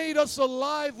 Made us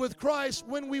alive with Christ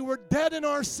when we were dead in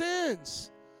our sins.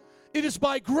 It is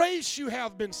by grace you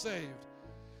have been saved.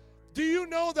 Do you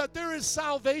know that there is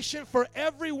salvation for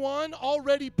everyone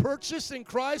already purchased in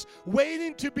Christ,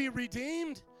 waiting to be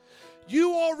redeemed?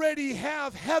 You already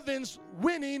have heaven's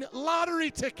winning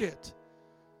lottery ticket.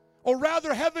 Or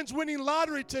rather, heaven's winning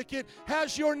lottery ticket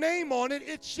has your name on it.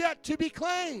 It's yet to be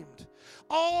claimed.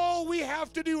 All we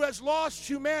have to do as lost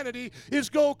humanity is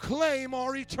go claim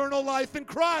our eternal life in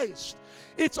Christ.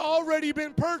 It's already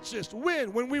been purchased.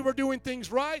 When? When we were doing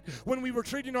things right, when we were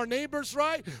treating our neighbors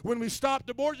right, when we stopped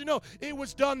abortion. You know, it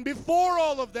was done before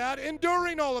all of that and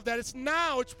during all of that. It's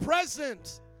now, it's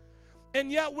present. And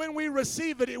yet when we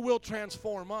receive it, it will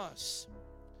transform us.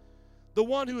 The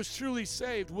one who is truly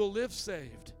saved will live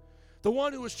saved. The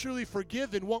one who is truly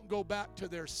forgiven won't go back to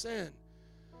their sin.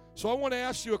 So I want to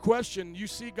ask you a question. You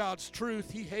see God's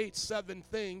truth, he hates 7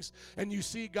 things, and you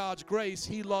see God's grace,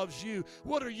 he loves you.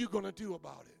 What are you going to do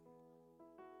about it?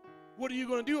 What are you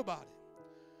going to do about it?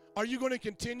 Are you going to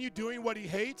continue doing what he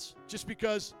hates just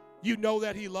because you know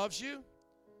that he loves you?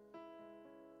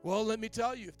 Well, let me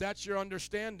tell you, if that's your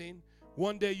understanding,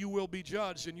 one day you will be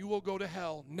judged and you will go to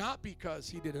hell, not because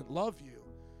he didn't love you,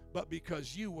 but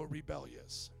because you were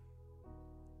rebellious.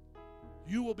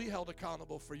 You will be held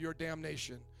accountable for your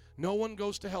damnation. No one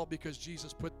goes to hell because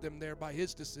Jesus put them there by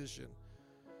his decision.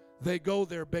 They go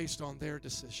there based on their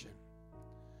decision.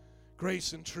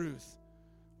 Grace and truth.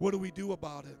 What do we do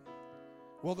about it?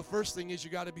 Well, the first thing is you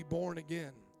got to be born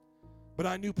again. But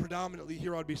I knew predominantly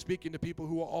here I'd be speaking to people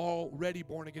who are already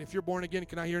born again. If you're born again,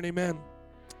 can I hear an amen?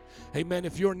 Amen.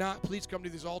 If you're not, please come to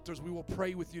these altars. We will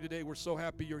pray with you today. We're so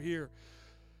happy you're here.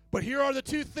 But here are the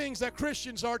two things that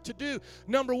Christians are to do.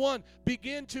 Number one,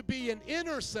 begin to be an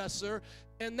intercessor,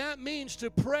 and that means to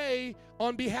pray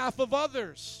on behalf of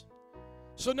others.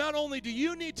 So not only do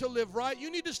you need to live right,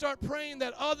 you need to start praying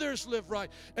that others live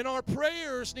right. And our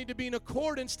prayers need to be in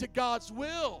accordance to God's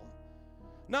will.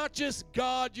 Not just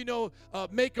God,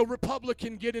 make a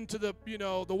Republican get into the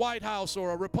White House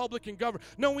or a Republican governor.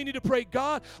 No, we need to pray,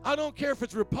 God, I don't care if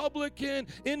it's Republican,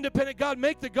 independent. God,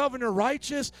 make the governor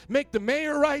righteous. Make the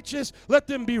mayor righteous. Let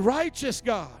them be righteous,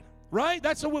 God. Right?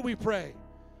 That's what we pray.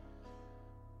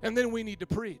 And then we need to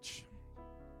preach.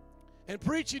 And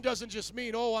preaching doesn't just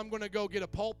mean, I'm going to go get a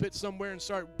pulpit somewhere and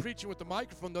start preaching with the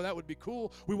microphone, though that would be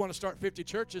cool. We want to start 50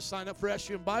 churches. Sign up for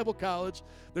SUM Bible College.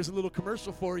 There's a little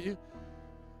commercial for you.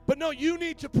 But no, you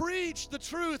need to preach the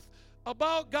truth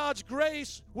about God's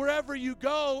grace wherever you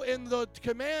go and the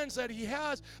commands that He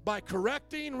has by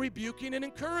correcting, rebuking, and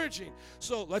encouraging.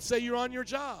 So let's say you're on your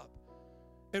job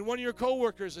and one of your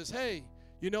coworkers says, hey,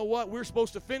 you know what? We're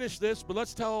supposed to finish this, but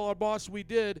let's tell our boss we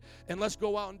did, and let's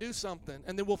go out and do something,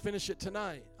 and then we'll finish it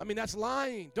tonight. I mean, that's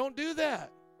lying. Don't do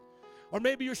that. Or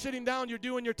maybe you're sitting down, you're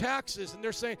doing your taxes, and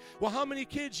they're saying, well, how many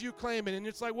kids you claiming? And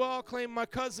it's like, well, I'll claim my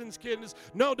cousin's kid.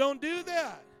 No, don't do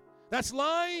that. That's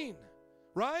lying,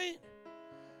 right?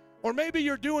 Or maybe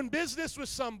you're doing business with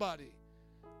somebody,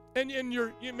 and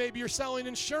maybe you're selling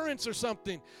insurance or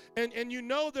something, and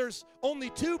there's only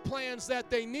 2 plans that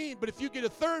they need, but if you get a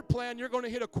 3rd plan, you're going to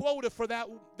hit a quota for that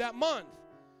month.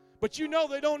 But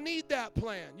they don't need that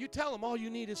plan. You tell them all you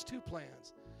need is 2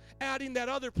 plans. Adding that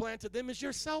other plan to them is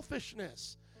your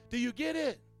selfishness. Do you get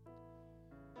it?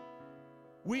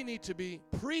 We need to be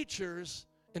preachers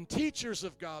and teachers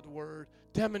of God's word,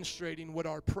 demonstrating what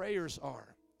our prayers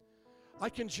are. I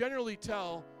can generally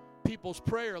tell people's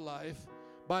prayer life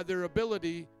by their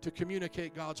ability to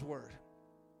communicate God's word.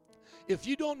 If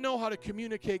you don't know how to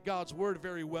communicate God's word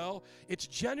very well, it's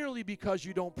generally because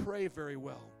you don't pray very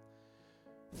well.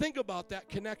 Think about that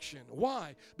connection.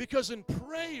 Why? Because in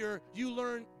prayer, you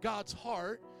learn God's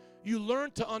heart, you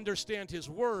learn to understand His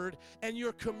word, and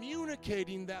you're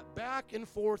communicating that back and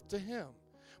forth to Him.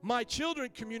 My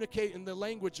children communicate in the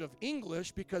language of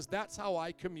English because that's how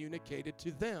I communicated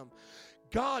to them.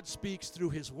 God speaks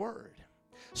through His word.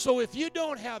 So if you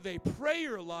don't have a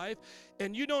prayer life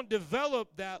and you don't develop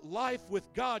that life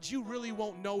with God, you really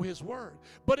won't know His word.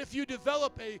 But if you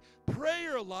develop a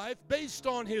prayer life based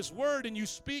on His word and you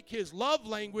speak His love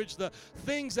language, the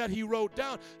things that He wrote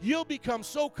down, you'll become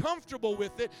so comfortable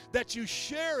with it that you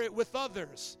share it with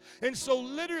others. And so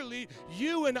literally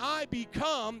you and I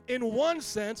become, in one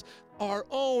sense, our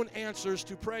own answers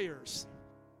to prayers.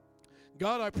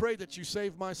 God, I pray that you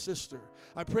save my sister.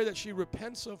 I pray that she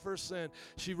repents of her sin.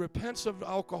 She repents of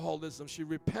alcoholism. She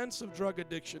repents of drug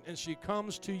addiction, and she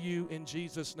comes to you in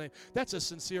Jesus' name. That's a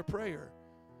sincere prayer.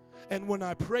 And when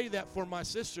I pray that for my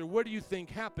sister, what do you think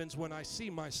happens when I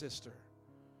see my sister?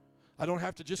 I don't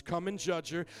have to just come and judge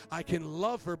her. I can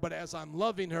love her, but as I'm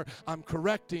loving her, I'm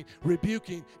correcting,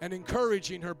 rebuking, and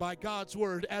encouraging her by God's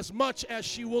word as much as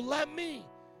she will let me.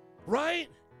 Right?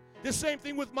 The same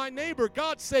thing with my neighbor.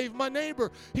 God saved my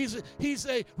neighbor. He's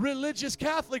a religious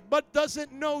Catholic, but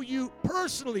doesn't know you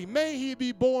personally. May he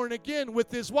be born again with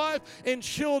his wife and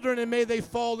children, and may they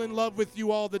fall in love with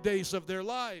you all the days of their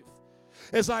life.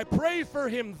 As I pray for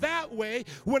him that way,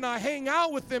 when I hang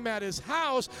out with him at his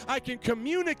house, I can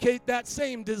communicate that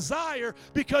same desire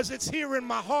because it's here in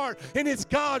my heart, and it's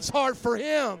God's heart for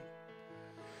him.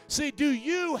 See, do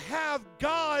you have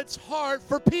God's heart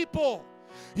for people?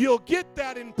 You'll get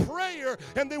that in prayer,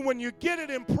 and then when you get it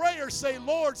in prayer, say,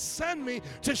 Lord, send me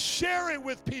to share it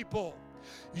with people.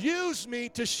 Use me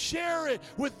to share it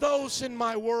with those in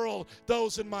my world,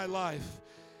 those in my life.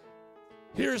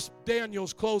 Here's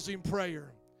Daniel's closing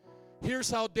prayer.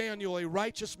 Here's how Daniel, a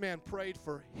righteous man, prayed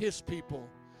for his people.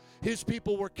 His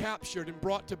people were captured and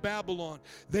brought to Babylon.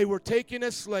 They were taken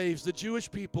as slaves, the Jewish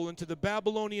people, into the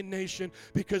Babylonian nation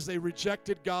because they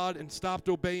rejected God and stopped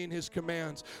obeying his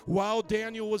commands. While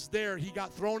Daniel was there, he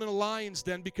got thrown in a lion's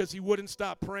den because he wouldn't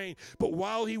stop praying. But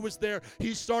while he was there,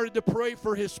 he started to pray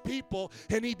for his people,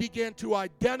 and he began to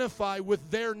identify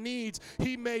with their needs.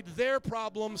 He made their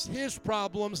problems his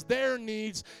problems, their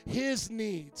needs his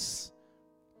needs.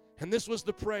 And this was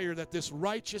the prayer that this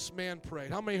righteous man prayed.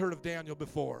 How many heard of Daniel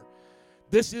before?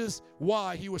 This is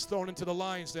why he was thrown into the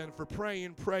lion's den, for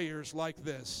praying prayers like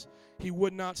this. He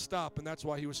would not stop, and that's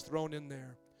why he was thrown in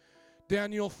there.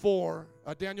 Daniel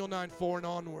 9:4 and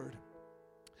onward.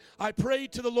 I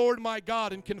prayed to the Lord my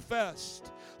God and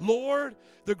confessed, Lord,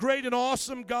 the great and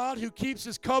awesome God who keeps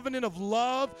his covenant of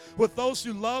love with those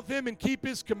who love him and keep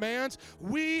his commands,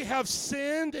 we have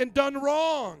sinned and done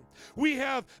wrong. We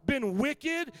have been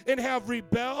wicked and have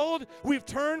rebelled. We've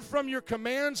turned from your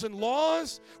commands and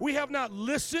laws. We have not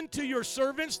listened to your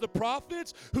servants, the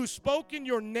prophets, who spoke in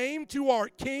your name to our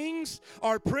kings,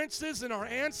 our princes, and our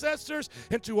ancestors,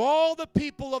 and to all the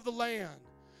people of the land.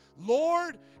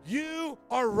 Lord, you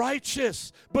are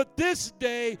righteous, but this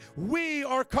day we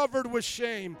are covered with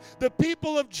shame. The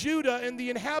people of Judah and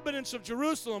the inhabitants of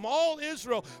Jerusalem, all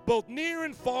Israel, both near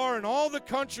and far, in all the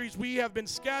countries we have been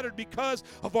scattered because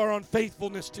of our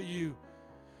unfaithfulness to you.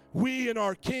 We and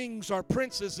our kings, our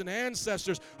princes and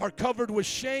ancestors are covered with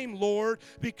shame, Lord,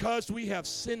 because we have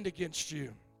sinned against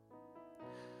you.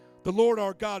 The Lord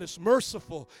our God is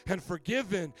merciful and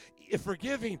forgiving,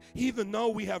 even though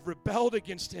we have rebelled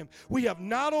against him. We have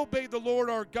not obeyed the Lord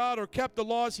our God or kept the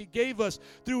laws he gave us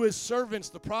through his servants,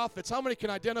 the prophets. How many can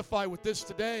identify with this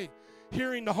today?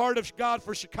 Hearing the heart of God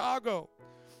for Chicago.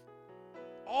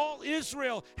 All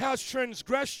Israel has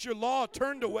transgressed your law,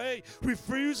 turned away,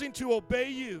 refusing to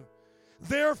obey you.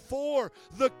 Therefore,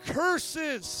 the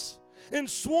curses and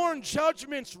sworn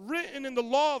judgments written in the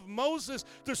law of Moses,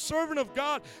 the servant of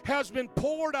God, has been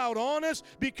poured out on us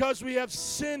because we have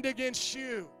sinned against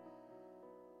you.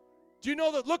 Do you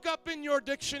know that? Look up in your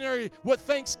dictionary what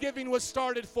Thanksgiving was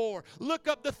started for. Look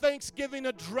up the Thanksgiving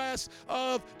address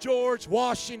of George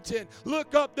Washington.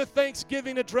 Look up the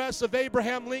Thanksgiving address of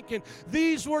Abraham Lincoln.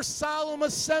 These were solemn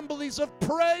assemblies of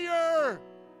prayer.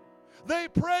 They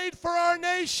prayed for our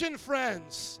nation,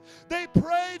 friends. They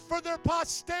prayed for their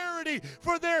posterity,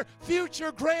 for their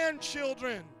future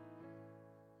grandchildren.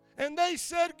 And they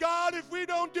said, God, if we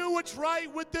don't do what's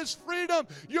right with this freedom,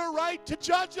 you're right to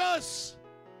judge us.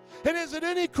 And is it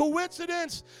any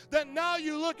coincidence that now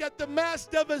you look at the mass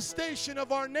devastation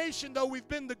of our nation, though we've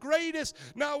been the greatest,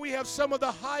 now we have some of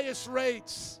the highest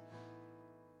rates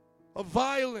of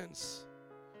violence,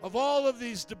 of all of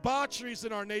these debaucheries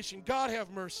in our nation. God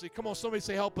have mercy. Come on, somebody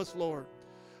say, help us, Lord.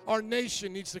 Our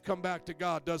nation needs to come back to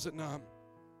God, does it not?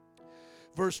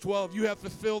 Verse 12, you have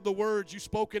fulfilled the words you've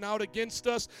spoken out against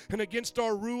us and against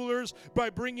our rulers by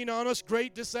bringing on us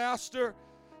great disaster.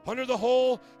 Under the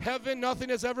whole heaven, nothing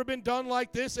has ever been done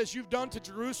like this as you've done to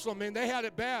Jerusalem. Man, they had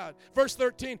it bad. Verse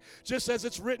 13, just as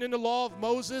it's written in the law of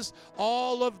Moses,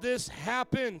 all of this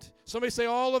happened. Somebody say,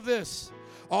 all of this.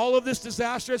 All of this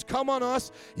disaster has come on us,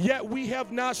 yet we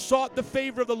have not sought the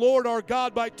favor of the Lord our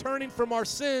God by turning from our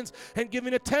sins and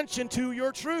giving attention to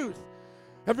your truth.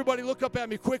 Everybody look up at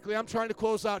me quickly. I'm trying to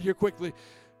close out here quickly.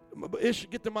 Ish,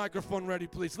 get the microphone ready,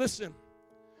 please. Listen,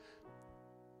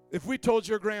 if we told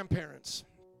your grandparents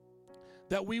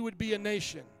that we would be a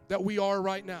nation that we are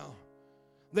right now,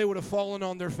 they would have fallen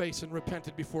on their face and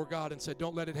repented before God and said,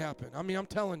 don't let it happen. I mean, I'm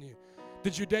telling you. The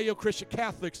Judeo-Christian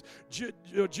Catholics,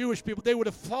 Jewish people, they would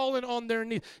have fallen on their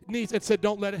knees and said,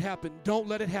 don't let it happen. Don't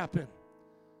let it happen.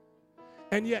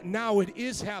 And yet now it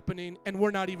is happening, and we're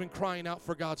not even crying out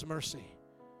for God's mercy.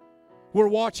 We're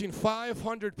watching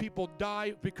 500 people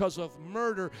die because of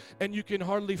murder, and you can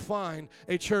hardly find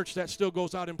a church that still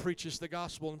goes out and preaches the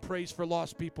gospel and prays for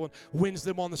lost people and wins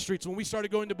them on the streets. When we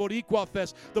started going to Boricua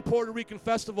Fest, the Puerto Rican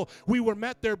festival, we were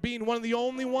met there being one of the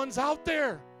only ones out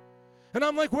there. And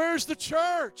I'm like, where's the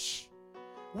church?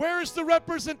 Where's the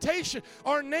representation?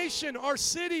 Our nation, our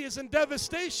city is in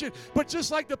devastation. But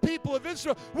just like the people of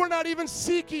Israel, we're not even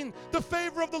seeking the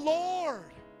favor of the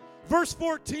Lord. Verse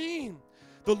 14,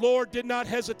 the Lord did not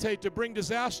hesitate to bring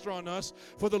disaster on us,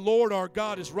 for the Lord our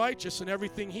God is righteous in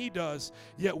everything he does,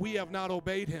 yet we have not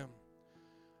obeyed him.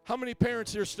 How many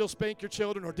parents here still spank your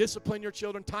children or discipline your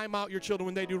children, time out your children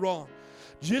when they do wrong?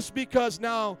 Just because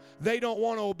now they don't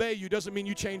want to obey you doesn't mean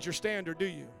you change your standard, do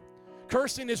you?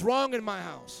 Cursing is wrong in my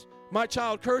house. My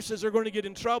child curses, they're going to get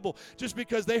in trouble. Just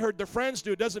because they heard their friends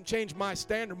do it doesn't change my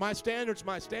standard. My standard's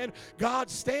my standard.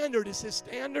 God's standard is his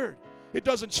standard. It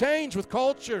doesn't change with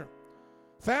culture.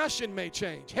 Fashion may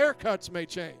change. Haircuts may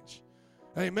change.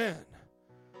 Amen.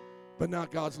 But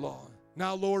not God's law.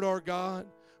 Now, Lord our God,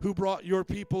 who brought your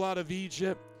people out of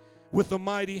Egypt with a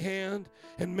mighty hand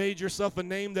and made yourself a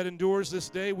name that endures this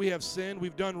day. We have sinned,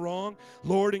 we've done wrong.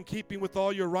 Lord, in keeping with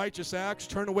all your righteous acts,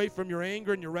 turn away from your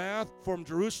anger and your wrath from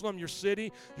Jerusalem, your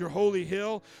city, your holy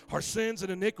hill. Our sins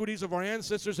and iniquities of our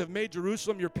ancestors have made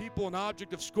Jerusalem, your people, an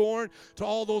object of scorn to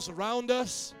all those around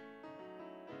us.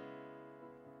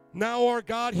 Now, our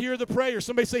God, hear the prayers.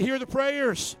 Somebody say, hear the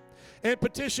prayers and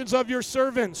petitions of your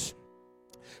servants.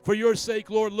 For your sake,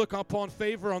 Lord, look upon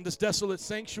favor on this desolate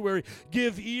sanctuary.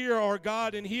 Give ear, our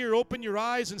God, and hear. Open your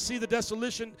eyes and see the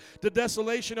desolation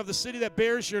of the city that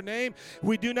bears your name.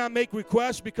 We do not make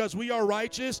requests because we are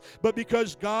righteous, but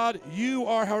because, God, you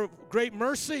are our great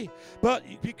mercy. But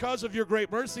because of your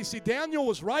great mercy, see, Daniel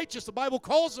was righteous. The Bible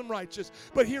calls him righteous.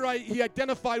 But here he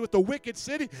identified with the wicked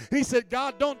city. And he said,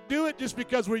 God, don't do it just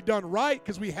because we've done right,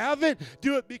 because we haven't.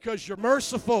 Do it because you're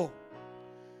merciful.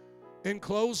 In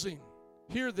closing,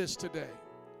 hear this today.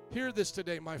 Hear this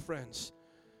today, my friends.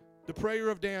 The prayer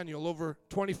of Daniel over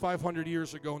 2,500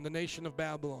 years ago in the nation of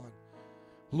Babylon.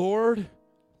 Lord,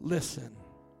 listen.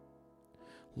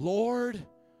 Lord,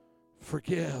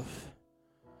 forgive.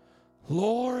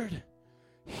 Lord,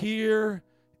 hear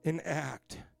and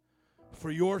act.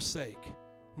 For your sake,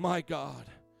 my God,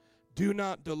 do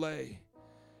not delay,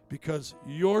 because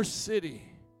your city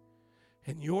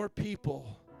and your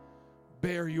people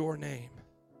bear your name.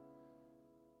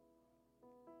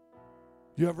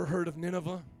 You ever heard of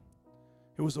Nineveh?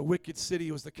 It was a wicked city.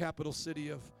 It was the capital city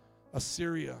of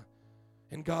Assyria.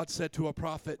 And God said to a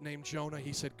prophet named Jonah,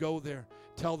 he said, go there,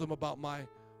 tell them about my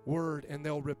word, and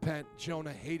they'll repent.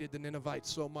 Jonah hated the Ninevites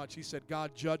so much. He said,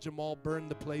 God, judge them all, burn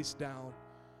the place down.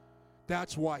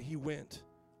 That's why he went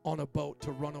on a boat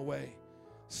to run away.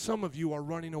 Some of you are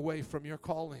running away from your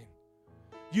calling.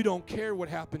 You don't care what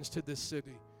happens to this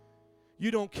city. You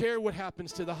don't care what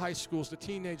happens to the high schools, the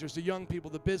teenagers, the young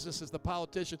people, the businesses, the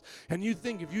politicians. And you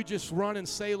think if you just run and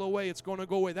sail away, it's going to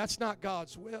go away. That's not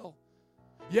God's will.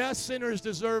 Yes, sinners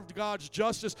deserved God's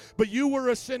justice, but you were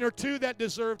a sinner too that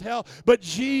deserved hell. But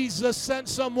Jesus sent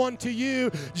someone to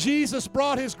you. Jesus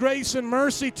brought his grace and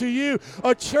mercy to you.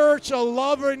 A church, a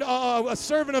lover, a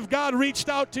servant of God reached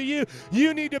out to you.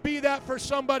 You need to be that for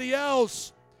somebody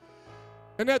else.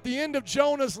 And at the end of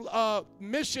Jonah's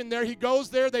mission there, he goes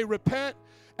there, they repent.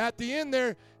 At the end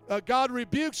there, God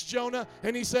rebukes Jonah,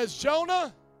 and he says,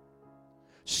 Jonah,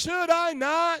 should I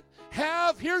not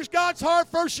have, here's God's heart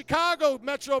for Chicago,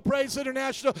 Metro Praise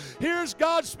International. Here's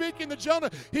God speaking to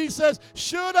Jonah. He says,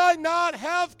 should I not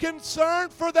have concern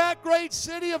for that great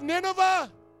city of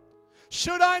Nineveh?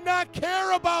 Should I not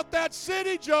care about that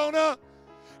city, Jonah,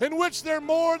 in which there are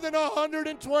more than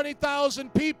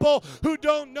 120,000 people who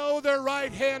don't know their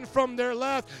right hand from their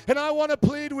left? And I want to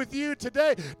plead with you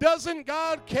today, doesn't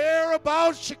God care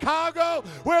about Chicago,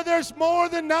 where there's more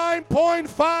than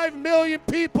 9.5 million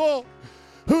people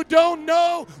who don't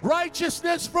know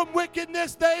righteousness from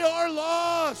wickedness? They are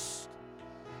lost.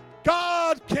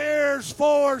 God cares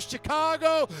for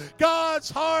Chicago.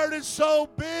 God's heart is so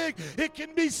big, it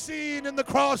can be seen in the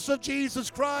cross of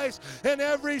Jesus Christ. And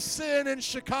every sin in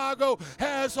Chicago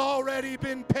has already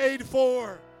been paid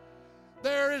for.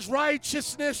 There is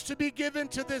righteousness to be given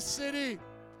to this city.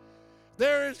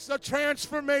 There is a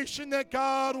transformation that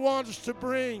God wants to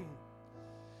bring.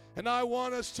 And I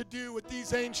want us to do what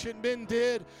these ancient men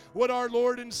did, what our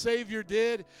Lord and Savior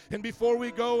did. And before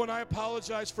we go, and I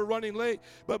apologize for running late,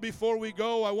 but before we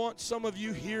go, I want some of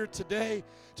you here today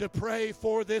to pray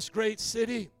for this great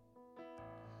city.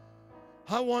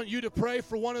 I want you to pray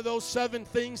for one of those 7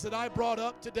 things that I brought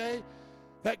up today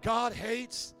that God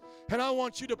hates. And I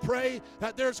want you to pray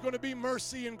that there's going to be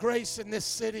mercy and grace in this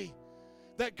city,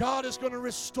 that God is going to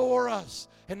restore us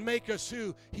and make us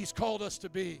who He's called us to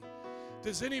be.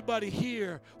 Does anybody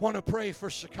here want to pray for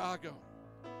Chicago?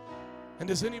 And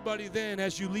does anybody then,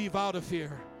 as you leave out of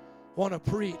here, want to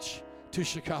preach to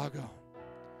Chicago?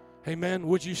 Amen.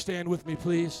 Would you stand with me,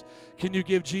 please? Can you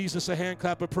give Jesus a hand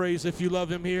clap of praise if you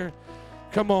love him here?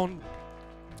 Come on.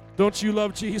 Don't you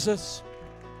love Jesus?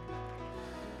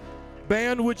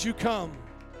 Band, would you come?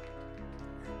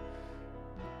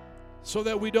 So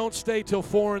that we don't stay till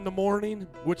 4 in the morning,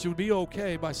 which would be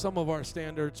okay by some of our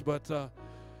standards, but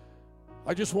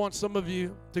I just want some of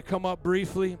you to come up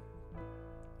briefly,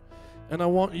 and I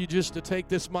want you just to take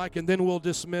this mic, and then we'll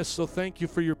dismiss. So thank you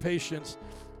for your patience,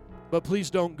 but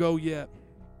please don't go yet.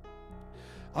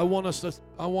 I want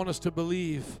us to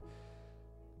believe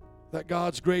that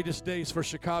God's greatest days for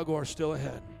Chicago are still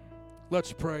ahead.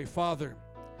 Let's pray. Father,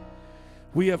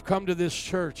 we have come to this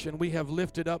church, and we have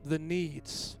lifted up the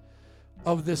needs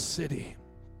of this city.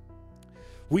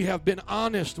 We have been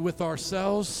honest with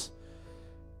ourselves.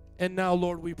 And now,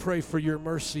 Lord, we pray for your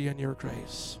mercy and your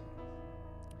grace.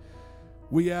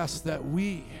 We ask that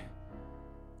we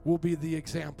will be the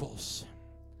examples.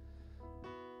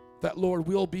 That, Lord,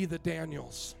 we'll be the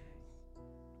Daniels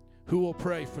who will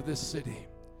pray for this city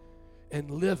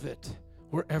and live it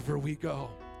wherever we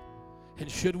go. And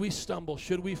should we stumble,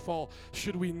 should we fall,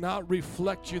 should we not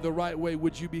reflect you the right way,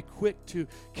 would you be quick to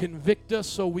convict us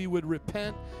so we would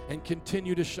repent and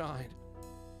continue to shine?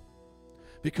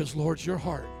 Because, Lord, your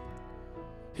heart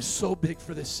is so big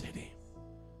for this city.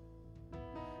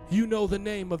 You know the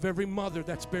name of every mother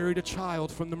that's buried a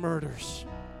child from the murders.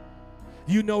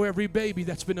 You know every baby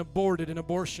that's been aborted in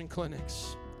abortion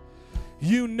clinics.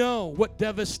 You know what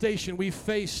devastation we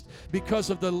faced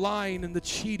because of the lying and the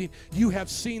cheating. You have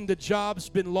seen the jobs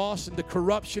been lost and the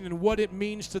corruption and what it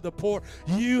means to the poor.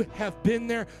 You have been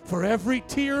there for every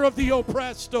tear of the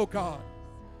oppressed, oh God.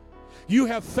 You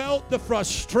have felt the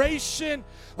frustration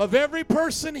of every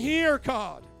person here,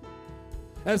 God,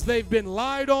 as they've been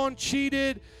lied on,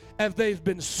 cheated, as they've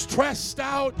been stressed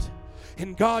out.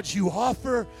 And God, you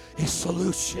offer a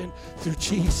solution through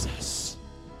Jesus.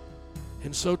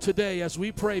 And so today, as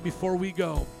we pray before we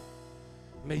go,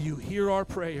 may you hear our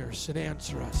prayers and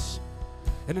answer us.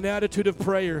 In an attitude of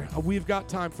prayer, we've got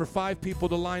time for 5 people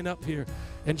to line up here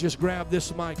and just grab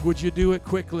this mic. Would you do it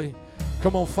quickly?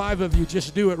 Come on, 5 of you,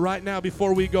 just do it right now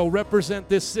before we go. Represent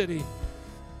this city.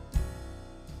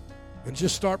 And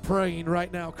just start praying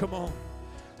right now. Come on.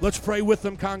 Let's pray with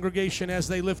them, congregation, as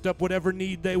they lift up whatever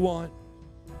need they want.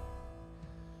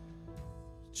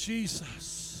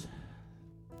 Jesus.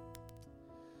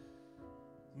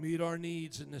 Meet our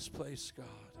needs in this place,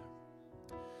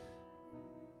 God.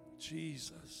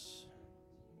 Jesus.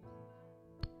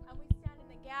 And we stand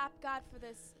in the gap, God, for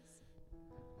this.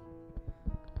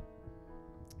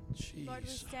 Jesus. Lord, we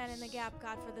stand in the gap,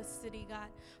 God, for this city, God,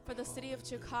 for the city of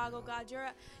Chicago, God.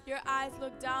 Your eyes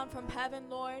look down from heaven,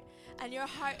 Lord, and your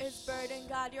heart is burdened,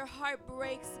 God. Your heart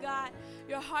breaks, God.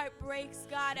 Your heart breaks,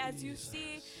 God, as you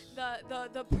see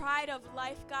the pride of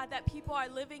life, God, that people are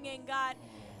living in, God.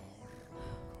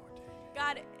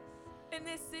 God, in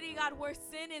this city, God, where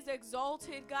sin is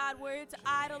exalted, God, where it's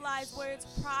idolized, where it's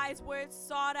prized, where it's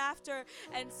sought after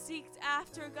and seeked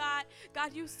after, God.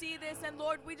 God, you see this, and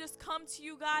Lord, we just come to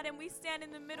you, God, and we stand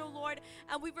in the middle, Lord,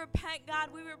 and we repent, God.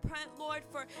 We repent, Lord,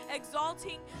 for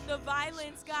exalting the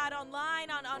violence, God, online,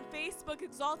 on Facebook,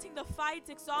 exalting the fights,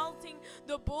 exalting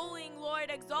the bullying,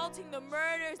 Lord, exalting the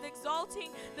murders,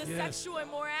 exalting the sexual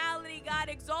immorality, God,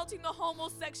 exalting the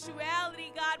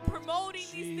homosexuality, God, promoting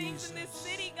these things in this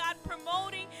city, God, promoting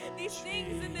these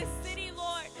things in this city,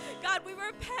 Lord. God, we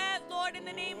repent, Lord, in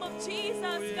the name of Jesus,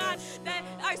 God, that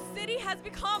our city has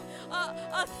become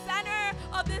a center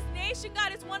of this nation,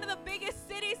 God. It's one of the biggest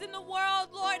cities in the world,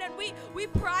 Lord, and we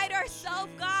pride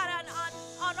ourselves, God,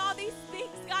 on all these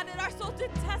things, God, that are so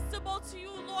detestable to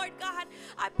you, Lord, God.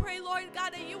 I pray, Lord,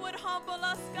 God, that you would humble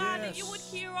us, God, that you would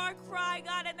hear our cry,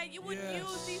 God, and that you would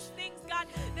use these things, God,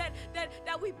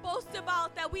 that we boast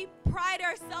about, that we pride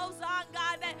ourselves on,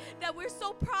 God, that we're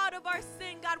so proud of our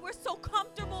sin, God. We're so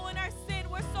comfortable in our sin.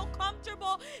 We're so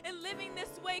comfortable in living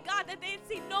this way, God, that they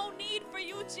see no need for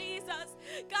you, Jesus.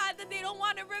 God, that they don't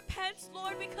want to repent,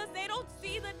 Lord, because they don't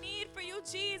see the need for you,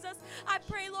 Jesus. I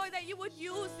pray, Lord, that you would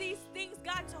use these things,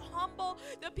 God, to humble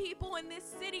the people in this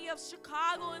city of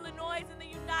Chicago, Illinois, in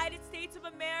the United States of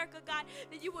America, God,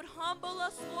 that you would humble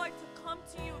us, Lord, to come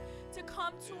to you, to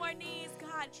come to our knees,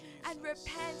 God, and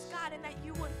repent, God, and that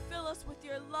you would fill us with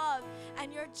your love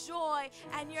and your joy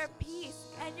and your peace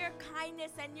and your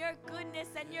kindness and your goodness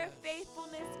and your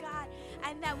faithfulness, God,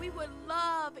 and that we would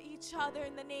love each other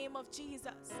in the name of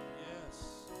Jesus.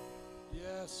 Yes.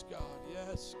 Yes, God.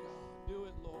 Yes, God. Do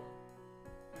it, Lord.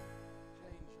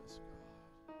 Change us,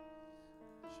 God.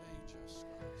 Change us,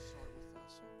 God. Start with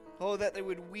us, oh God. Oh, that they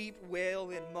would weep, wail,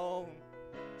 and moan.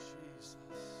 Jesus.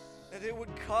 That they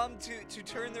would come to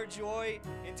turn their joy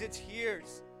into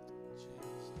tears.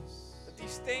 Jesus. That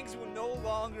these things will no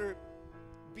longer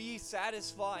be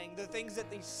satisfying. The things that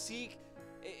they seek,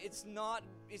 it's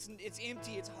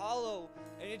empty, it's hollow,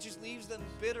 and it just leaves them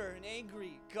bitter and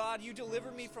angry. God, you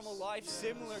deliver me from a life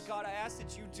similar. God, I ask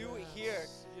that you do it here.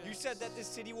 Yes. You said that this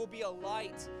city will be a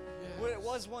light. Where it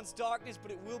was once darkness,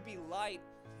 but it will be light.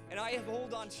 And I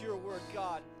hold on to your word,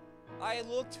 God. I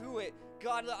look to it.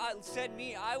 God, send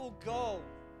me. I will go.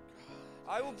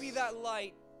 I will be that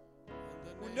light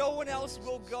where no one else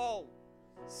will go.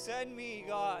 Send me,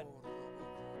 God.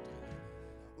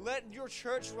 Let your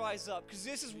church rise up, because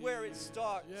this is where it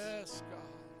starts. Yes, God.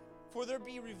 For there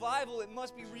be revival, it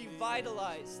must be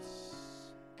revitalized.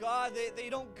 God, they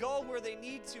don't go where they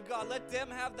need to. God, let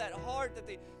them have that heart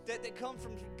that they come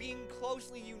from being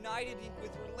closely united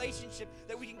with relationship,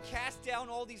 that we can cast down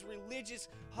all these religious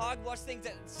hogwash things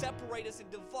that separate us and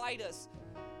divide us.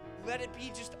 Let it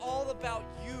be just all about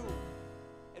you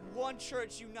and one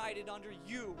church united under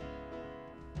you,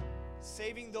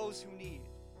 saving those who need.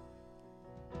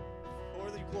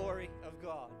 For the glory of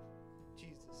God. In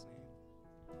Jesus'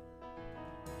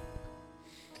 name.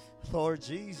 Lord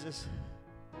Jesus,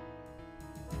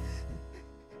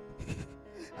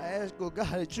 I ask, oh God,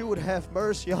 that you would have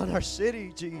mercy on our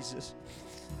city, Jesus.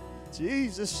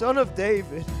 Jesus, Son of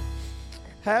David,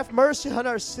 have mercy on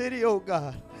our city, oh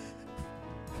God.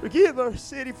 Forgive our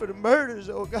city for the murders,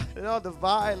 oh God, and all the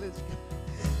violence.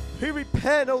 We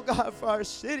repent, oh God, for our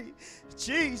city.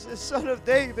 Jesus, Son of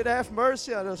David, have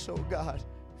mercy on us, oh God.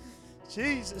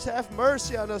 Jesus, have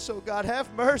mercy on us, oh God.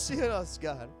 Have mercy on us,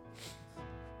 God.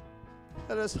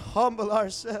 Let us humble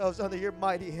ourselves under your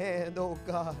mighty hand, oh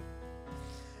God.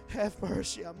 Have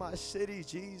mercy on my city,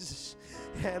 Jesus,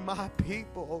 and my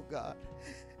people, oh God.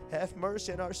 Have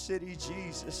mercy on our city,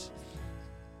 Jesus.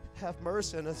 Have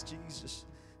mercy on us, Jesus,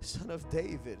 Son of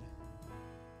David.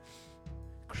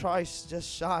 Christ, just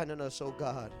shine on us, oh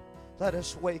God. Let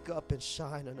us wake up and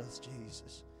shine on us,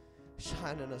 Jesus.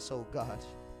 Shine on us, oh God.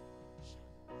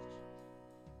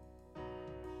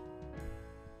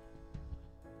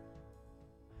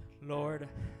 Lord,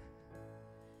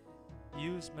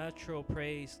 use Metro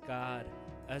Praise, God,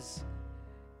 as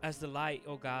the light,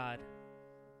 oh God.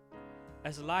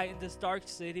 As a light in this dark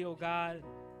city, oh God,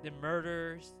 the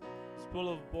murders, it's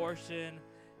full of abortion,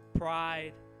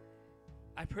 pride.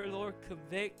 I pray, Lord,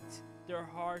 convict their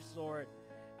hearts, Lord.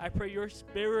 I pray your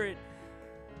spirit,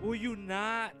 will you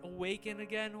not awaken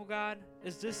again, oh God?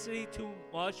 Is this city too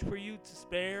much for you to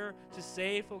spare, to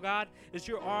save, oh God? Is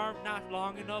your arm not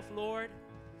long enough, Lord,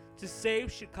 to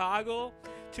save Chicago,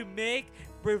 to make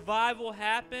revival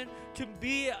happen, to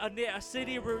be a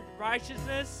city of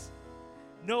righteousness?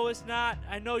 No, it's not.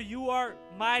 I know you are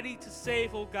mighty to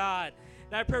save, oh God.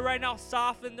 And I pray right now,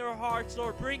 soften their hearts,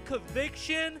 Lord. Bring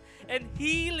conviction and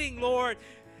healing, Lord.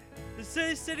 The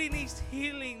city needs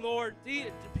healing, Lord. The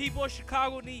people of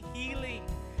Chicago need healing.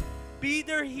 Be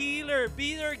their healer.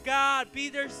 Be their God. Be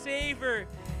their Savior.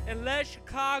 And let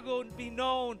Chicago be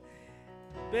known.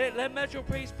 Let Metro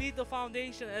Praise be the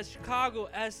foundation as Chicago,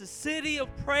 as the city of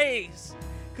praise.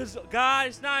 Because, God,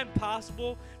 it's not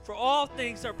impossible. For all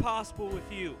things are possible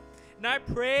with you. And I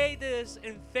pray this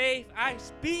in faith. I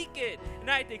speak it and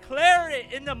I declare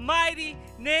it in the mighty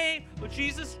name of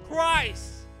Jesus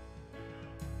Christ.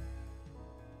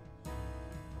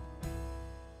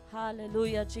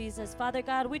 Hallelujah, Jesus. Father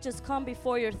God, we just come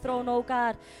before your throne, oh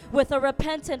God, with a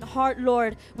repentant heart,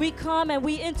 Lord. We come and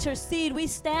we intercede. We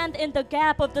stand in the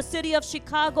gap of the city of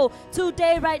Chicago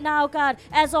today, right now, God.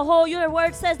 As a whole, your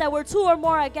word says that where two or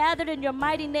more are gathered in your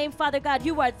mighty name, Father God,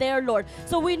 you are there, Lord.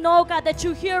 So we know, God, that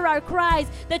you hear our cries,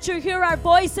 that you hear our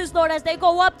voices, Lord, as they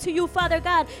go up to you, Father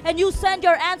God, and you send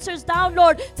your answers down,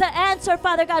 Lord, to answer,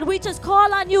 Father God. We just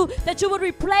call on you that you would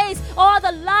replace all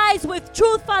the lies with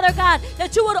truth, Father God,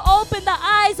 that you would open the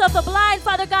eyes of the blind,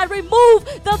 Father God. Remove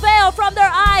the veil from their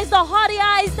eyes, the haughty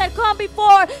eyes that come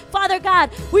before, Father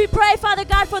God. We pray, Father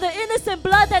God, for the innocent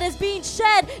blood that is being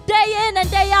shed day in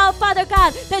and day out, Father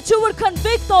God, that you would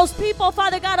convict those people,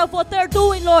 Father God, of what they're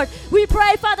doing, Lord. We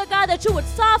pray, Father God, that you would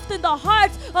soften the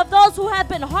hearts of those who have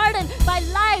been hardened by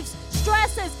life's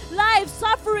stresses, life,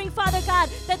 suffering, Father God,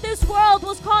 that this world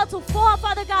was called to fall,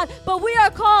 Father God, but we are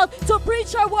called to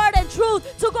preach your word and truth,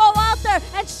 to go out there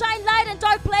and shine light in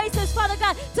dark places, Father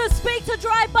God, to speak to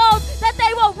dry bones that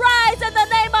they will rise in the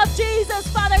name of Jesus,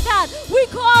 Father God. We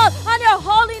call on your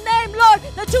holy name, Lord,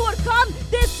 that you would come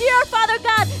this year, Father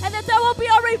God, and that there will be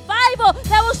a revival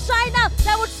that will shine out,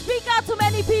 that would speak out to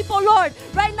many people, Lord.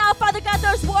 Right now, Father God,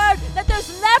 there's word that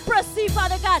there's leprosy,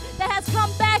 Father God, that has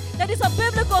come back, that is a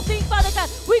biblical thing, Father God.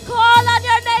 We call on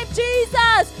your name,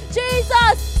 Jesus.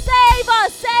 Jesus, save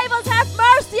us, have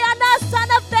mercy on us, Son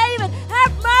of David.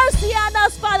 Have mercy on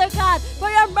us, Father God, for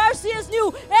your mercy is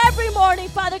new every morning,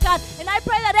 Father God. And I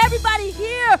pray that everybody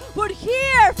here would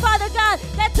hear, Father God,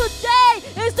 that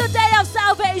today is the day of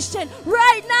salvation.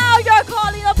 Right now, you're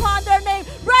calling upon their name.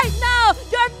 Right now,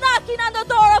 you're knocking on the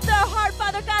door of their heart,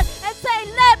 Father God, and saying,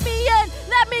 let me in,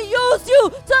 let me use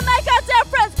you to make a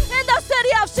difference in the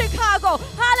city of Chicago.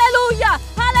 Hallelujah,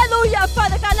 hallelujah,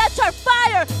 Father God. Let your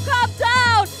fire come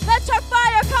down. Let your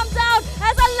fire come down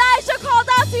as Elijah called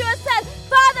out to you and said,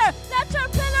 Father, let your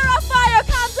pillar of fire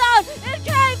come down. It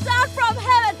came down from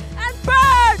heaven and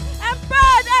burned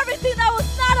everything that was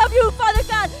not of you, Father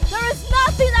God. There is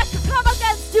nothing that can come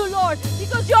against you, Lord,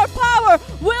 because your power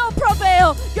will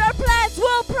prevail. Your plans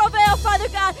will prevail, Father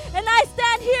God. And I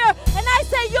stand here and I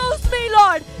say, use me,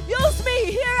 Lord. Use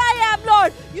me. Here I am,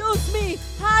 Lord. Use me.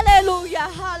 Hallelujah.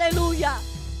 Hallelujah.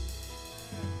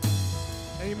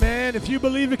 Amen. If you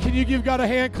believe it, can you give God a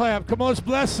hand clap? Come on, let's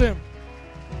bless him.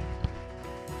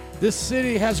 This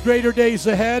city has greater days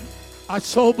ahead. I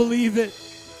so believe it.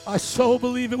 I so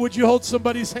believe it. Would you hold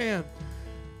somebody's hand?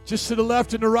 Just to the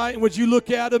left and the right. And would you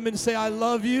look at them and say, I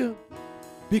love you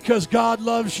because God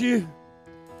loves you.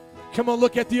 Come on,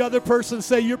 look at the other person and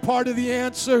say, you're part of the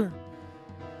answer.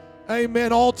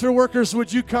 Amen. Altar workers,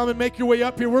 would you come and make your way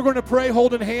up here? We're going to pray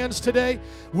holding hands today.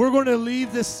 We're going to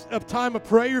leave this time of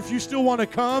prayer. If you still want to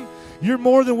come, you're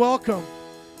more than welcome.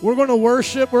 We're going to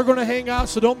worship. We're going to hang out,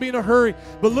 so don't be in a hurry.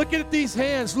 But look at these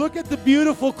hands. Look at the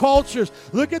beautiful cultures.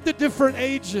 Look at the different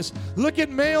ages. Look at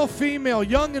male, female,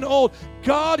 young and old.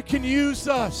 God can use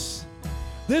us.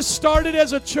 This started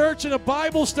as a church and a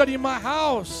Bible study in my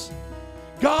house.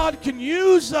 God can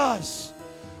use us.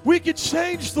 We can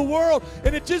change the world,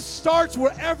 and it just starts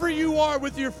wherever you are,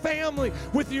 with your family,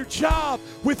 with your job,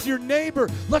 with your neighbor.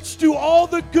 Let's do all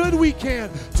the good we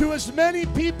can to as many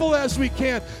people as we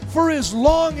can for as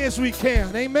long as we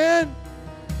can. Amen?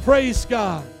 Praise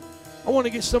God. I want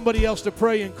to get somebody else to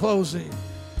pray in closing.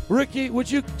 Ricky,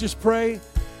 would you just pray?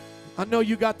 I know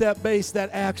you got that bass, that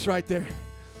axe right there,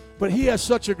 but he has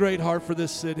such a great heart for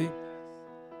this city.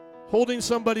 Holding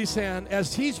somebody's hand.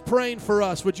 As he's praying for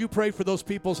us, would you pray for those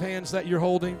people's hands that you're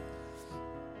holding?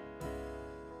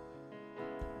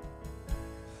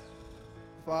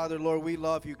 Father, Lord, we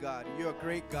love you, God. You're a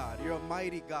great God. You're a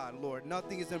mighty God, Lord.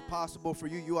 Nothing is impossible for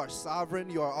you. You are sovereign.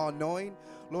 You are all-knowing,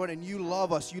 Lord, and you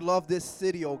love us. You love this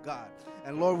city, oh God.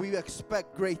 And Lord, we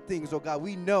expect great things, oh God.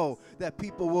 We know that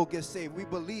people will get saved. We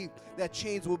believe that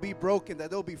chains will be broken,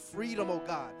 that there'll be freedom, oh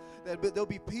God. That there'll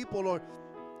be people, Lord,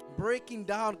 breaking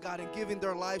down, God, and giving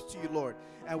their lives to you, Lord.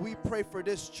 And we pray for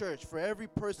this church, for every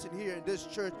person here in this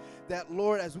church, that,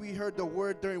 Lord, as we heard the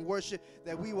word during worship,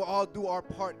 that we will all do our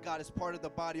part, God, as part of the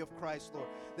body of Christ, Lord.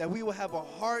 That we will have a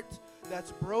heart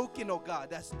that's broken, oh God,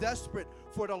 that's desperate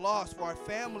for the lost, for our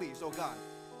families, oh God,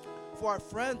 for our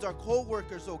friends, our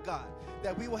co-workers, oh God.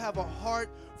 That we will have a heart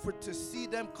to see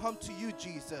them come to you,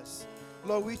 Jesus.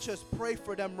 Lord, we just pray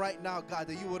for them right now, God,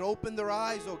 that you would open their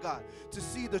eyes, oh God, to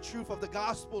see the truth of the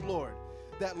gospel, Lord.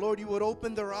 That, Lord, you would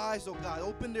open their eyes, oh God,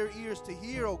 open their ears to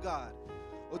hear, oh God,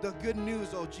 the good news,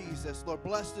 oh Jesus. Lord,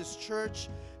 bless this church.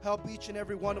 Help each and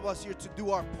every one of us here to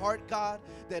do our part, God.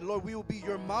 That, Lord, we will be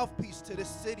your mouthpiece to this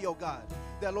city, oh God.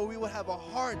 That, Lord, we will have a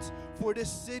heart for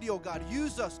this city, oh God.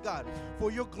 Use us, God,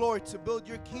 for your glory to build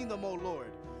your kingdom, oh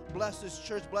Lord. Bless this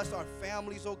church. Bless our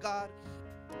families, oh God.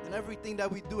 And everything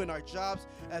that we do in our jobs,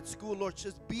 at school, Lord,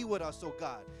 just be with us, oh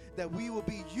God. That we will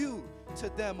be you to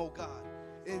them, oh God.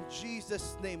 In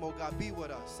Jesus' name, oh God, be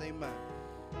with us. Amen.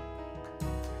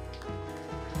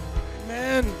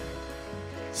 Amen.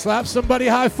 Slap somebody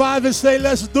high five and say,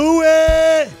 let's do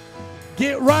it.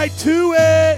 Get right to it.